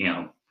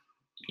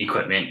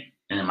 equipment,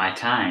 and then my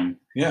time.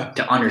 Yeah.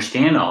 To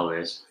understand all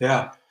this.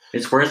 Yeah.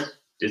 It's worth.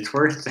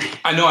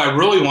 I know. I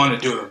really want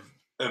to do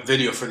a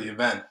video for the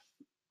event,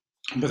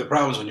 but the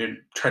problem is when you're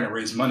trying to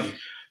raise money,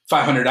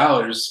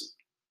 $500.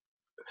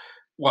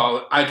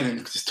 Well, I can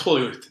just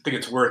totally think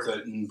it's worth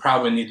it, and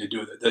probably need to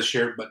do it this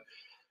year. But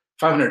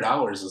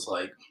 $500 is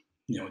like,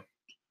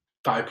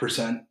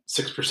 5%,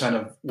 6%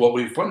 of what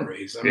we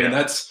fundraise. I mean,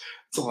 that's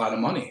a lot of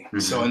money.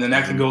 So, and then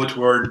that can go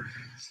toward,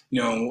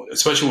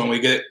 especially when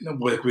we did the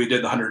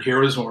 100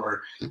 Heroes, when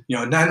we're,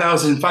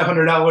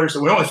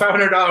 $9,500. We're only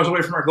 $500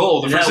 away from our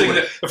goal. The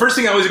first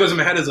thing that always goes in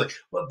my head is like,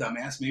 well,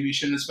 dumbass, maybe you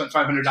shouldn't have spent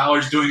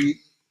 $500 doing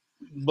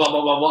blah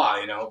blah blah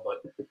blah.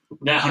 But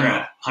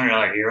that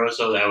 $100 Heroes,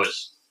 so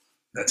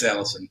that's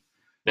Allison.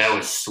 That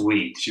was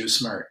sweet. She was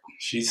smart.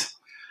 She's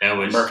a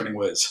marketing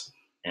whiz.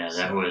 Yeah,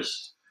 that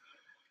was.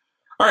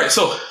 All right,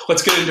 so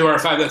let's get into our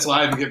 5 That's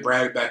Live and get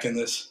Brad back in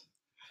this.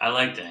 I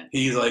like that.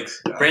 He's like...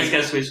 Brad's got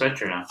a sweet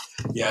sweatshirt now.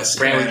 Yes.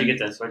 Brad, where'd you get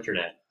that sweatshirt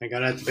at? I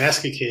got it at the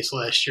basket case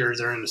last year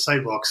during the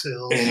sidewalk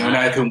sales. And when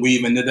I can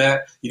weave into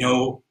that,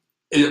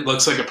 it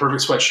looks like a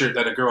perfect sweatshirt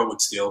that a girl would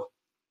steal.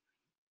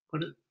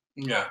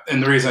 Yeah,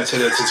 and the reason I say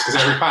that is because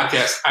every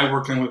podcast I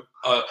work in with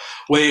a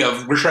way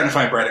of... We're trying to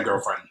find Brad a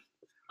girlfriend.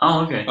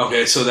 Oh, okay.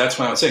 Okay, so that's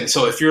what I was saying.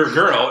 So if you're a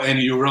girl and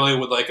you really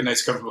would like a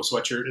nice, comfortable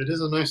sweatshirt, it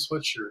is a nice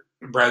sweatshirt.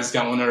 Brad's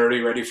got one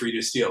already ready for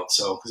you to steal.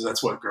 So, because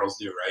that's what girls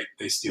do, right?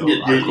 They steal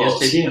our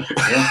clothes. Yes, they do.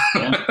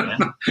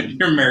 Yeah.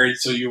 You're married,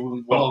 so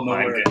you well know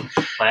where.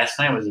 Last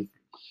night was a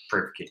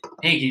perfect.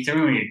 Hey, can you throw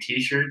me one of your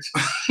T-shirts?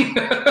 You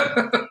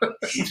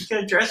just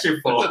got a dresser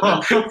full.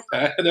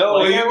 I know.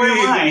 Where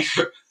am I?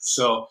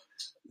 So,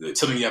 it's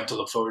something you have to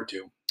look forward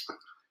to.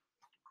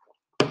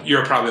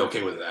 You're probably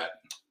okay with that.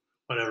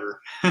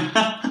 Whatever.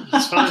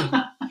 It's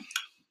fine.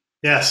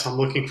 Yes, I'm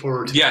looking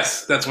forward to it.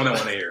 Yes, that's what I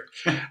want to hear.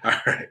 All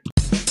right.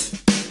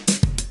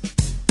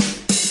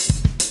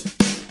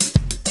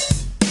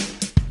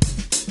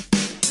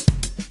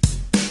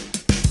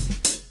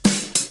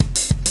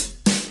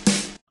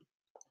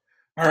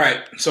 All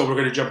right, so we're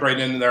going to jump right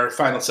into our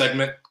final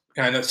segment,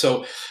 kind of.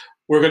 So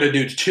we're going to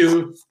do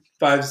 2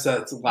 5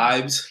 That's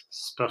Lives.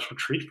 Special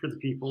treat for the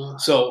people.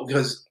 So,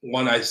 because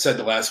one I said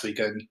the last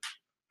weekend,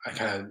 I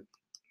kind of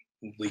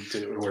leaked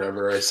it or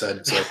whatever I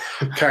said, so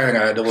kind of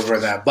got to deliver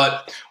on that.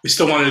 But we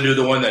still wanted to do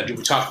the one that we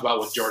talked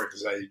about with Jordan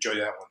because I enjoyed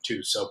that one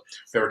too. So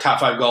they were top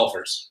 5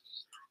 golfers.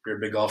 You're a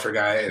big golfer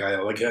guy, and I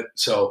like it.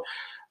 So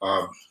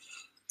go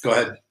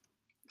ahead.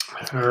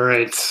 All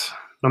right.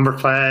 Number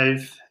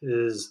 5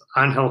 is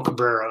Angel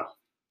Cabrera.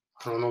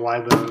 I don't know why,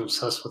 but I'm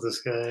obsessed with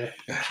this guy.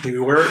 We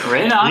were.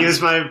 Right He on.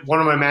 was one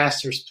of my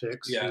Masters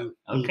picks. Yeah. and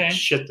he Okay.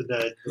 shit the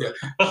bed.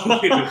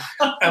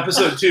 Yeah.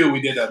 Episode 2,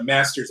 we did a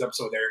Masters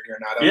episode with Eric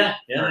Granado,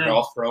 our yeah.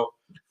 golf pro,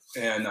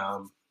 and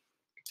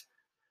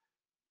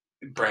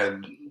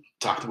Brad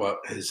talked about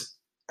his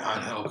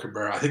Angel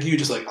Cabrera. I think you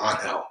just like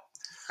Angel.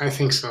 I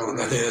think so.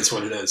 I think that's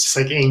what it It's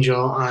is. like Angel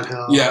on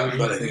Hell. Yeah,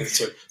 but I think it's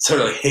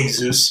sort of like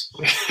Jesus.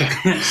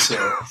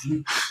 So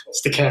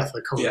It's the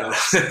Catholic. yeah,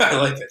 I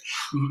like it.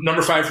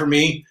 Number 5 for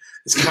me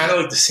is kind of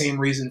like the same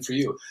reason for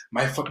you.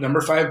 My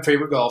number 5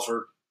 favorite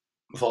golfer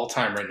of all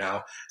time right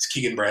now is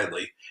Keegan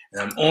Bradley,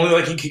 and I'm only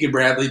liking Keegan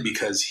Bradley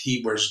because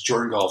he wears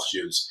Jordan golf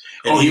shoes,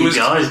 and He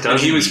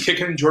was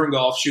kicking Jordan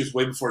golf shoes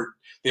way before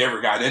they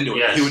ever got into it.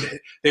 Yes.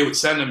 They would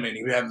send them, and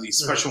he would have these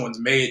special ones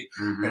made,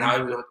 Mhm.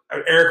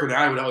 and Eric and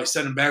I would always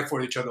send them back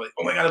for each other, like,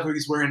 oh my god, look what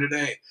he's wearing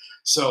today.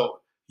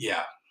 So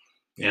yeah,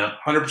 Yeah.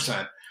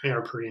 100%. They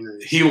are pretty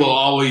nice. He will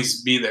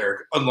always be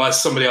there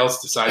unless somebody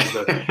else decides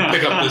to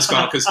pick up this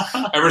golf, because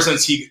ever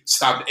since he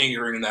stopped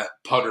anchoring that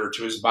putter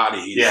to his body,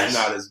 he's Yes.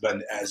 not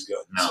been as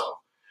good. No. So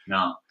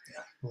No.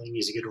 Well, he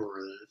needs to get over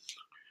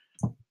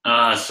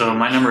that. So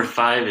my number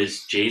 5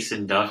 is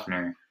Jason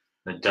Duffner,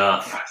 the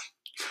Duff.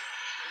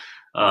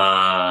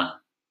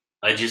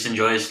 I just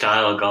enjoy his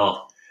style of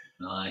golf.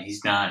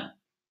 He's not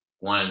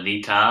one of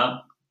the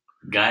top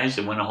guys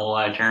that win a whole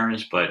lot of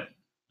tournaments, but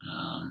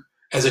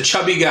as a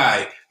chubby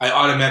guy, I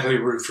automatically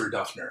root for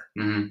Duffner.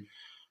 mhm.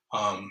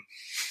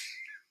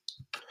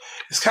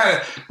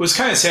 It was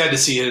kind of sad to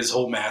see his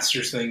whole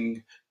Masters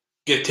thing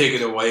get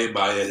taken away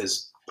by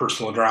his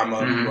personal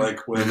drama, Mhm.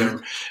 like with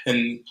him,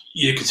 and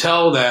you could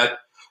tell that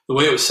the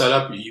way it was set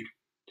up,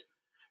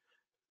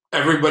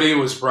 everybody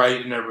was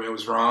right and everybody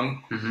was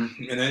wrong,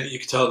 Mhm. and then you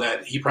could tell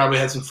that he probably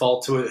had some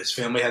fault to it. His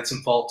family had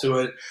some fault to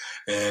it,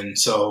 and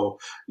so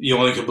you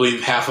only could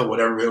believe half of what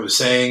everybody was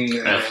saying.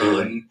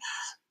 Absolutely. And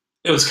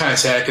it was kind of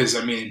sad because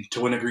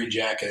to win a green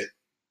jacket,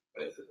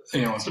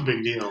 It's a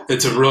big deal.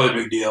 it's a really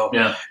big deal.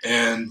 Yeah.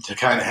 And to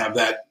kind of have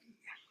that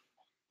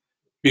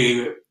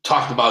be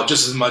talked about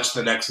just as much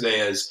the next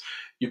day as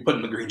you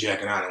putting the green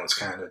jacket on, it was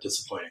kind of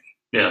disappointing.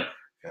 Yeah.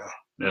 Yeah.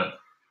 Yeah.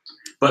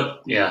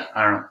 But yeah,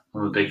 I don't know.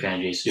 I'm a big fan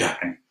of Jason Yeah.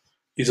 Duffner.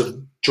 He's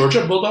a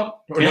Georgia Bulldog?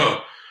 Or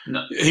Yeah. no?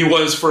 No. He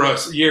was for a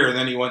year, and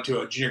then he went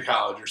to a junior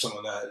college or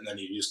something like that, and then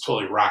he just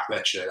totally rocked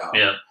that shit out.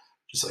 Yeah.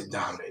 Just like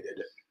dominated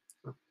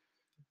it.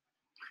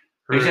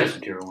 He's got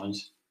some tier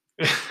ones.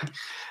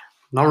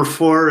 Number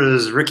 4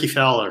 is Ricky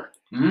Fowler.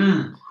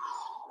 Mm.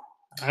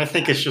 I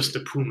think it's just a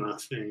Puma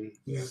thing.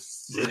 Yeah.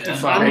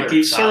 I'm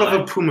Ricky sort of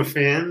Fowler. a Puma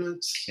fan,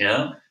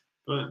 Yeah.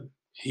 but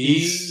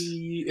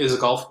He is a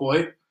golf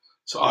boy,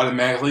 so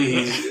automatically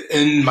he's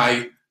in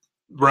my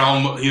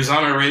realm. He was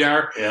on my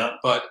radar, Yeah.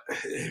 but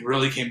it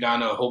really came down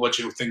to a whole bunch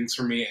of things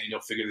for me, and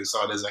you'll figure this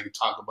out as I can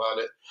talk about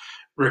it.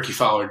 Ricky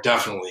Fowler,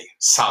 definitely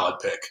solid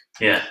pick.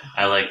 Yeah.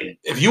 I like it.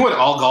 If you went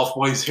all golf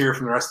boys here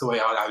from the rest of the way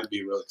out, I would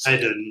be really I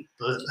excited. didn't.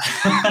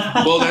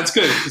 But Well, that's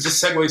good because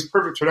this segues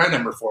perfect for my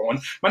number 4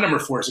 one. My number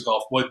 4 is a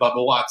golf boy,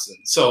 Bubba Watson.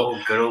 So,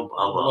 Oh, good old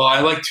Bubba. well,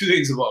 I like 2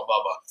 things about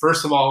Bubba.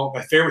 First of all,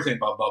 my favorite thing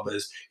about Bubba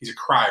is he's a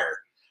crier.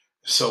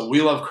 So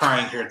we love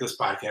crying here at this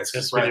podcast because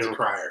Yes, we Brad's a do.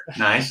 crier.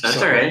 Nice. That's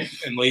So, all right.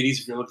 And ladies,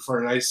 if you're looking for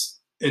a nice,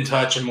 in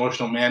touch,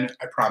 emotional man,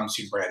 I promise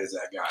you, Brad is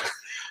that guy.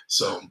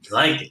 So,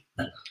 Like it.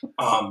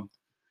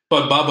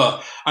 but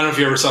Bubba, I don't know if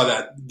you ever saw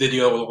that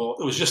video.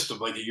 It was just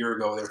like a year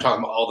ago. They were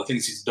talking about all the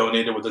things he's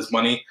donated with his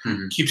money.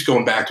 Mhm. Keeps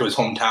going back to his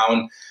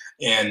hometown,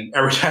 and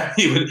every time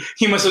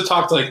he must have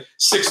talked to like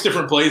 6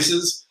 different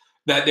places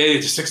that day,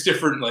 to 6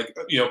 different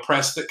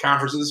press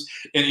conferences,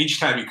 and each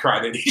time he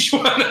cried at each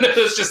one, and it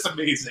was just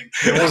amazing.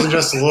 it wasn't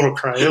just a little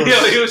cry. It was,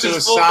 Yeah, he was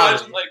just full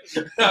solid.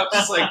 fledged. I was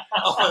just like,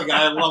 oh my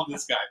god, I love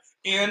this guy.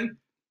 And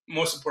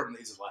most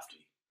importantly, he's a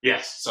lefty.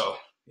 Yes. So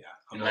yeah,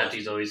 And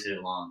lefties always hit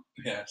it long.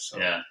 Yeah. So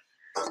Yeah.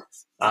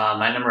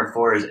 My number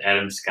 4 is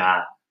Adam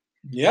Scott.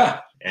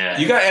 yeah, Yeah.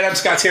 you got Adam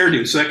Scott's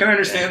hairdo, so I can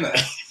understand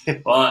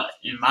that. Well,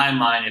 in my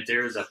mind, if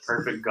there was a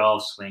perfect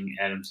golf swing,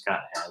 Adam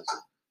Scott has it.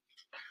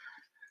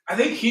 I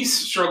think he's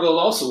struggled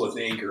also with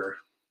anchor,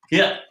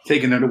 Yeah.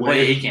 taking it Well,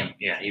 away. he can't.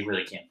 Yeah, he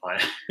really can't play.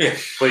 Yeah.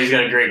 But he's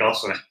got a great golf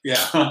swing. Yeah,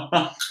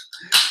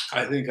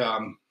 I think,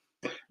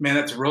 man,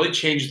 that's really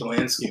changed the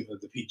landscape of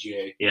the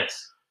PGA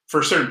Yes.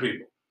 for certain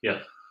people. Yeah,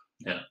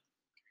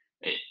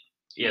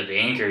 the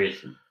anchor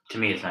is, to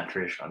me, it's not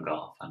traditional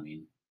golf. I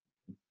mean,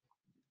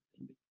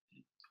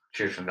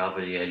 traditional golf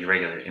is you had your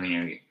regular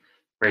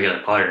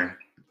putter,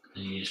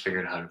 and you just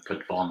figured out how to put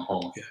the ball in the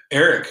hole. Yeah.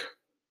 Eric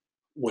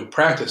would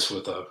practice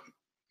with a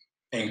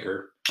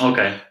anchor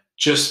Okay.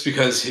 just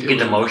because Get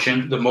the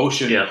motion. the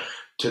motion Yeah.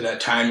 to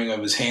that timing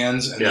of his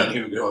hands, and Yeah. then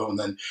he would go, and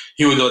then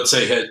he would, let's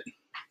say,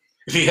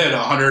 if he had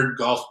 100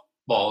 golf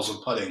balls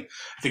of putting,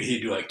 I think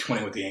he'd do like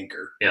 20 with the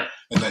anchor. Yeah.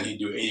 And then he'd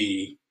do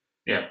 80.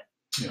 Yeah.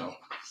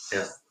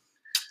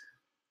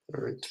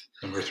 All right.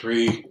 Number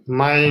 3.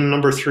 My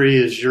number 3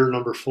 is your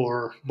number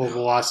 4,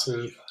 Bubba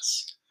Watson.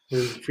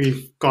 And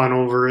we've gone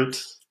over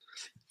it.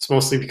 It's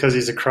mostly because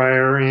he's a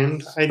crier,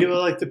 and I do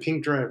like the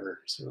pink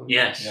driver. So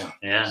Yes. Yeah.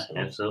 Yeah. So,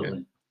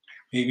 Absolutely.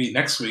 maybe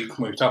next week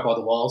when we talk about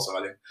the wall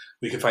sodding,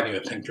 we can find you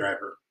a pink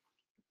driver.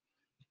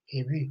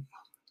 Maybe.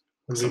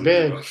 Wouldn't be Something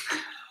bad. like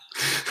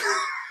that.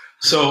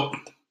 So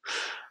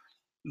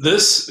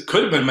this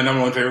could have been my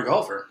number one favorite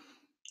golfer,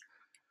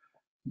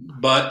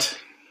 but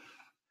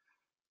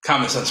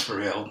common sense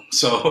prevailed.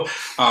 So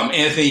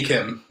Anthony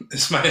Kim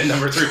is my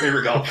number 3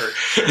 favorite golfer.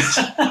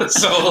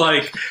 So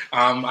like,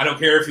 I don't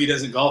care if he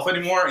doesn't golf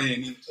anymore and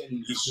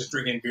he's just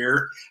drinking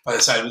beer by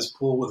the side of his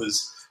pool with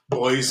his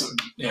boys.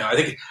 You know,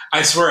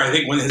 I swear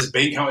when his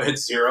bank account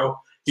hits 0,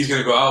 he's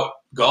gonna go out,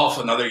 golf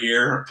another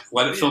year,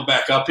 let it fill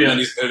back up, and then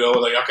he's gonna go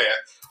like, okay,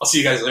 I'll see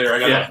you guys later. I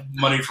got enough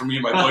money from me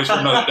and my boys for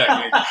another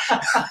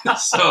decade.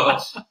 So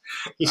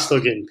He's still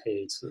getting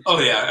paid. So.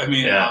 oh yeah, I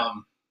mean,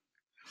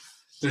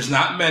 there's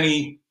not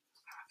many.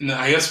 And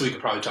I guess we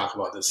could probably talk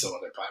about this some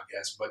other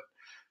podcast, but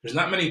there's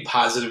not many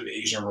positive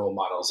Asian role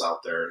models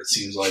out there, it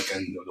seems like,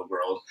 in the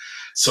world.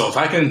 So if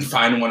I can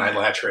find one, I'd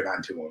latch right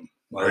onto them.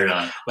 Like,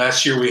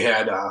 last year we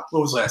had, what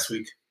was last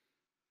week?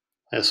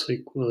 Last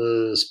week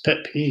was Pet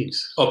Peeves.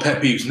 Oh,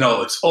 Pet Peeves.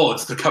 No, it's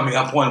the coming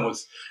up one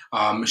with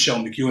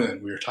Michelle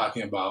McEwen. We were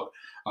talking about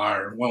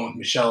our one with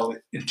Michelle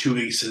in 2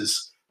 weeks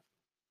is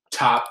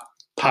top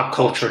Pop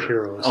culture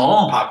heroes.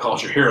 Oh, pop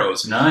culture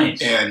heroes.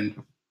 nice.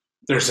 And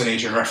there's an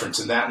Asian reference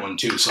in that one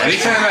too. So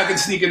anytime I can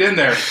sneak it in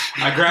there,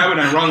 I grab it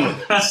and I run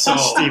with it. So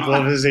Steve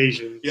Love is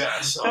Asian.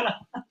 yeah. So all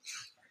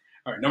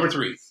right, number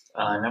 3.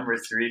 Number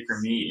 3 for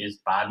me is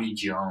Bobby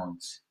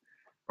Jones.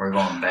 We're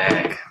going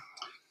back.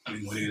 I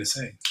mean, what are you gonna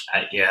say?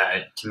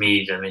 To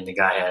me, I mean, the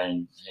guy had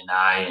an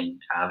eye, and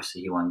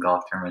obviously he won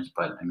golf tournaments,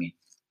 but I mean,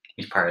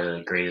 he's part of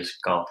the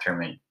greatest golf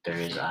tournament there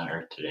is on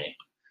earth today.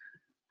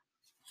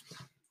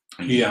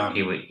 He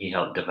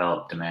helped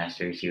develop the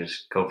Masters. He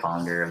was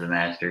co-founder of the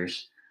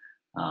Masters.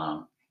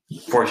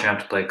 Fortunate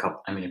enough to play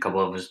a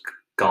couple of his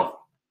golf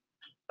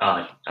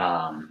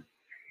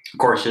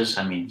courses.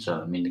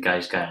 The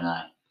guy's got an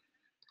eye.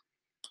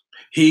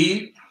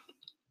 He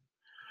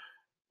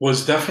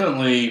was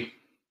definitely,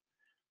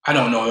 I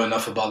don't know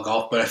enough about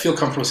golf, but I feel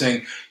comfortable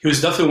saying he was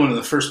definitely one of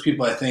the first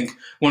people, I think,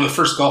 one of the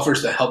first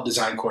golfers that helped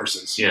design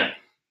courses. Yeah.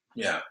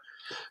 Yeah.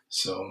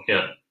 So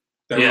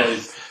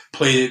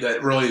that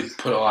really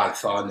put a lot of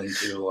thought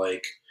into,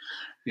 like,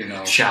 you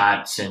know,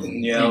 shots and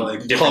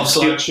like club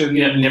selection.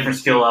 Different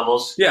skill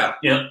levels. Yeah.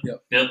 Yep.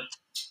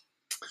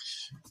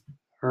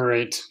 All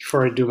right.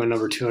 Before I do my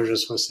number 2, I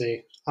just want to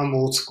say I'm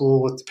old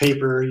school with the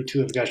paper. You 2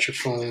 have got your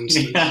phones.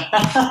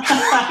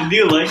 I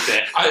do like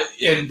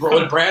that.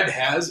 What Brad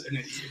has, and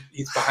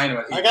he's behind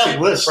him. I got a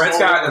list. Brad's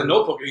got a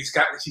notebook, and he's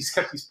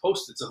kept these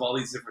Post-its of all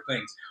these different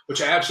things,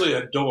 which I absolutely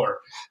adore.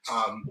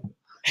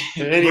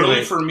 Anyway.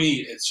 Really, for me,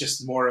 it's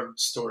just more of a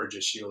storage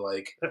issue.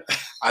 Like,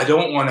 I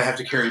don't want to have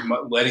to carry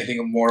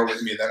anything more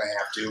with me than I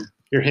have to.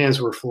 Your hands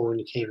were full when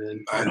you came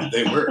in. I know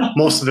they were.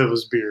 Most of it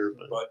was beer.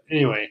 But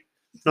anyway,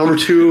 number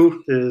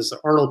 2 is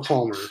Arnold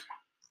Palmer.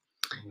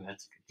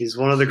 He's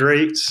one of the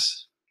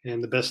greats,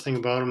 and the best thing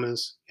about him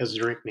is he has a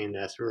drink named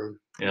after him.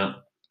 Yeah.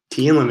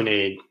 Tea and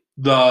lemonade.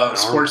 The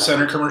Sports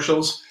Center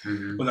commercials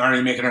Mm-hmm. with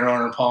Arnie making an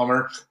Arnold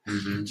Palmer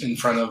Mm-hmm. in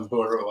front of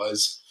whoever it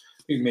was.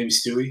 I think maybe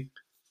Stewie.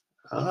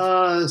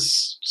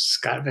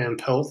 Scott Van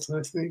Pelt,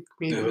 I think.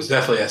 Maybe. It was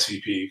definitely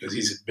SVP because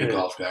he's a big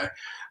golf guy.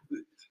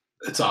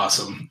 It's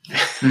awesome.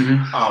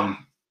 Mm-hmm. I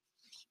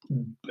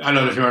don't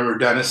know if you remember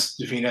Dennis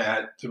DeFina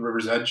at the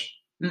River's Edge.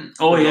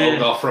 Oh, yeah.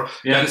 Golf pro.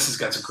 Yeah. Dennis has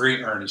got some great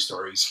Arnie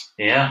stories.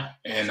 Yeah.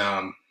 And,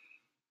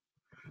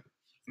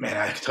 man,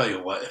 I can tell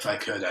you what, if I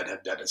could, I'd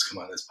have Dennis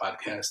come on this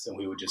podcast and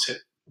we would just hit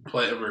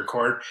play and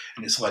record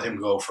and just let him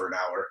go for an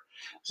hour.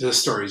 So the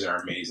stories are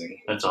amazing.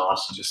 That's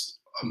awesome. Just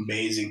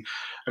amazing.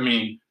 I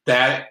mean,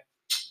 that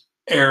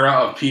era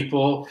of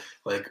people,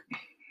 like,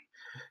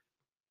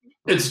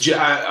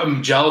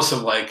 I'm jealous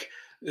of, like,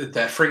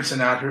 that Frank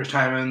Sinatra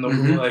time in the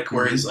like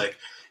where he's like,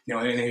 you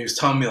know, and he was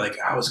telling me, like,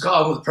 I was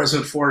golfing with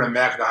President Ford on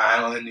Mackinac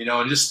Island, you know,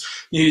 and just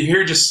you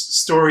hear just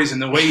stories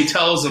and the way he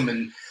tells them,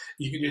 and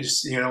you can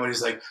just, you know, and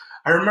he's like,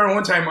 I remember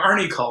one time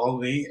Arnie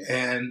called me,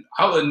 and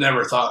I would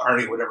never thought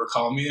Arnie would ever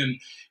call me, and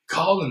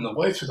called, and the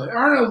wife was like,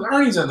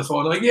 Arnie's on the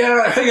phone. I'm like,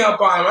 yeah, hang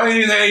up on him.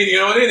 You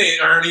know, it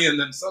ain't Arnie, and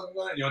then something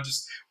like that, you know,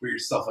 just weird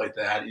stuff like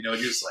that, you know,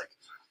 just like,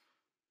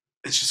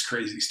 it's just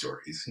crazy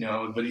stories, you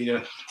know, but, you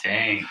know.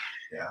 Dang.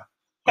 Yeah.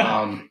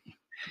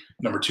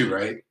 Number 2,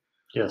 right?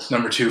 Yes.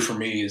 Number 2 for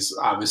me is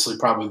obviously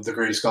probably the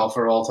greatest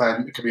golfer of all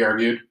time. It could be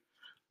argued.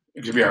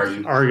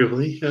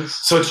 Arguably, yes.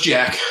 So it's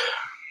Jack.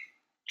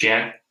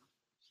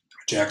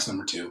 Jack's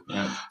number 2.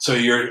 Yeah. So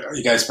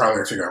you guys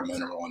probably figure out what my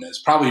number 1 is.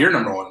 Probably your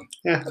number 1.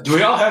 Yeah. Do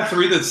we all have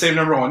 3 that's the same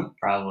number 1?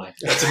 Probably.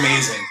 That's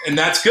amazing, and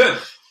that's good.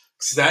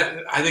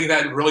 I think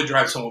that really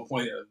drives home a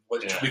point of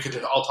what we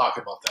could all talk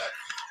about that.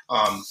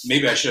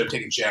 Maybe I should have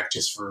taken Jack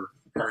just for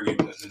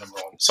arguing as the number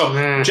 1.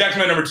 So Jack's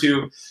my number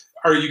 2.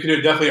 Or you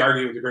could definitely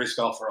argue with the greatest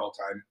golfer of all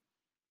time.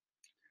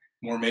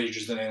 More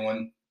majors than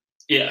anyone.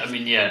 Yeah, I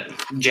mean,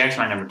 Jack's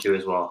my number 2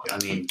 as well. I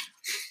mean,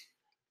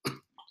 if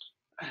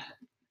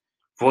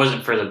it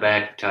wasn't for the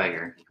back of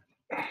Tiger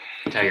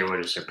would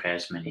have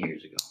surpassed many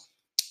years ago.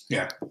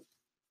 Yeah.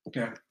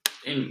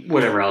 and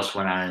whatever else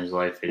went on in his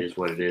life, it is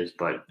what it is.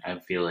 But I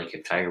feel like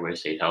if Tiger would have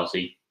stayed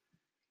healthy,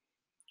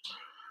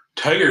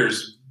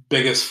 Tiger's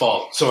biggest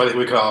fault. So I think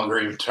we can all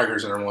agree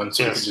Tiger's number one.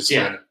 So we can just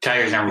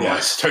Tiger's number one.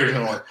 yes, Tiger's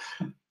number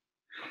one.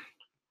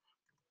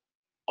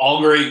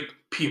 All great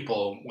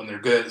people, when they're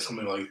good at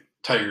something like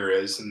Tiger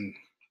is, and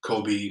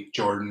Kobe,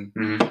 Jordan,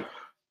 Mm-hmm.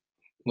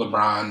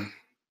 LeBron,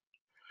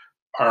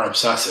 are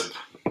obsessive.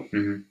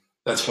 Mm-hmm.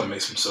 That's what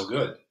makes them so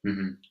good.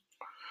 Mm-hmm.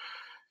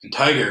 And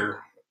Tiger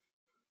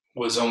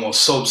was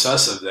almost so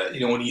obsessive that,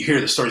 when you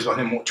hear the stories about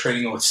him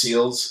training with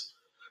SEALs,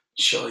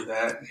 shit like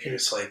that, and you're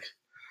just like,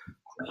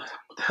 what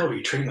the hell are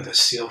you training with a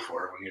SEAL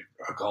for when you're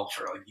a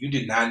golfer? Like, you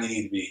did not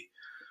need to be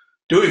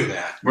doing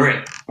that.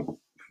 Right.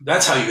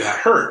 That's how you got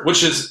hurt,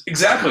 which is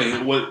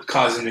exactly what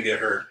caused him to get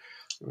hurt.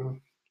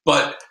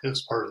 But It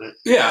was part of it.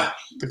 yeah,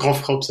 The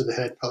golf club to the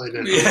head probably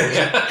didn't.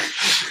 yeah.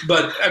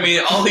 But I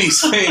mean, all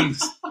these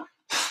things.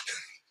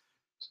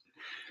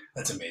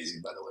 That's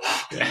amazing, by the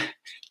way.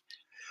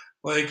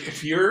 Like,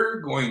 if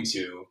you're going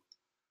to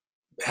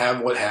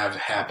have what have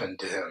happened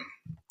to him,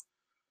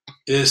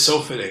 it is so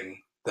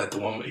fitting that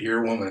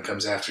your woman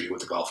comes after you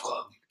with a golf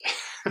club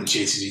and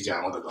chases you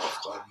down with a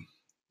golf club.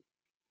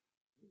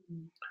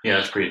 Yeah,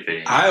 that's pretty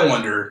fitting. I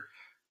wonder,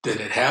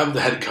 did it have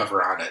the head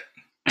cover on it?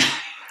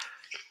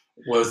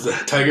 Was the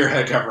Tiger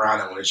head cover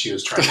on it when she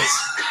was trying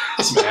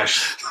to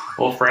smash?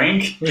 Well,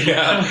 Frank.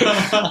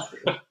 Yeah.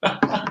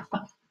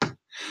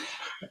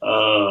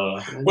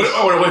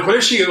 What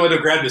if she would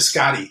have grabbed a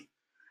Scotty?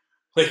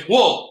 Like,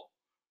 whoa,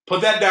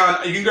 put that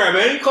down. You can grab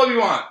any club you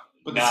want.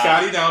 Put the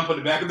Scotty down, put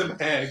it back in the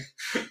bag.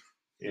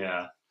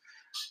 Yeah.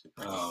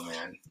 Oh,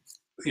 man.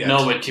 Yeah.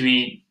 No, but to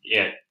me,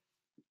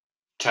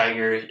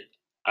 Tiger,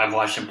 I've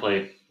watched him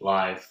play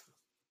live.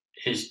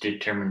 His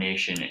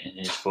determination and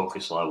his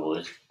focus level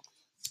is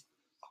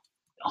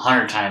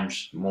 100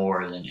 times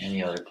more than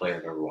any other player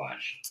I've ever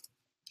watched.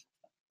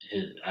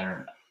 I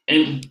don't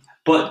know.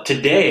 But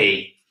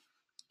today,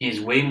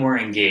 he's way more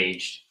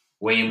engaged,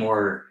 way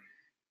more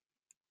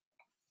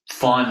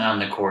fun on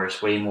the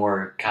course, way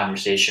more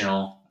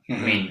conversational.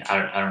 Mm-hmm. I mean,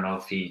 I don't know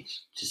if he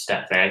just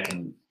stepped back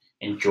and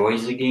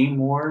enjoys the game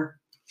more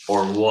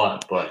or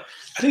what, but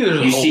I think there's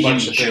a you whole see him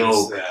bunch of things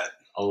joke that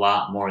a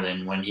lot more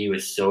than when he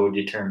was so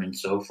determined,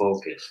 so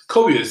focused.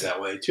 Kobe is that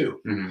way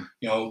too.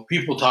 Mm-hmm.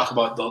 People talk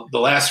about the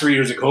last 3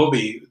 years of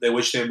Kobe. They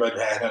wish they would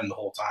have had him the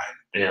whole time.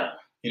 Yeah.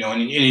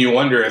 And you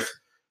wonder if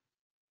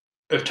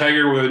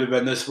Tiger would have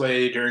been this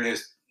way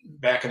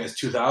back in his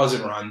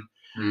 2000 run.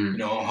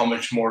 How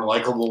much more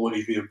likable would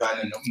he have been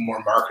and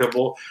more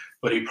marketable?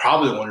 But he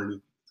probably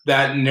wanted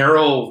that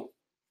narrow.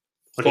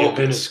 Would he have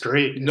been as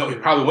great? No, he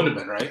probably wouldn't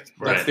have been, right?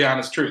 That's the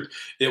honest truth.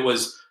 It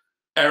was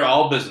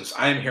all business.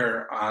 I am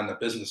here on a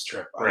business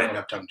trip. I don't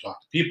have time to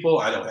talk to people.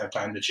 I don't have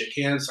time to shake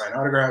hands, sign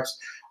autographs,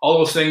 all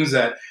those things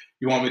that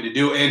you want me to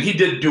do. And he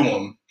did do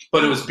them,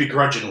 but it was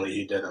begrudgingly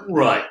he did them.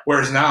 Right.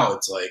 Whereas now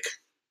it's like.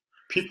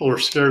 People were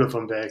scared of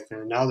him back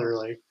then. Now they're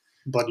like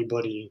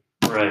buddy.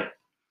 Right.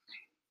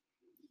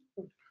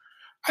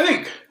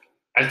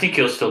 I think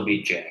he'll still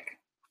beat Jack.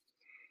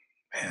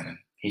 Man.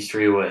 He's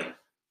 3 away.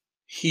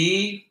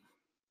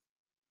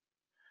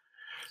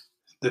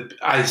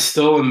 I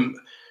still am.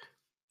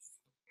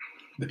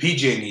 The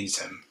PGA needs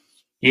him.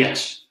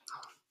 Yes.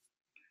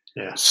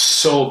 Yeah.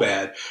 So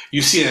bad.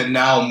 You see it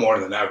now more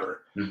than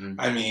ever. Mm-hmm.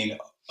 I mean,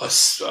 a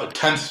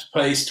 10th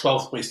place,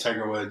 12th place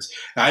Tiger Woods.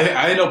 And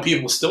I know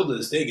people still to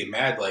this day get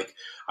mad. Like,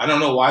 I don't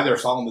know why they're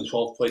following the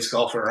 12th place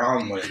golfer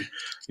around when,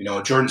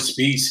 Jordan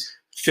Spieth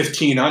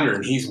 15 under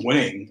and he's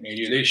winning.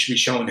 And they should be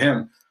showing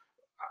him.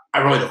 I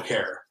really don't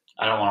care.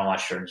 I don't want to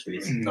watch Jordan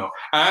Spieth. No.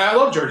 I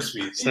love Jordan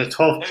Spieth. So the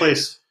 12th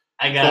place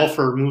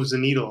golfer moves the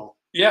needle.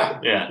 Yeah.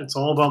 It's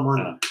all about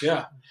money.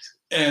 Yeah.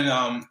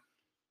 And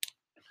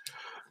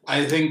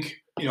I think,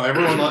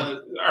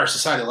 everyone, our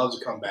society loves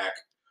to come back.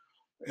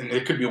 And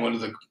it could be one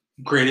of the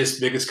greatest,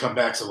 biggest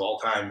comebacks of all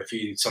time if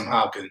he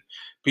somehow can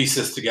piece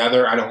this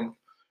together.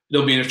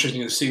 It'll be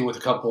interesting to see with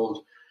a couple of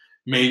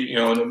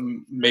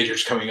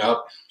majors coming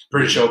up.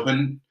 British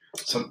Open,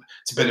 it's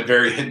been a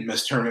very hit and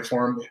miss tournament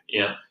for him.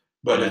 Yeah.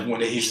 But when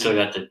he's still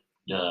got the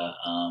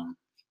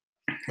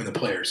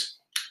players.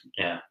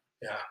 Yeah.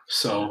 Yeah.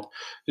 So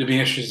it'll be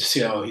interesting to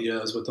see how he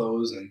does with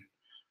those. And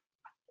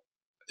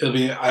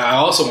I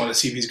also want to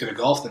see if he's going to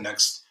golf the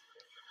next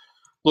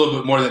little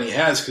bit more than he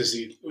has because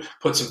he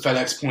put some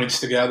FedEx points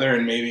together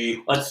and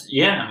maybe.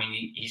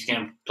 He's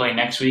going to play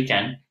next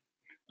weekend.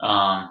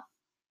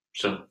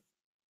 So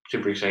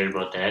super excited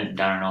about that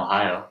down in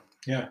Ohio.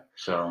 Yeah.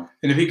 So.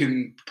 And if he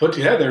can put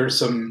together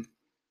some,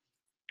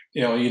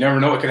 you never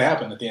know what could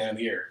happen at the end of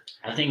the year.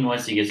 I think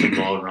once he gets the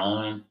ball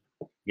rolling,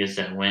 gets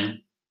that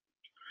win,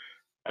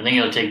 I think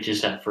it'll take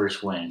just that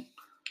first win.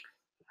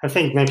 I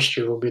think next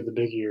year will be the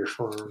big year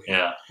for him.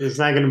 Yeah. It's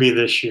not going to be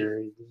this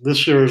year.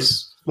 This year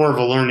is more of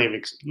a learning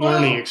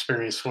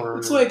experience for him.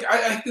 It's like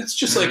it's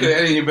just like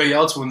anybody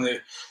else when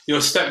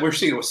we're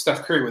seeing it with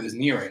Steph Curry with his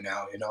knee right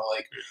now.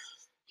 Like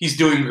he's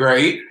doing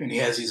great and he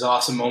has these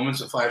awesome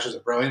moments and flashes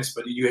of brilliance,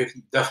 but you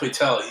can definitely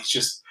tell he's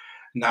just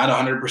not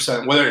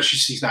 100%. Whether it's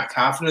just he's not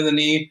confident in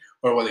the knee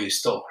or whether he's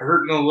still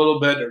hurting a little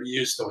bit, or you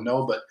just don't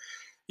know. But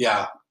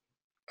yeah,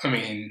 I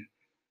mean,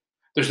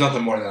 there's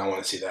nothing more than I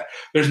want to see that.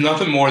 There's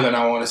nothing more than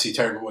I want to see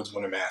Tiger Woods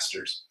win a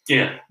Masters.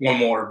 Yeah. One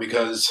more,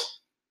 because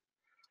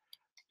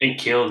It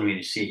killed me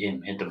to see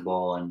him hit the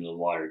ball into the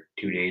water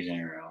 2 days in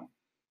a row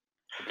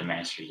at the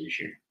Masters this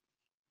year.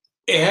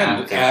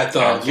 and at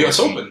the U.S.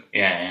 Open.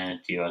 Yeah, and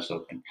at the U.S.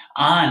 Open.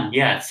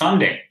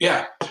 Sunday.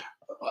 Yeah.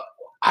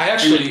 I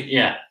actually,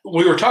 Yeah.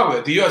 we were talking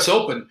about the U.S.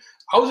 Open.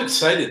 I was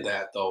excited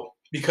though,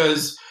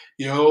 because,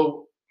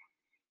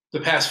 the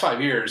past 5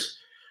 years,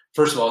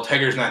 first of all,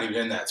 Tiger's not even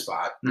in that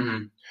spot.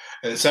 Mm-hmm.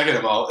 And second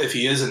of all, if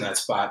he is in that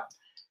spot,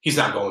 he's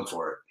not going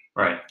for it.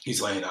 Right.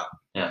 He's laying up.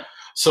 Yeah.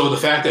 So the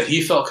fact that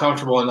he felt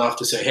comfortable enough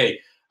to say, hey,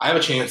 I have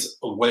a chance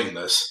of winning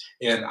this,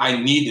 and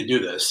I need to do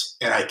this,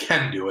 and I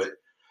can do it,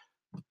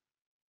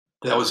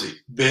 that was a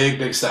big,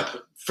 big step.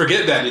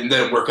 Forget that it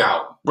didn't work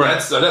out. Right.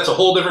 That's a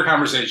whole different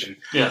conversation.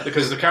 Yeah.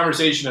 Because the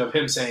conversation of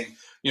him saying,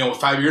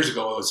 5 years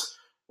ago, it was,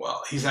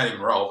 well, he's not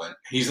even relevant.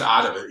 He's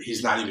out of it.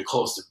 He's not even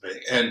close to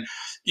being. And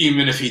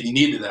even if he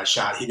needed that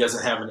shot, he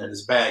doesn't have it in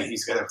his bag.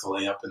 He's going to have to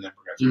lay up and then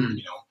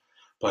progress,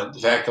 But the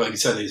fact, like you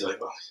said, he's like,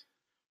 well,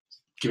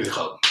 give me the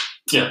club.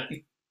 Yeah.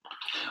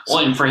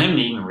 Well, and for him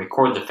to even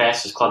record the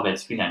fastest club at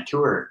speed on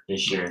tour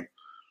this year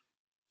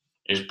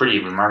is pretty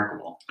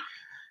remarkable.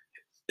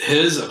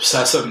 His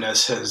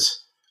obsessiveness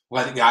has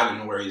gotten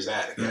him where he's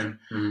at again.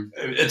 Mm-hmm.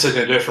 It's in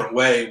a different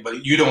way,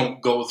 but you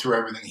don't go through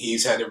everything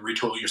he's had to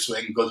retool your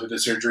swing, go through the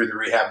surgery, the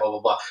rehab, blah,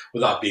 blah, blah,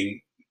 without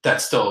being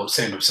that's still the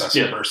same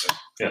obsessive person.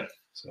 Yeah.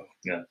 So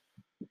yeah.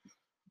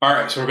 All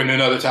right, so we're going to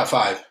do another top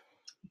five.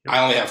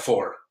 I only have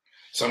four,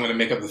 so I'm going to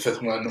make up the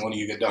fifth one when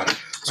you get done.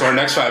 So our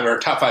next five are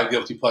top five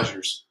guilty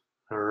pleasures.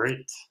 All right.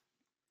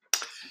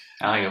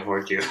 I got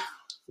four too.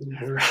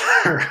 All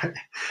right.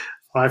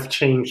 Well, I've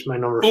changed my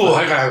number Oh,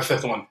 I five. got to have a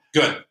fifth one.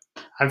 Good.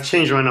 I've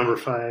changed my number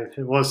five.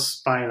 It was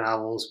spy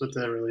novels, but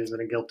that really isn't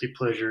a guilty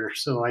pleasure.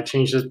 So I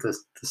changed it to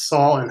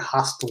Saw and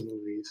Hostel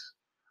movies.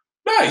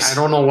 Nice. I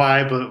don't know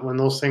why, but when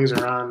those things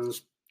are on,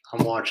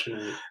 I'm watching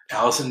it.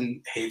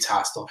 Allison hates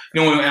Hostel.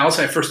 When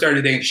Allison and I first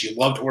started dating, she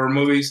loved horror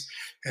movies.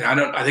 And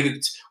I think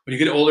it's when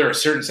you get older, a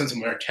certain sense of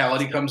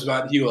mortality comes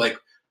about you. Like,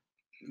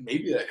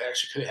 maybe that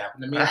actually could have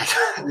happened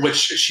to me, which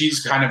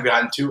she's kind of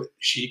gotten to.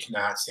 She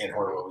cannot stand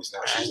horror movies now.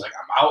 She's like,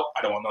 I'm out.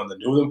 I don't want nothing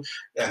to do with them.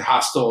 And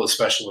Hostel,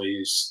 especially,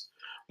 is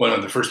one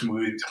of the first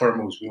horror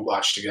movies we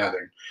watched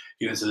together.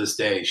 Even to this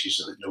day, she's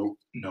just like,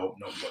 no.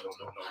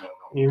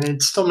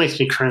 It still makes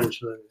me cringe,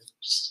 but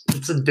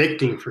it's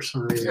addicting for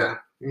some reason. Yeah.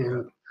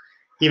 And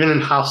even in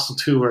Hostel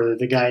 2, where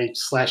the guy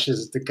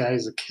slashes the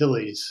guy's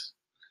Achilles.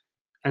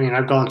 I mean,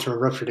 I've gone through a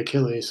ruptured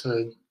Achilles, so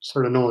I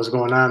sort of know what's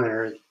going on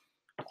there.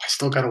 I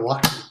still got to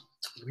watch it.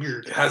 It's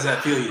weird. How's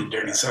that feel, you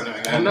dirty son of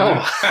a gun?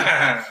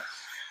 I know.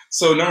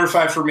 So number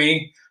five for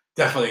me,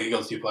 definitely a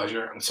guilty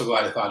pleasure. I'm so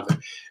glad I thought of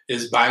it.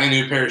 Is buying a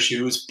new pair of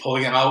shoes,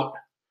 pulling them out,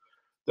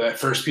 that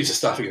first piece of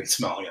stuffing and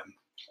smelling them.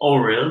 Oh,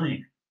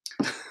 really?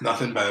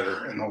 Nothing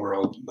better in the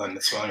world than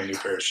smelling a new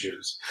pair of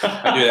shoes.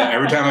 I do that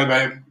every time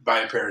I buy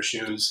a pair of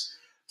shoes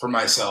for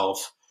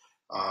myself.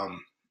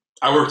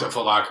 I worked at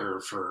Foot Locker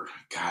for,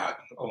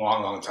 a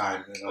long, long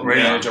time. I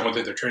went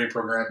through their training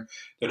program,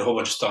 did a whole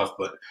bunch of stuff.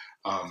 But,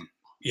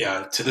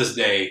 to this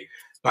day,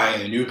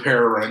 buying a new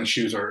pair of running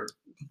shoes or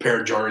a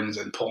pair of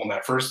Jordans and open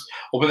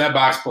that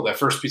box, pull that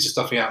first piece of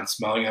stuffing out and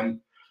smelling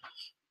them.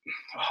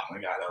 Oh, my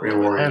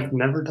God. I've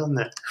never done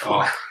that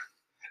before. Oh,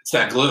 it's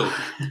that glue.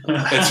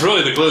 It's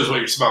really the glue is what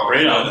you're smelling.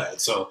 Right I know on. that.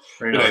 So,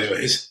 Right but on.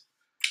 anyways.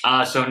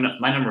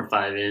 My number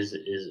five is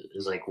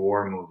like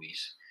war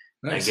movies.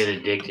 Nice. I get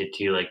addicted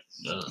to like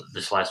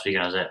this last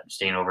weekend I was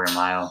staying over in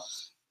Mile.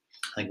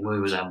 Like the movie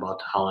was about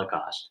the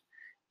Holocaust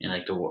and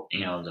like the war,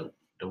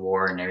 the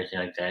war and everything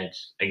like that.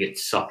 I get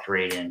sucked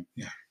right in.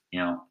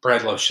 Yeah.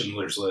 Brad loves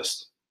Schindler's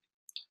List.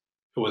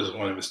 It was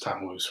one of his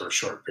top movies for a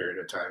short period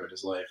of time in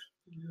his life.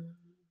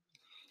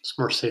 It's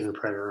more Saving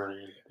Private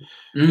Ryan.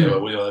 Yeah,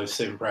 but we love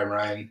Saving Private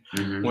Ryan.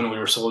 Mm-hmm. When We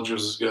Were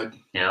Soldiers is good.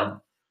 Yeah.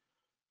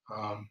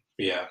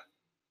 Yeah.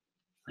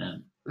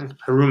 My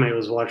roommate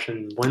was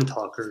watching Wind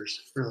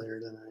Talkers earlier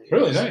tonight.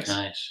 Really nice.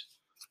 Nice.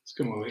 It's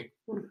a good movie.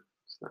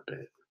 It's not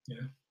bad. Yeah.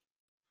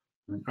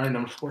 All right,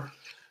 number four.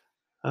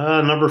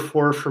 Number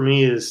four for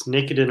me is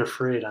Naked and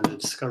Afraid on the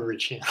Discovery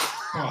Channel.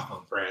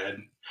 Oh, Brad.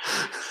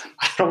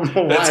 I don't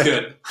know why. That's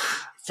good.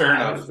 Fair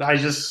enough.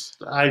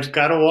 I've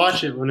got to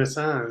watch it when it's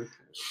on.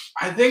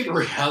 I think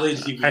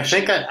reality TV.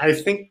 I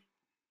think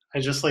I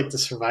just like the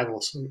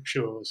survival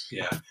shows.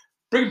 Yeah.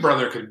 Big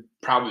Brother could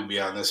probably be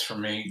on this for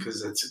me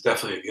because it's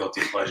definitely a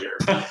guilty pleasure.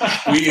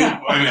 I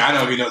don't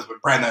know if he knows,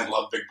 but Brad and I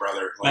love Big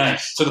Brother.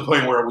 Nice. To the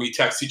point where we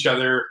text each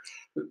other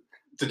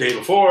the day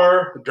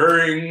before,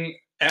 during,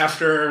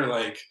 after.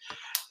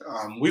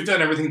 We've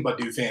done everything but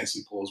do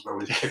fantasy pools where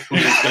we pick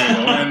who's going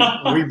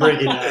to win. We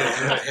break it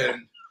down.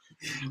 and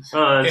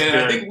Oh, that's I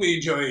good. think we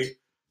enjoy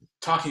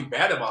talking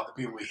bad about the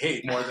people we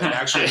hate more than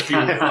actually the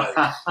people we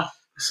like.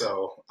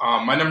 So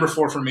my number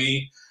four for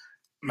me,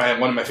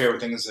 one of my favorite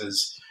things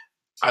is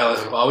I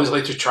always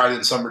like to try in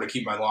the summer to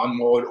keep my lawn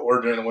mowed,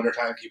 or during the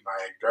wintertime keep my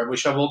driveway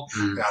shoveled.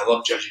 Mm. And I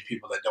love judging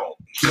people that don't.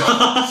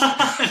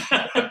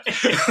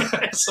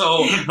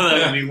 So,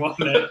 Let me want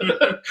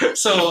it.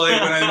 so like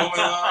when I mow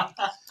my lawn,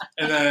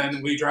 and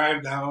then we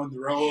drive down the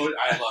road,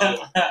 I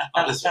love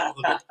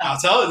it. I'll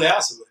tell the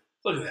house,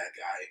 look at that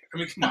guy. I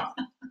mean, come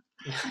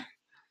on.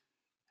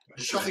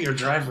 Shovel your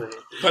driveway.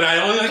 But I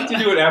only like to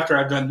do it after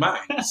I've done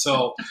mine.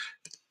 So,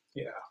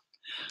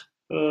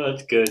 Oh,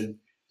 that's good.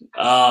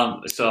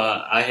 So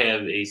I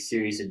have a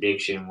serious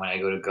addiction when I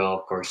go to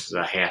golf courses.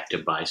 I have to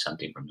buy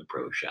something from the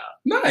pro shop.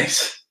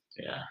 nice.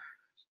 Yeah.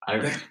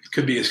 That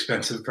could be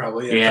expensive,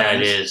 probably. at Yeah, it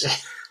times.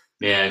 is.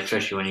 Yeah,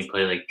 especially when you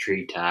play like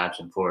treetops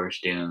and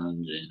forest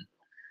dunes and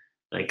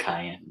like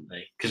high end,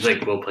 like because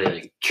like we'll play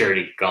like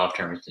charity golf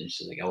tournaments and it's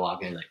just like I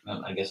walk in like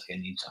oh, I guess I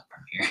need something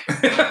from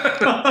here.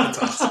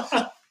 That's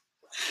awesome.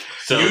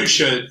 So You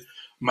should.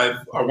 One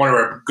of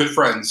our good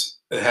friends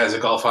has a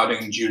golf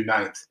outing June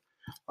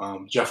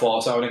 9th. Jeff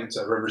Wallace outing. It's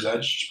at River's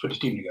Edge. Just put a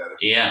team together.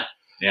 yeah,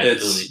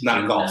 It's absolutely. not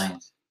June golf.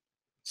 9th.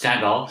 It's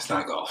not golf. It's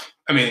not golf.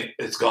 I mean,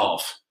 it's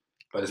golf,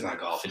 but it's not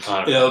golf. It's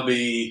not. It'll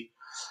be.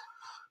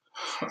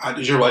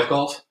 Does your wife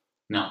golf?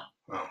 No,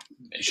 Oh,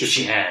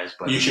 she has,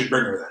 but you should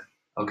bring her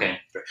then. Okay.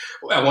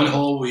 At one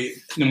hole,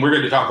 and we're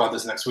going to talk about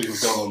this next week. We'll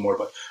go a little more,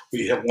 but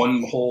we have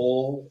one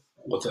hole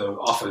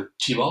off a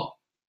tee ball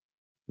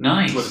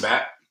Nice. with a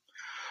bat.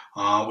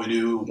 We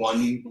do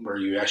one where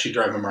you actually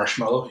drive a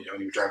marshmallow. You don't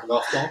even drive a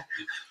golf ball.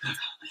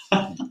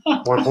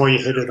 One hole you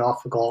hit it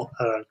off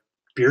a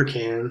beer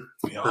can.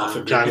 Off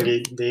a John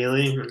beer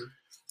Daly.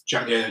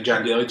 John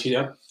Daly teed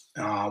up.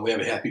 We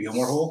have a Happy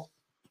Gilmore hole.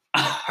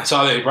 I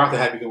saw they brought the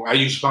Happy Gilmore. I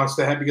usually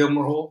sponsor the Happy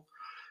Gilmore hole,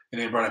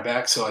 and they brought it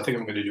back. So I think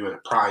I'm going to do a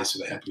prize for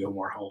the Happy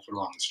Gilmore hole for the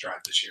longest drive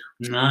this year.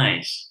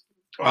 Nice.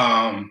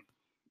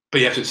 But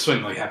you have to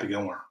swing like Happy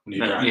Gilmore when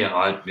you drive.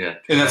 Yeah.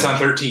 And that's on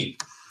 13.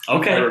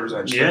 Okay. River's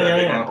Edge.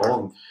 Yeah.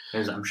 Oh,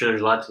 I'm sure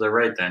there's a lot to the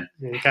right then.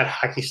 You got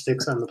hockey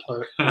sticks on the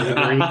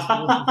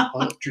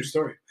putt. True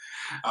story.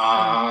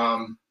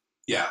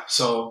 Yeah.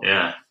 So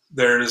Yeah.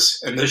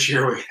 and this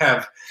year we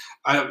have.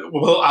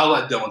 I'll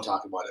let Dylan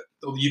talk about it.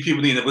 You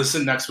people need to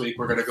listen next week.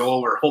 We're going to go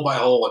over hole by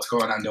hole what's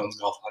going on Dylan's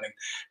golf hunting.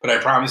 But I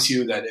promise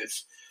you that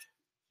if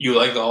you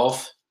like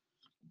golf,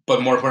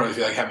 but more importantly, if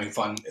you like having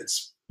fun,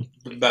 it's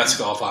the best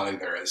golf outing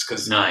there is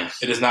because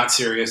Nice. it is not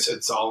serious.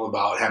 It's all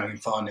about having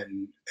fun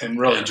and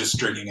really just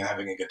drinking and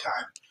having a good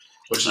time,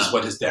 which is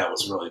what his dad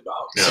was really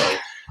about. Yeah.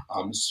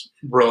 So it's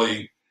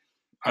really,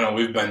 I don't know,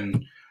 we've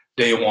been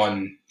day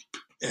one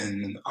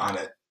on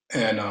it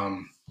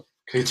and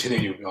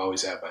continue, we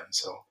always have been.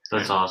 So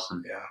That's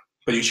awesome. yeah,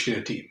 but you should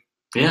get a team.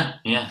 Yeah.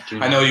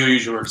 I know you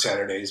usually work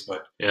Saturdays,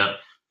 but Yeah.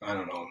 I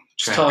don't know.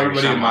 Just Try tell to figure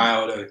everybody a something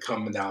mile to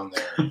come down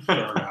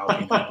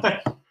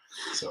there.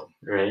 So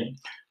Right.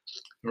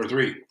 number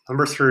 3.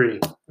 Number 3.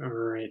 All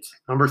right.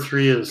 Number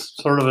 3 is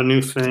sort of a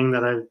new thing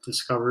that I've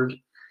discovered.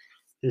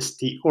 It's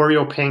the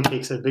Oreo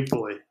pancakes at Big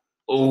Boy.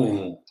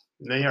 Oh,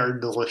 They are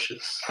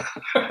delicious.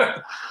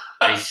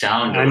 they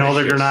sound. I know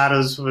the delicious.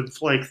 granadas would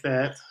like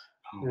that.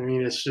 I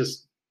mean, it's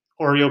just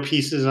Oreo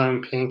pieces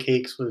on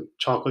pancakes with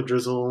chocolate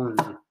drizzle,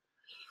 and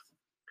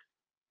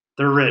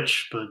they're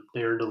rich, but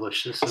they're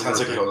delicious. Sounds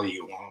like you'll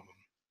eat one of them.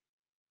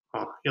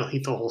 Oh, you'll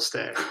eat the whole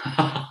stack.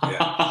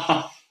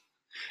 Yeah.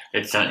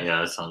 That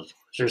sounds.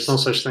 There's no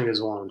such thing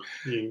as one.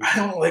 I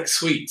don't like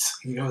sweets.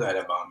 You know that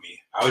about me.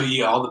 I would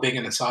eat all the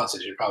bacon and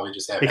sausage. You'd probably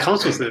just have It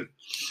comes with bacon.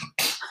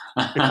 it.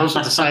 It comes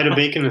with the side of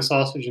bacon and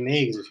sausage and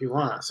eggs if you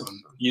want. So,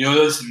 you know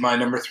this is my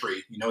number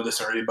 3. You know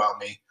this already about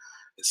me.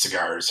 It's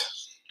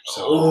cigars.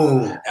 So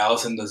Oh.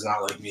 Allison does not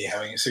like me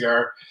having a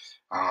cigar.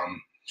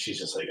 She's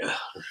just like, ugh.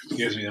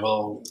 Gives me a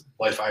little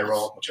life eye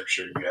roll, which I'm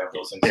sure you have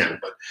those things too.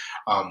 But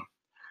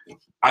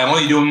I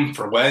only do them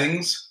for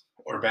weddings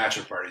or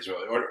bachelor parties,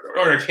 really,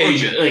 or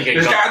occasion. Like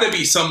There's got to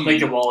be some, like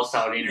the Wallace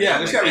outing. yeah,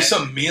 there's got to be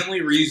some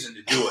manly reason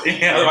to do it.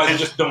 Yeah. Otherwise, I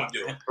just don't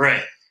do it.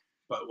 Right.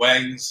 But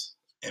weddings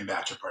and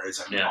bachelor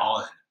parties, I'm Yeah.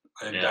 all in.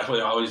 I Yeah.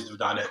 definitely always have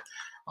done it,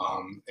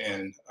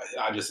 and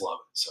I just love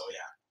it. So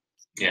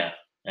yeah. Yeah.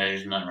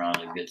 There's nothing wrong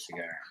with a good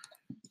cigar.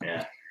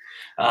 Yeah.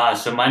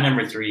 So my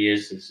number 3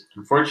 is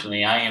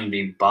unfortunately I am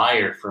the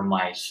buyer for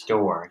my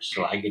store,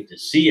 so I get to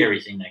see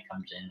everything that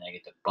comes in. I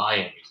get to buy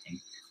everything.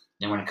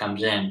 Then when it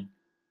comes in,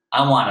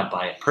 I want to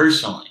buy it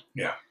personally.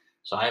 Yeah.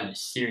 So I have a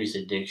serious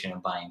addiction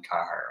of buying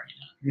Carhartt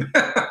right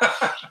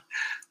now.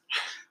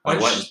 My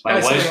wife's not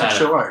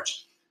extra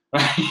large.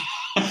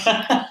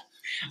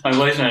 My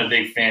wife's not a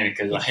big fan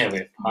because I have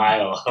a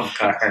pile of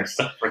Carhartt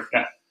stuff right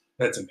now.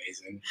 That's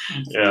amazing.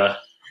 Yeah.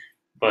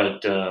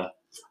 But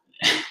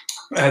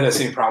I had that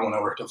same problem when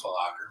I worked at Foot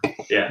Locker.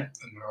 yeah.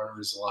 And there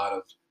was a lot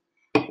of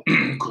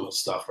cool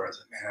stuff where I was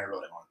like, man, I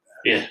really want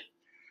that. Yeah.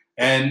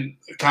 And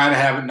kind of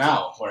have it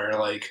now where,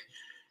 like,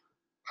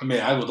 I mean,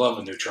 I would love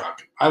a new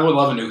truck. I would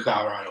love a new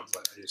Colorado,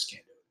 but I just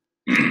can't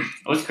do it.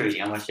 Oh, it's crazy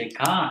how much they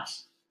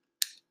cost.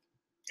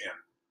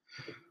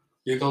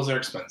 Vehicles are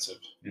expensive.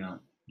 Yeah.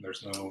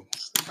 There's no.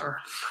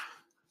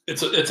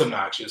 It's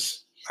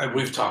obnoxious.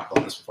 We've talked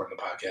about this before in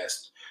the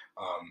podcast.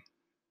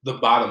 the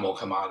bottom will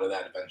come out of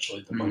that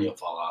eventually. The money Mhm. will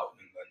fall out,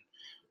 and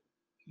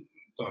then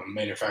the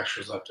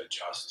manufacturers have to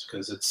adjust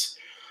because it's,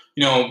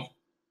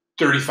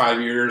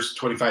 35 years,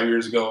 25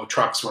 years ago,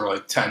 trucks were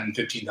like $10,000,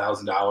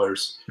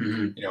 $15,000.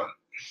 Mhm.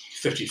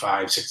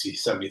 $55,000, $60,000,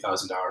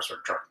 $70,000 for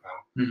a truck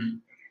now. Mhm.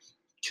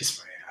 Kiss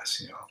my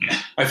ass.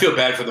 Yeah. I feel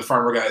bad for the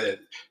farmer guy that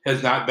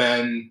has not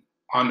been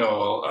on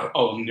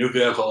a new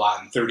vehicle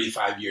lot in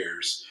 35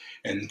 years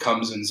and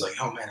comes and is like,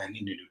 oh man, I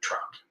need a new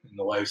truck. And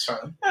the wife's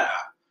finally, yeah,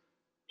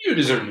 you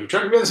deserve a new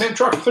truck. You've had the same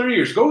truck for 30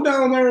 years. Go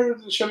down there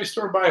to the Chevy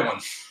store and buy one.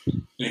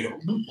 And you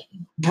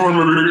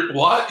go,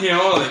 what?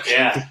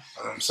 Yeah.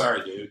 I'm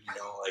sorry, dude.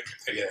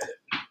 I get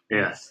it.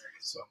 Yeah.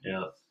 So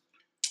Yeah.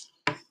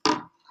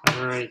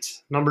 All right.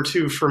 Number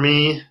 2 for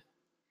me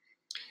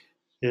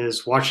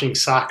is watching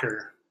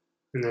soccer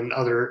and then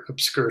other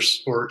obscure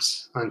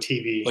sports on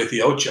TV. like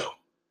the Ocho.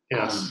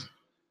 Yes.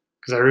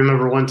 Because I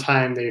remember one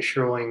time they were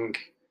showing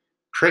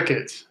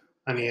cricket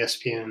on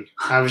ESPN.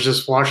 I was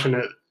just watching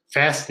it,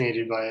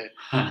 fascinated by it.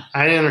 Huh.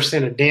 I didn't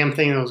understand a damn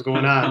thing that was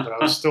going on, but I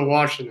was still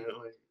watching it.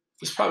 Like,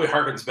 This probably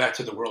harkens back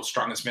to the World's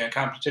Strongest Man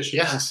competition.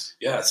 yes.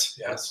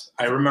 Yes.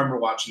 I remember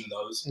watching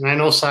those. And I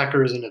know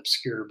soccer isn't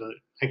obscure, but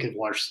I could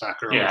watch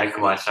soccer. all Yeah, I day.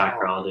 could watch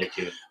soccer all day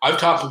too. I've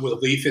talked with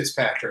Lee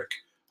Fitzpatrick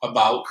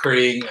about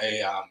creating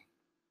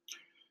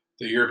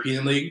the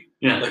European League,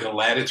 Yeah. like a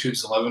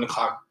Latitudes 11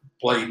 o'clock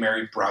Bloody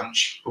Mary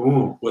brunch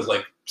Ooh. with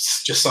like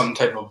just some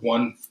type of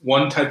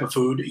one type of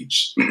food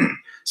each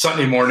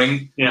Sunday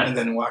morning, Yeah. and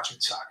then watching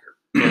soccer.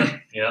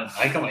 Yeah.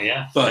 I can.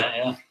 Yeah. But-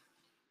 yeah.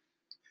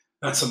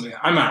 That's something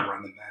I'm not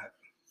running that.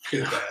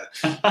 Forget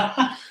that.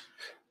 Yeah.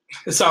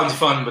 It sounds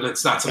fun, but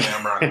it's not something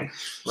I'm running.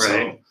 So,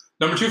 Right.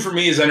 number 2 for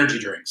me is energy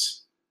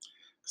drinks.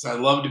 Because I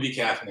love to be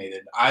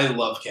caffeinated. I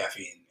love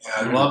caffeine.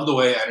 And I love the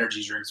way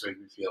energy drinks make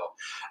me feel.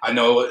 I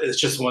know it's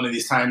just one of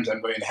these times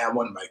I'm going to have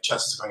one. My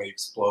chest is going to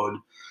explode.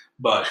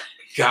 But,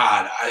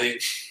 God,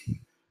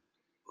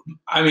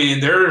 I mean,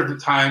 there are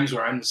times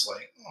where I'm just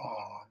like,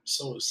 oh, I'm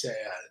so sad.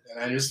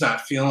 And I'm just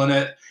not feeling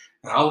it.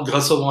 And I'll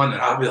guzzle one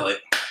and I'll be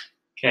like,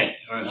 Okay.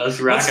 Let's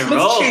rock and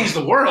roll. let's change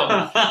the world.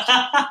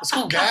 Let's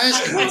go, guys.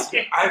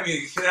 I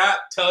mean, cannot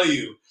tell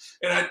you.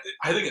 And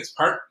I think it's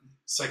part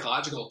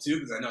psychological too,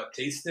 because I know it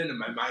tastes it and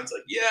my mind's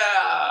like,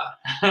 yeah.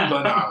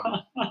 But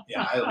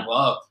yeah, I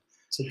love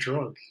It's a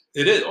drug.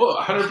 it. Is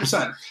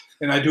 100%.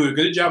 And I do a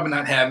good job of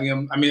not having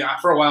them. I mean,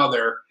 for a while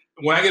there,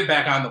 when I get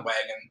back on the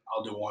wagon,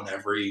 I'll do one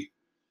every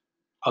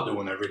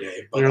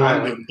day. But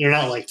You're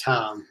not like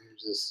Tom, who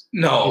just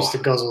no. used to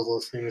guzzle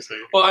those things. Like,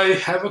 Well, I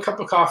have a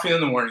cup of coffee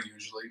in the morning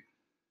usually.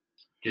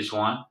 Just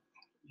one?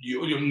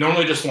 You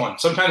normally just one.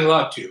 Sometimes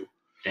I'll have 2.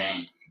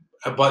 Dang.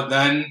 But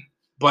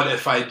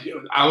if I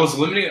do, I always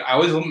limit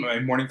my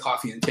morning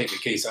coffee intake in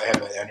case I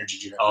have an energy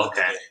drink.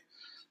 Okay. Day.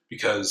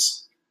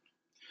 Because,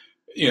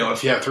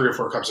 if you have 3 or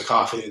 4 cups of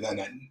coffee, then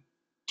at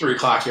 3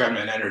 o'clock you're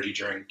having an energy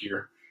drink,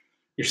 you're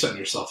setting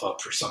yourself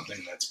up for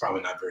something that's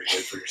probably not very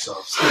good for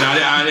yourself. So, and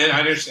I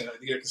understand.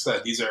 Like I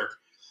said, these are,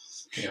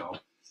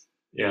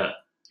 Yeah.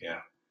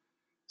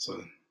 so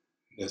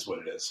it is what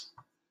it is.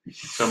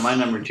 So my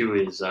number 2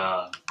 is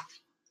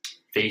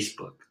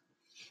Facebook.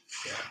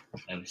 Yeah.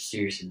 I have a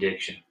serious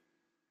addiction.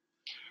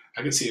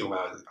 I can see a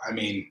lot. I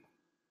mean,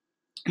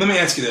 let me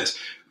ask you this: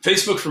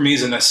 Facebook for me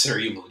is a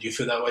necessary evil. Do you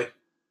feel that way?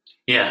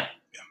 Yeah.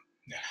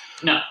 Yeah.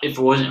 No, if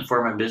it wasn't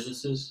for my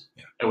businesses,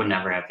 Yeah. I would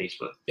never have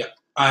Facebook.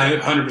 I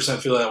 100%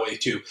 feel that way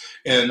too.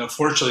 And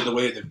unfortunately, the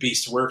way the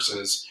beast works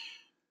is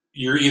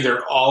you're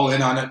either all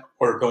in on it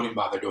or don't even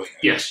bother doing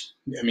it. Yes.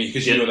 I mean,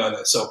 because you do it on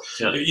that. So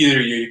Yeah.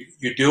 either you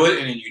do it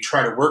and you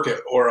try to work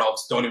it, or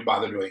else don't even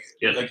bother doing it.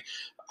 Yeah. Like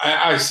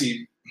I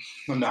see,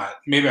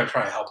 maybe I'm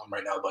trying to help them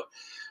right now, but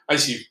I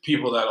see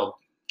people that'll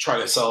try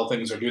to sell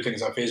things or do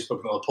things on Facebook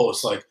and they'll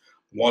post like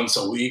once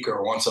a week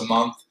or once a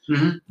month.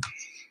 Mhm.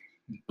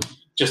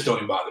 Just don't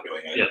even bother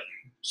doing it. Yeah.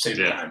 Save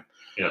Yeah. time.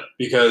 Yeah.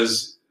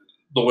 Because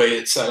the way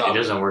it's set up. It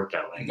doesn't work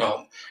that way.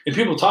 No. And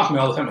people talk to me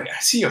all the time, like, I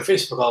see you on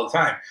Facebook all the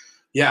time.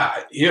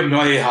 Yeah, you have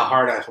no idea how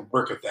hard I have to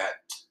work at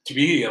that to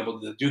be able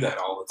to do that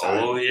all the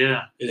time. Oh,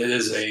 yeah. It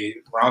is a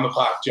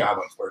round-the-clock job,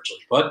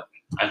 unfortunately. But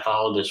I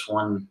follow this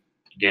one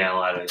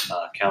gal out of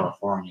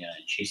California,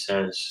 and she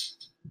says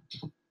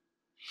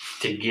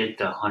to get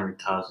the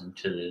 100,000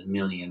 to the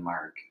million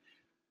mark,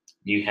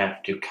 you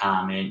have to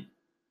comment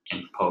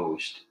and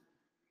post.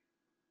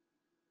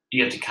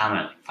 You have to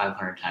comment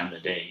 500 times a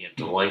day. You have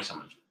to like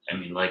someone. I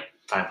mean, like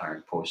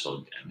 500 posts.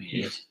 I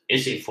mean,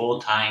 it's a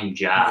full-time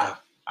job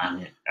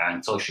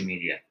on social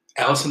media.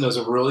 Allison does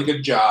a really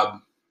good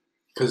job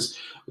because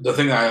the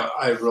thing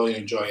I really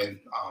enjoy, and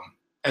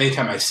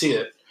anytime I see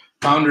it,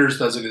 Founders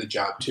does a good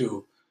job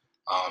too.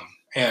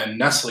 And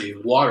Nestle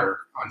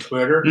Water on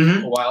Twitter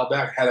Mhm. a while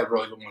back had a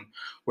really good one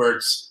where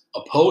it's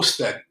a post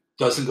that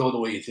doesn't go the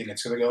way you think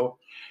it's going to go.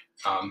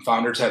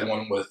 Founders had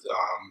one with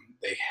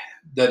they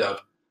did a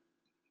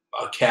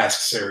cask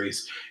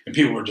series and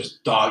people were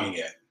just dogging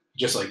it,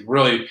 just like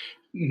really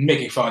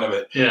making fun of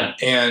it. Yeah.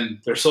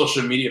 And their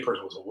social media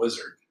person was a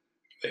wizard.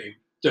 They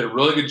did a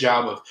really good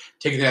job of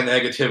taking that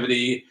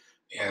negativity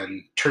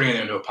and turning it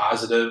into a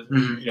positive.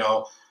 Mhm. You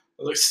know,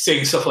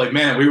 saying stuff like,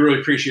 "Man, we really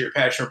appreciate your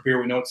passion for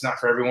beer. We know it's not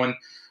for everyone.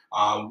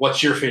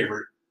 What's your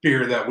favorite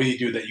beer that we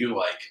do that you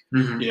like?"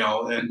 Mhm. You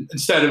know, and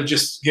instead of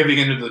just giving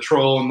into the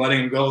troll and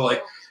letting him go,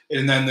 like,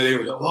 and then they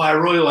would go, "Well, I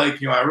really like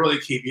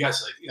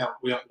KBS. Like,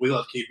 we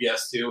love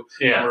KBS too.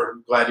 Yeah. We're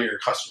glad you're a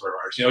customer of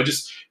ours." You know,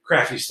 just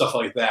crafty stuff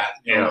like that.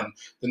 You know, Yeah. and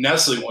the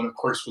Nestle one, of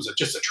course, was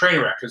just a train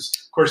wreck because,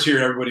 of course, here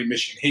everybody in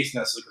Michigan hates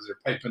Nestle because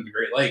they're piping the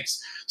Great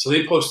Lakes. So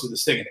they posted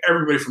this thing, and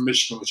everybody from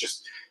Michigan was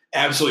just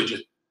absolutely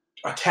just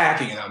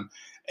attacking them,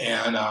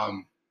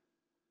 and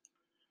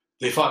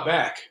they fought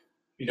back.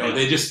 You know, Yeah.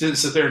 they just didn't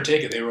sit there and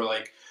take it. They were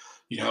like,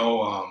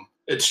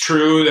 it's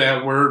true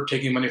that we're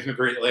taking money from the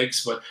Great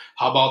Lakes, but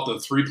how about the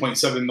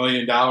 $3.7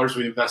 million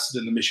we invested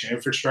in the Michigan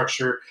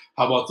infrastructure?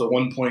 How about the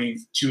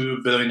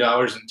 $1.2 billion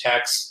in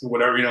tax,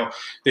 whatever,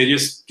 they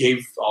just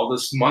gave all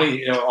this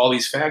money, all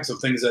these facts of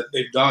things that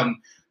they've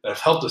done that have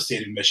helped the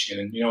state of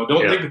Michigan. And,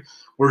 don't think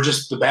we're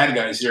just the bad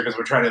guys here because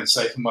we're trying to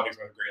siphon money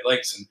from the Great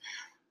Lakes. And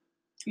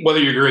whether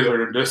you agree with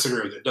it or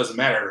disagree with it, doesn't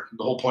matter.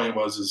 The whole point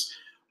is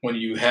when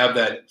you have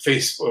that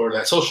face or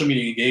that social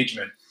media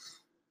engagement,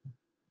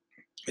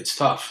 it's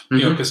tough,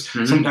 because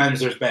sometimes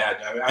there's bad.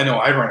 I know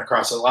I've run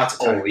across it lots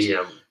of times. Oh,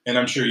 yeah. And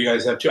I'm sure you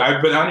guys have too.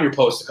 I've been on your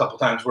post a couple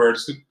times where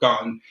it's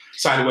gone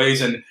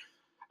sideways, and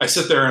I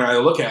sit there and I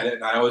look at it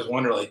and I always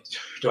wonder, like,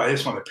 do I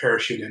just want to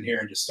parachute in here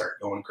and just start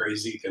going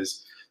crazy?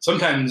 Because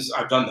sometimes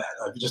I've done that.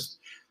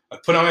 I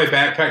put on my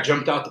backpack,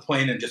 jumped out the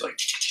plane, and just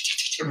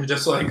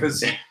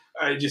because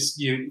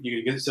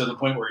you get to the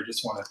point where you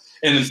just want to,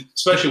 and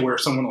especially where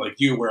someone like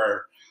you,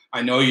 where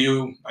I know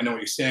you, I know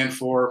what you stand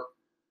for.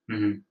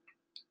 Mm-hmm.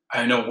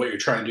 I know what you're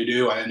trying to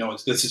do. I know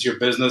this is your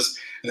business.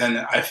 And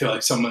then I feel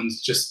like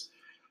someone's just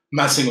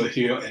messing with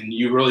you and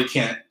you really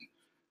can't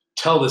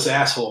tell this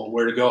asshole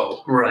where to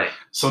go. Right.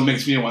 So it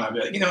makes me want to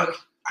be like, you know what?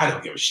 I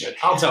don't give a shit.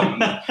 I'll tell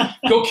him,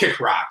 go kick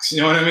rocks. You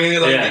know what I mean?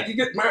 Like,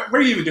 what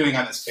are you even doing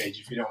on this page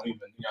if you don't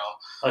even,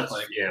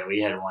 we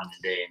had one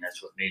today, and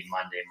that's what made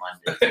Monday.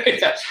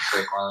 It's just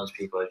like one of those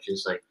people. It's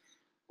just like,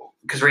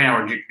 because right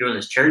now we're doing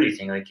this charity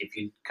thing. Like, if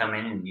you come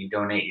in and you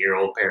donate your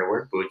old pair of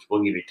work boots,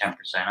 we'll give you 10%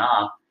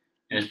 off.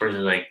 And this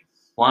person's like,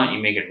 why don't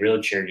you make it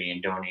real charity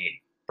and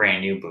donate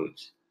brand new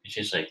boots? It's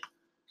just like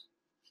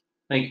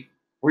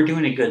we're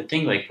doing a good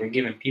thing. Like, we're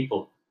giving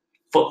people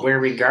footwear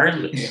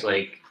regardless.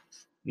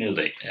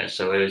 Yeah.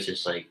 So it was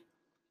just like,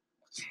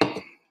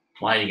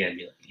 why do you gotta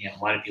be like,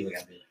 why do people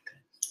gotta be like that?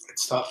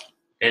 It's tough.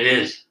 It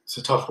is. It's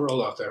a tough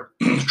world out there.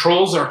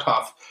 Trolls are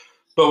tough.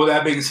 But with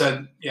that being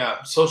said,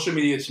 social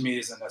media to me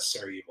is a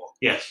necessary evil.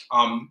 Yes.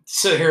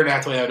 Sit here and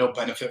act like I don't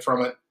benefit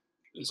from it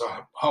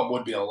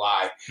would be a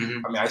lie.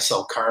 Mm-hmm. I mean, I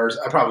sell cars.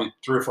 I probably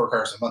 3 or 4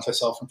 cars a month I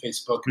sell from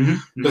Facebook.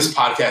 Mm-hmm. This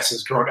podcast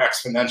has grown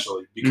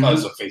exponentially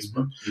because of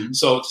Facebook. Mm-hmm.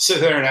 So to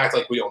sit there and act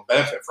like we don't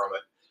benefit from it.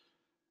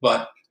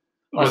 But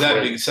with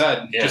that being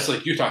said, just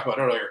like you talked about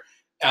earlier,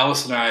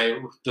 Alice and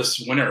I this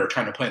winter are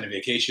trying to plan a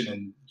vacation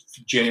in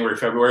January,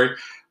 February,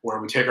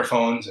 where we take our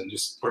phones and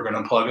we're going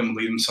to unplug them,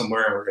 leave them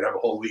somewhere, and we're going to have a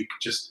whole week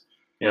just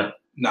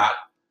not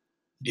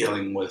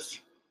dealing with,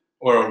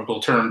 or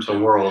we'll turn to the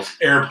world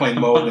airplane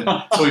mode, and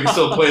so we can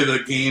still play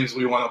the games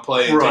we want to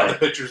play and take the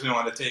pictures we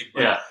want to take.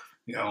 But,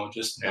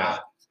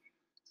 not.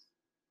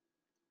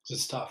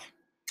 It's tough.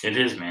 It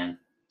is, man.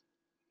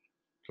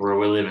 Where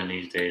we living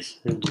these days.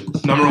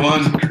 Number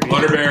 1,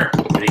 Butterbear.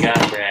 What do you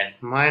got, Brad?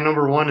 My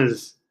number 1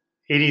 is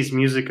 80s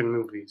music and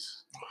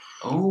movies.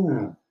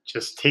 Oh.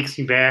 Just takes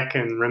me back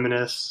and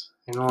reminisce.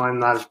 I know I'm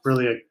not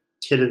really a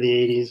kid of the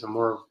 80s. I'm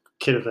more a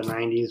kid of the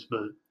 90s,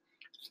 but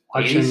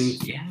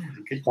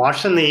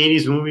watching the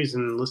 80s movies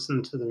and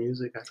listening to the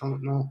music, I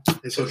don't know.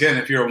 So again,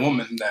 if you're a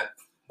woman that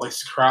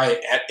likes to cry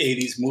at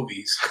 80s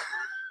movies,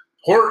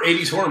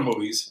 80s horror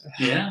movies,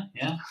 on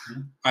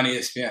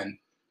ESPN,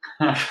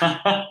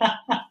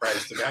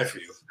 Brad's the guy for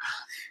you.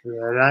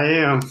 Yeah, I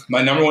am.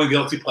 My number 1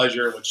 guilty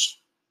pleasure, which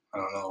I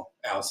don't know,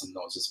 Allison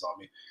knows this about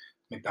me,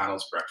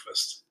 McDonald's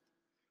breakfast.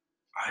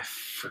 I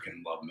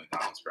freaking love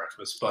McDonald's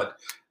breakfast. But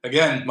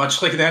again, much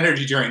like an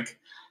energy drink,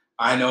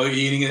 I know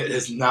eating it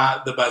is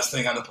not the best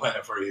thing on the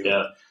planet for you.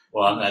 Yeah.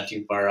 Well, I'm not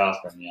too far off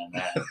from you on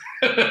that.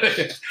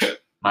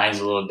 Mine's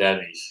a Little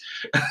Debbie's.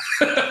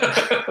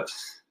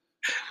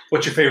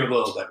 What's your favorite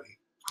Little Debbie?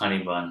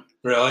 Honey bun.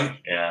 Really?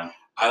 Yeah.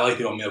 I like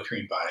the oatmeal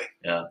cream pie.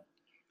 Yeah.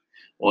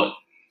 Well,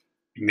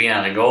 being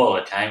on the go all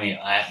the time,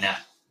 now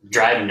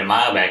driving to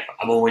Mile Back,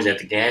 I'm always at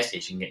the gas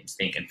station getting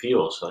stinking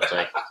fuel. So it's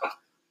like,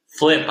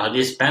 flip, I'll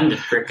just spend the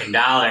freaking $1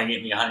 and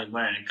get me a honey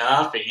bun and a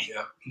coffee.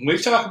 Yeah. We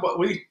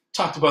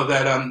talked about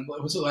that on,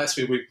 what was it, last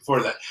week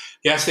before that?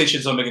 Gas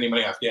stations don't make any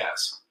money off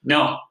gas.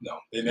 No.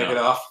 They make it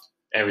off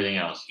everything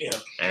else. Yeah.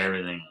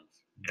 Everything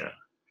else. Yeah.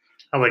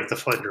 I like the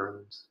fudge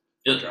runs.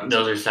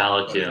 Those are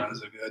solid too.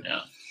 Runs are good.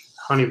 Yeah.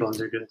 Honey buns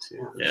are good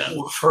too. Yeah.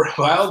 For a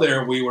while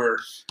there, we were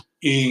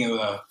eating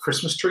the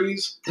Christmas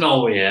trees.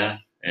 Oh yeah.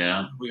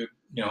 Yeah. We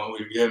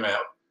would get them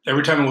out.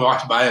 Every time we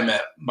walked by them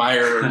at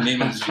Meyer or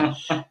Neiman's, we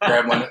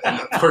grab one. And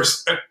of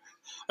course, I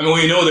mean,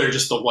 we know they're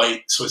just the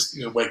white Swiss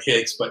white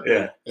cakes, but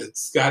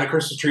it's got a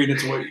Christmas tree and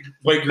it's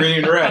white,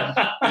 green, and red,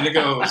 and it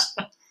goes.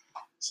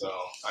 So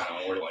I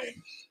don't know, we're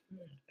lame.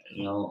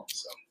 You know,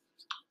 So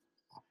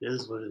It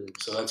is what it is.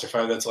 so that's our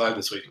 5 That's Live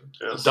this week.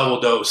 Yes.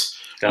 Double dose.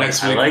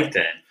 Next I week. like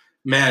that.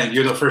 Man,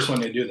 you're the first one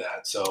to do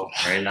that. So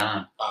Right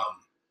on.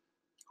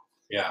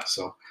 yeah.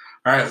 So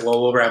all right.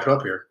 Well, we'll wrap it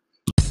up here.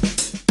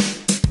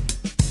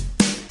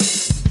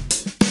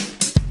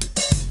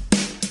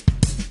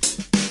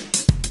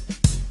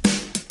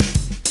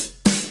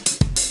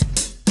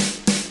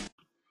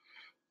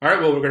 All right.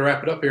 Well, we're gonna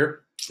wrap it up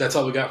here. That's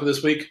all we got for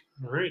this week.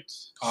 All right.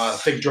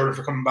 Thank you, Jordan,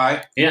 for coming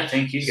by. Yeah,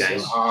 thank you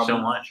guys So, so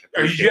much.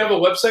 Do you have a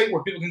website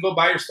where people can go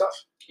buy your stuff?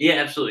 Yeah,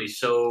 absolutely.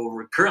 So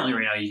we're currently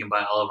right now, you can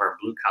buy all of our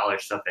blue collar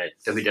stuff at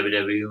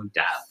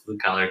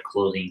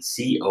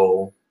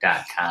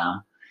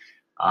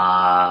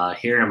www.bluecollarclothingco.com.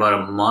 Here in about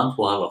a month,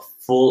 we'll have a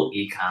full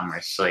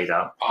e-commerce site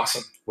up,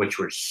 Awesome. which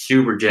we're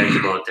super jacked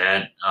about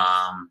that.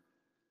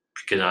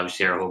 Because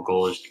obviously our whole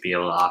goal is to be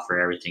able to offer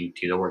everything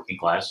to the working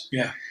class.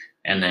 Yeah.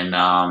 And then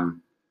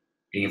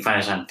you can find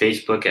us on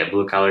Facebook at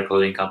Blue Collar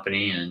Clothing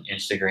Company and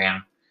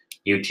Instagram,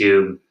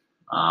 YouTube.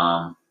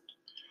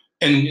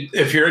 And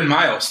if you're in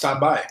Miles,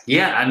 stop by.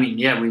 Yeah, I mean,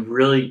 yeah, we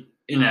really,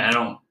 and I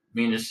don't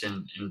mean this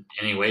in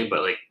any way,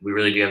 but like we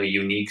really do have a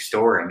unique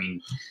store. I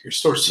mean, Your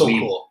store's so We-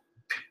 cool.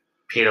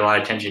 paid a lot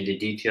of attention to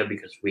detail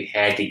because we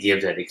had to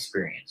give that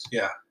experience.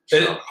 Yeah.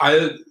 So,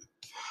 I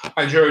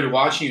enjoyed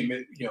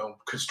watching you,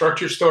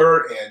 construct your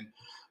store, and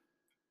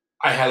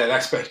I had an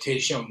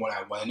expectation when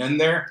I went in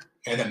there,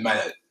 and it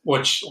met it.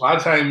 Which a lot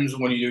of times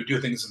when you do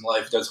things in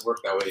life, it doesn't work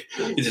that way.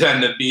 You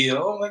tend to be,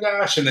 oh my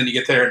gosh, and then you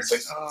get there and it's like,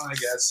 oh, I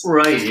guess.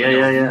 right,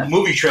 yeah.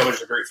 Movie trailers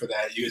are great for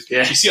that. You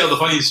Yeah. see all the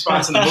funny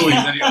spots in the movies,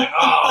 and you're like,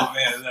 oh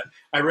man,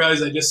 I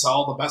realized I just saw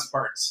all the best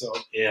parts. So,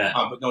 Yeah.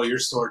 but no, your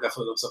store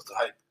definitely lives up to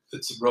hype.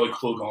 It's really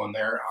cool going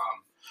there.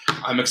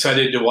 I'm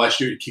excited to watch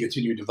you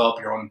continue to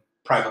develop your own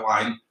private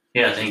line.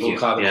 Yeah, thank Blue you.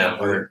 Collar Yeah,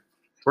 Company.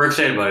 we're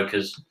excited about it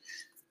because,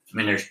 I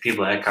mean, there's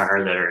people at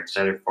Carhartt that are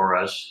excited for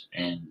us,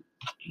 and,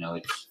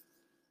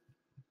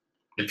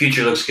 the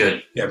future looks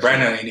good. Yeah,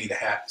 Brandon and I need a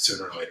hat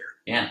sooner or later.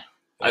 Yeah.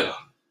 Uh,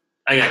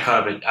 I got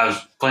caught up. I was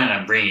planning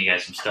on bringing you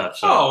guys some stuff.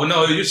 So. oh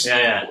no, you just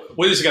Yeah.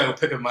 we just gotta go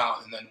pick them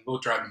out, and then we'll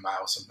drive them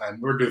out sometime.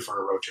 We're due for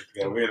a road trip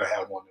together. We haven't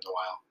had one in a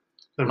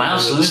while.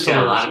 Miles Saloon's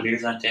got a lot of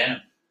beers on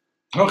tap.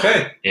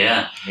 Okay,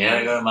 Yeah,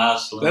 I go to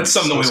Miles Saloon. that's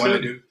something we Sounds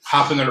want to good. do.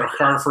 Hop in the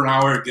car for an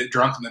hour, get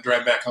drunk, and then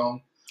drive back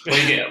home. Well,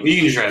 you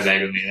can just drive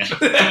back with me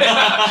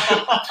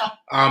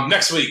then.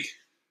 Next week,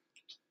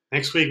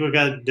 Next week, we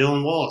got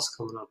Dylan Wallace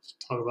coming up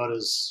to talk about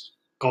his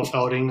golf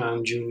outing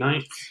on June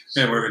 9th.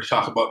 and we're going to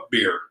talk about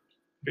beer,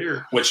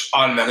 Beer. which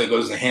automatically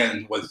goes in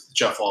hand with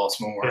Jeff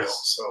Wallace Memorial.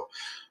 Yes. So,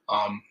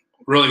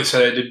 really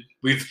excited.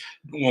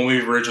 When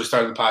we originally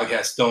started the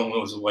podcast, Dylan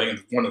was away, and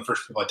one of the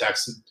first people I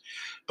texted,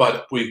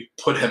 but we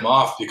put him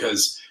off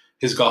because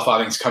his golf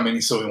outing's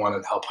coming, so we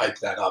wanted to help hype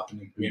that up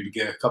and maybe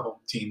get a couple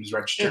teams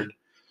registered.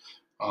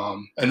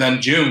 And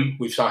then June,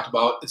 we've talked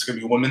about it's going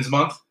to be Women's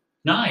Month.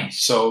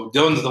 Nice. So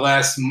Dylan's the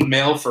last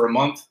male for a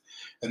month,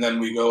 and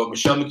then we go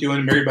Michelle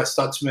McEwen, Mary Beth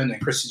Stutzman,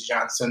 and Christy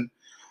Johnson,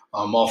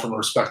 all from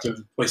respective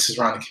places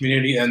around the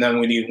community. And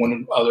then we need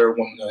one other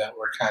woman that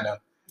we're kind of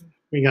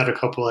We got a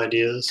couple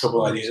ideas.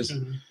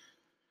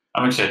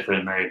 I'm excited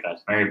for Mary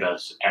Beth. Mary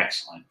Beth's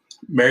excellent.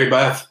 Mary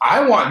Beth.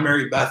 I want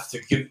Mary Beth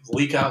to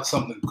leak out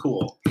something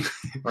cool.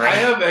 I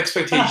have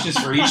expectations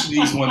for each of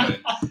these women.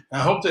 I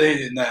hope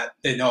that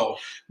they know.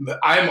 But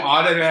I'm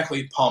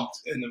automatically pumped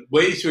and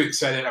way too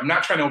excited. I'm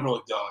not trying to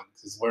overlook Dylan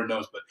because Lord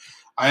knows, but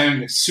I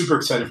am super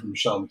excited for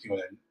Michelle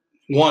McEwen.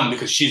 One,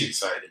 because she's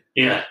excited.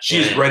 Yeah.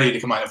 She's ready to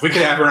come on. If we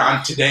could have her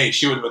on today,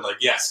 she would have been like,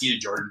 yes, see you,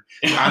 Jordan.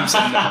 I'm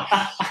saying no.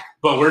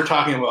 But we're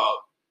talking about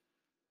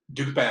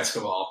Duke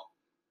basketball,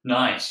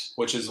 Nice.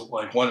 which is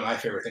like one of my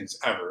favorite things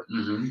ever.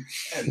 Mm-hmm.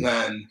 And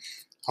then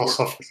I'll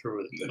suffer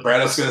through it.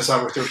 Bradley's going to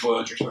suffer through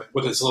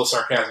with his little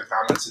sarcastic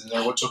comments in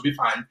there, which will be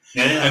fine.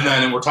 Yeah. And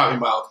then we're talking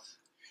about,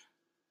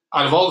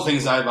 out of all the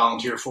things I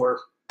volunteer for,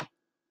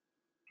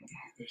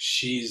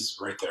 she's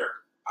right there.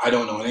 I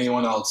don't know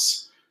anyone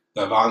else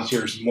that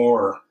volunteers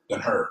more than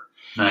her.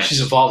 Nice.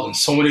 She's involved in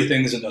so many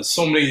things and does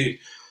so many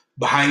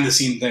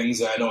behind-the-scene things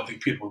that I don't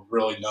think people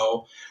really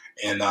know.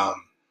 And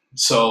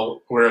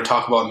so we're going to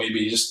talk about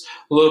maybe just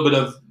a little bit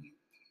of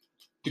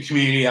the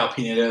community, how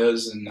Pineda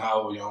is, and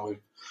how,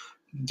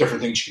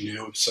 different things you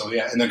can do. So,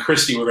 yeah. And then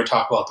Christy, we're going to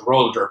talk about the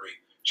roller derby.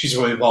 She's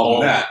really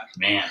involved in that.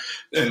 Man.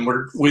 And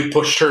we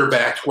pushed her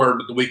back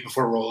toward the week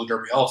before roller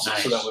derby also,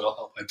 Nice. so that will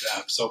help like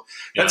that. So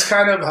that's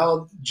kind of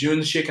how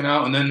June's shaking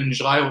out. And then in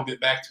July, we'll get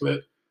back to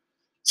it.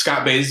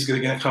 Scott Bays is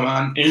going to come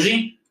on. Is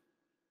he?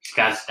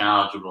 Scott's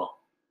knowledgeable.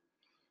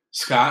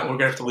 Scott, we're going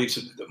to have to leave.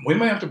 We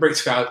might have to break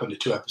Scott up into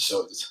 2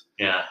 episodes.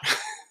 Yeah.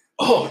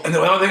 Oh, and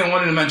the other thing I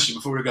wanted to mention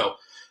before we go,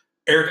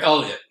 Eric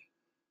Elliott.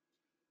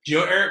 Do you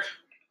know Eric?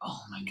 Oh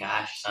my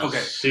gosh. Sounds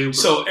Okay. super.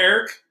 So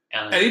Eric,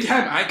 yeah.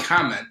 anytime I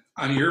comment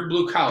on your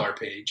blue collar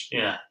page,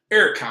 Yeah.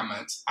 Eric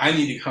comments, I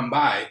need to come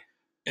by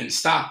and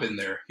stop in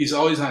there. He's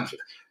always on.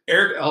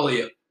 Eric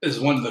Elliott is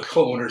one of the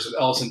co-owners of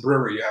Ellison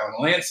Brewery out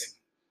in Lansing.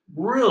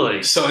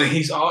 Really? So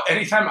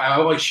anytime I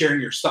always share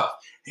your stuff.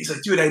 He's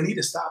like, dude, I need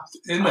to stop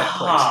in that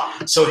place.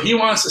 Ah, So he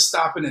wants to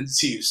stop in and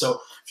see you. So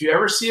if you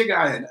ever see a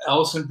guy in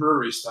Ellison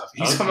Brewery stuff,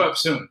 he's Okay. coming up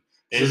soon.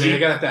 Is So they he?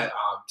 got that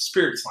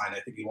spirits line. I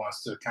think he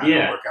wants to kind of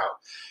Yeah. work out.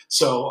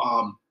 So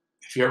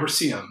if you ever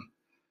see him,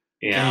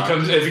 yeah.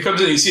 and if he comes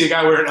in and you see a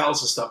guy wearing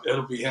Ellison stuff,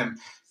 it'll be him.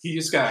 He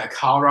just got a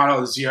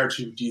Colorado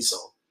ZR2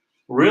 diesel.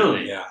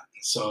 Really? Yeah.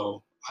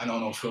 So I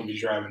don't know if he'll be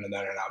driving in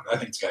that or not, but I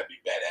think it's got to be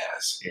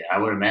badass. Yeah, I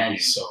would imagine.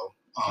 So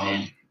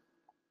Man.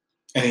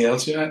 anything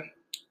else yet?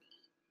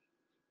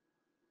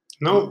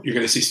 No. You're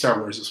going to see Star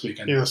Wars this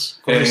weekend. Yes.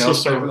 Anything else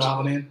Star over Wars. the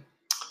holiday?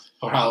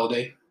 Or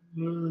holiday?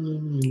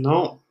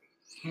 No.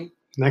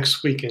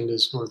 Next weekend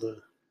is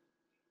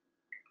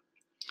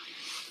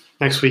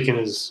Next weekend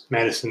is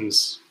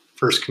Madison's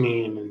first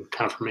communion and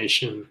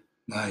confirmation.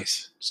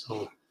 Nice.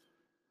 So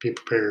be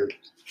prepared.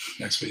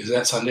 Next week. Is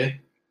that Sunday?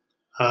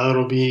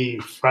 It'll be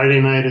Friday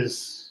night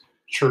is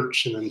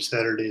church, and then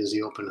Saturday is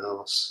the open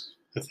house.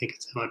 I think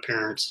it's at my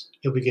parents'.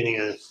 You'll be getting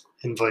a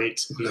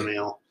invite in the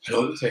mail. I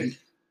don't think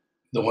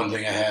the one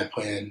thing I had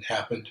planned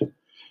happened.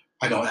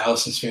 I know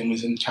Allison's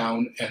family's in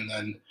town, and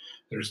then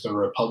there's the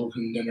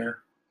Republican dinner,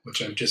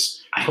 which I'm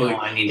just I know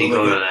I need to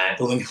go to that.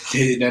 the Lincoln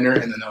Day dinner,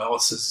 and then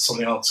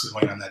something else is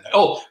going on that night.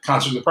 Oh,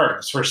 concert in the park.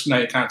 It's first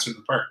night concert in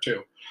the park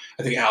too.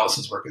 I think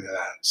Allison's working at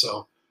that,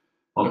 so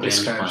What I'm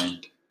just band's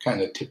playing?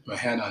 kind of tipped my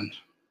hand on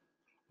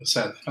what's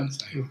that fun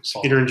thing.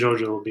 Peter and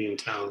JoJo will be in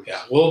town.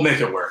 Yeah, we'll make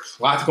it work.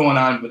 A lot going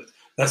on, but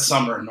that's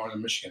summer in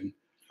northern Michigan.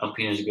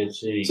 Alpena's a good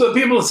city. So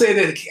people say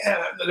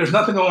that there's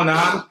nothing going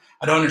on.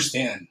 I don't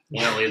understand.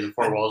 You don't leave the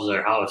four walls of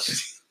their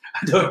house.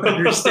 I don't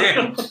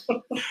understand.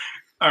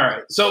 All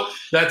right, so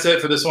that's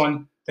it for this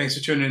one. Thanks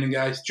for tuning in,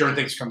 guys. Jordan,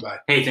 thanks for coming by.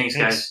 Hey, thanks,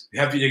 guys.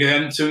 Happy to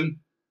get in soon.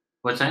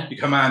 What's that? You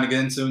come on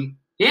again soon.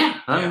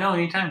 Yeah, let Yeah. me know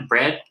anytime.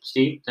 Brad,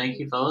 Steve, thank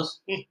you, fellas.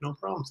 Hey, no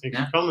problem. Thanks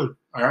Yeah. for coming.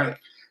 All right.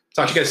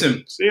 Talk to you guys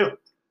soon. See you.